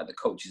Instagram at The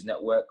Coaches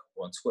Network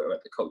or on Twitter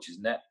at The Coaches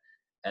Net.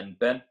 And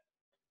Ben?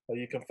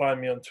 You can find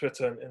me on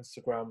Twitter and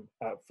Instagram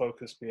at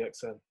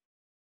FocusBXN.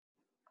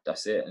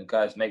 That's it. And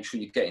guys, make sure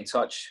you get in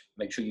touch.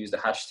 Make sure you use the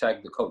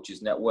hashtag The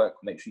Coaches Network.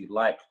 Make sure you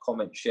like,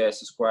 comment, share,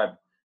 subscribe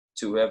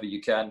to whoever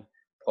you can.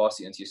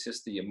 Pass it on to your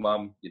sister, your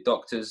mum, your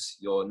doctors,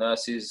 your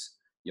nurses,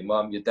 your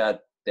mum, your dad,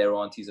 their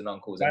aunties and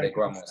uncles, and their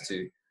grandmas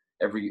too.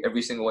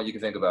 Every single one you can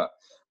think about.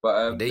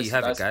 But there you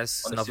have it,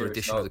 guys. Another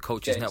edition of the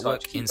Coaches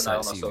Network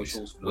Insight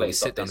Series, where we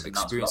sit down with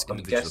experienced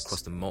individuals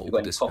across the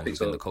multiple disciplines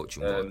within the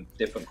coaching world,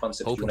 different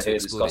concepts hoping to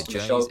explore their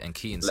journeys and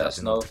key insights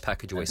in order to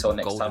package away some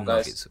golden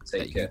nuggets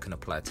that you can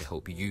apply to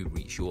help you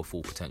reach your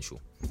full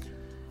potential.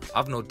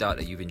 I've no doubt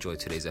that you've enjoyed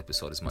today's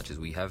episode as much as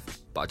we have,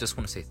 but I just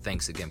want to say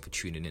thanks again for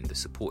tuning in. The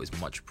support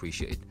is much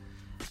appreciated.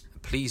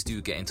 Please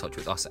do get in touch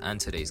with us and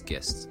today's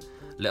guests.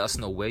 Let us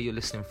know where you're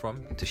listening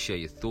from to share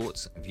your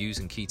thoughts, views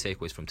and key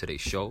takeaways from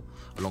today's show,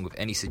 along with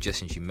any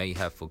suggestions you may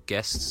have for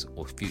guests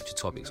or future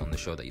topics on the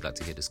show that you'd like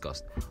to hear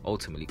discussed.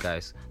 Ultimately,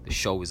 guys, the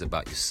show is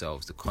about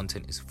yourselves. The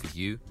content is for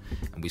you,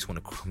 and we just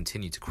want to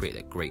continue to create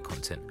that great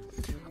content.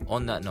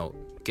 On that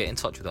note, get in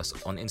touch with us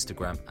on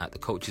Instagram at The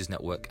Coaches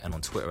Network and on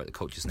Twitter at The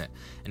Coaches Net.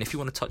 And if you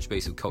want to touch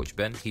base with Coach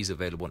Ben, he's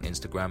available on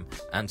Instagram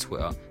and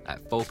Twitter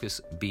at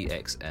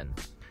FocusBXN.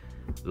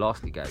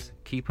 Lastly, guys,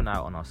 keep an eye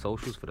out on our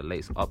socials for the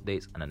latest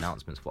updates and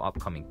announcements for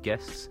upcoming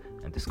guests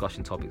and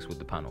discussion topics with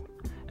the panel.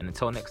 And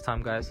until next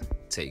time, guys,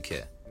 take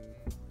care.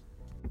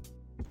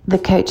 The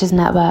Coaches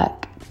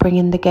Network,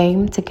 bringing the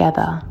game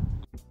together.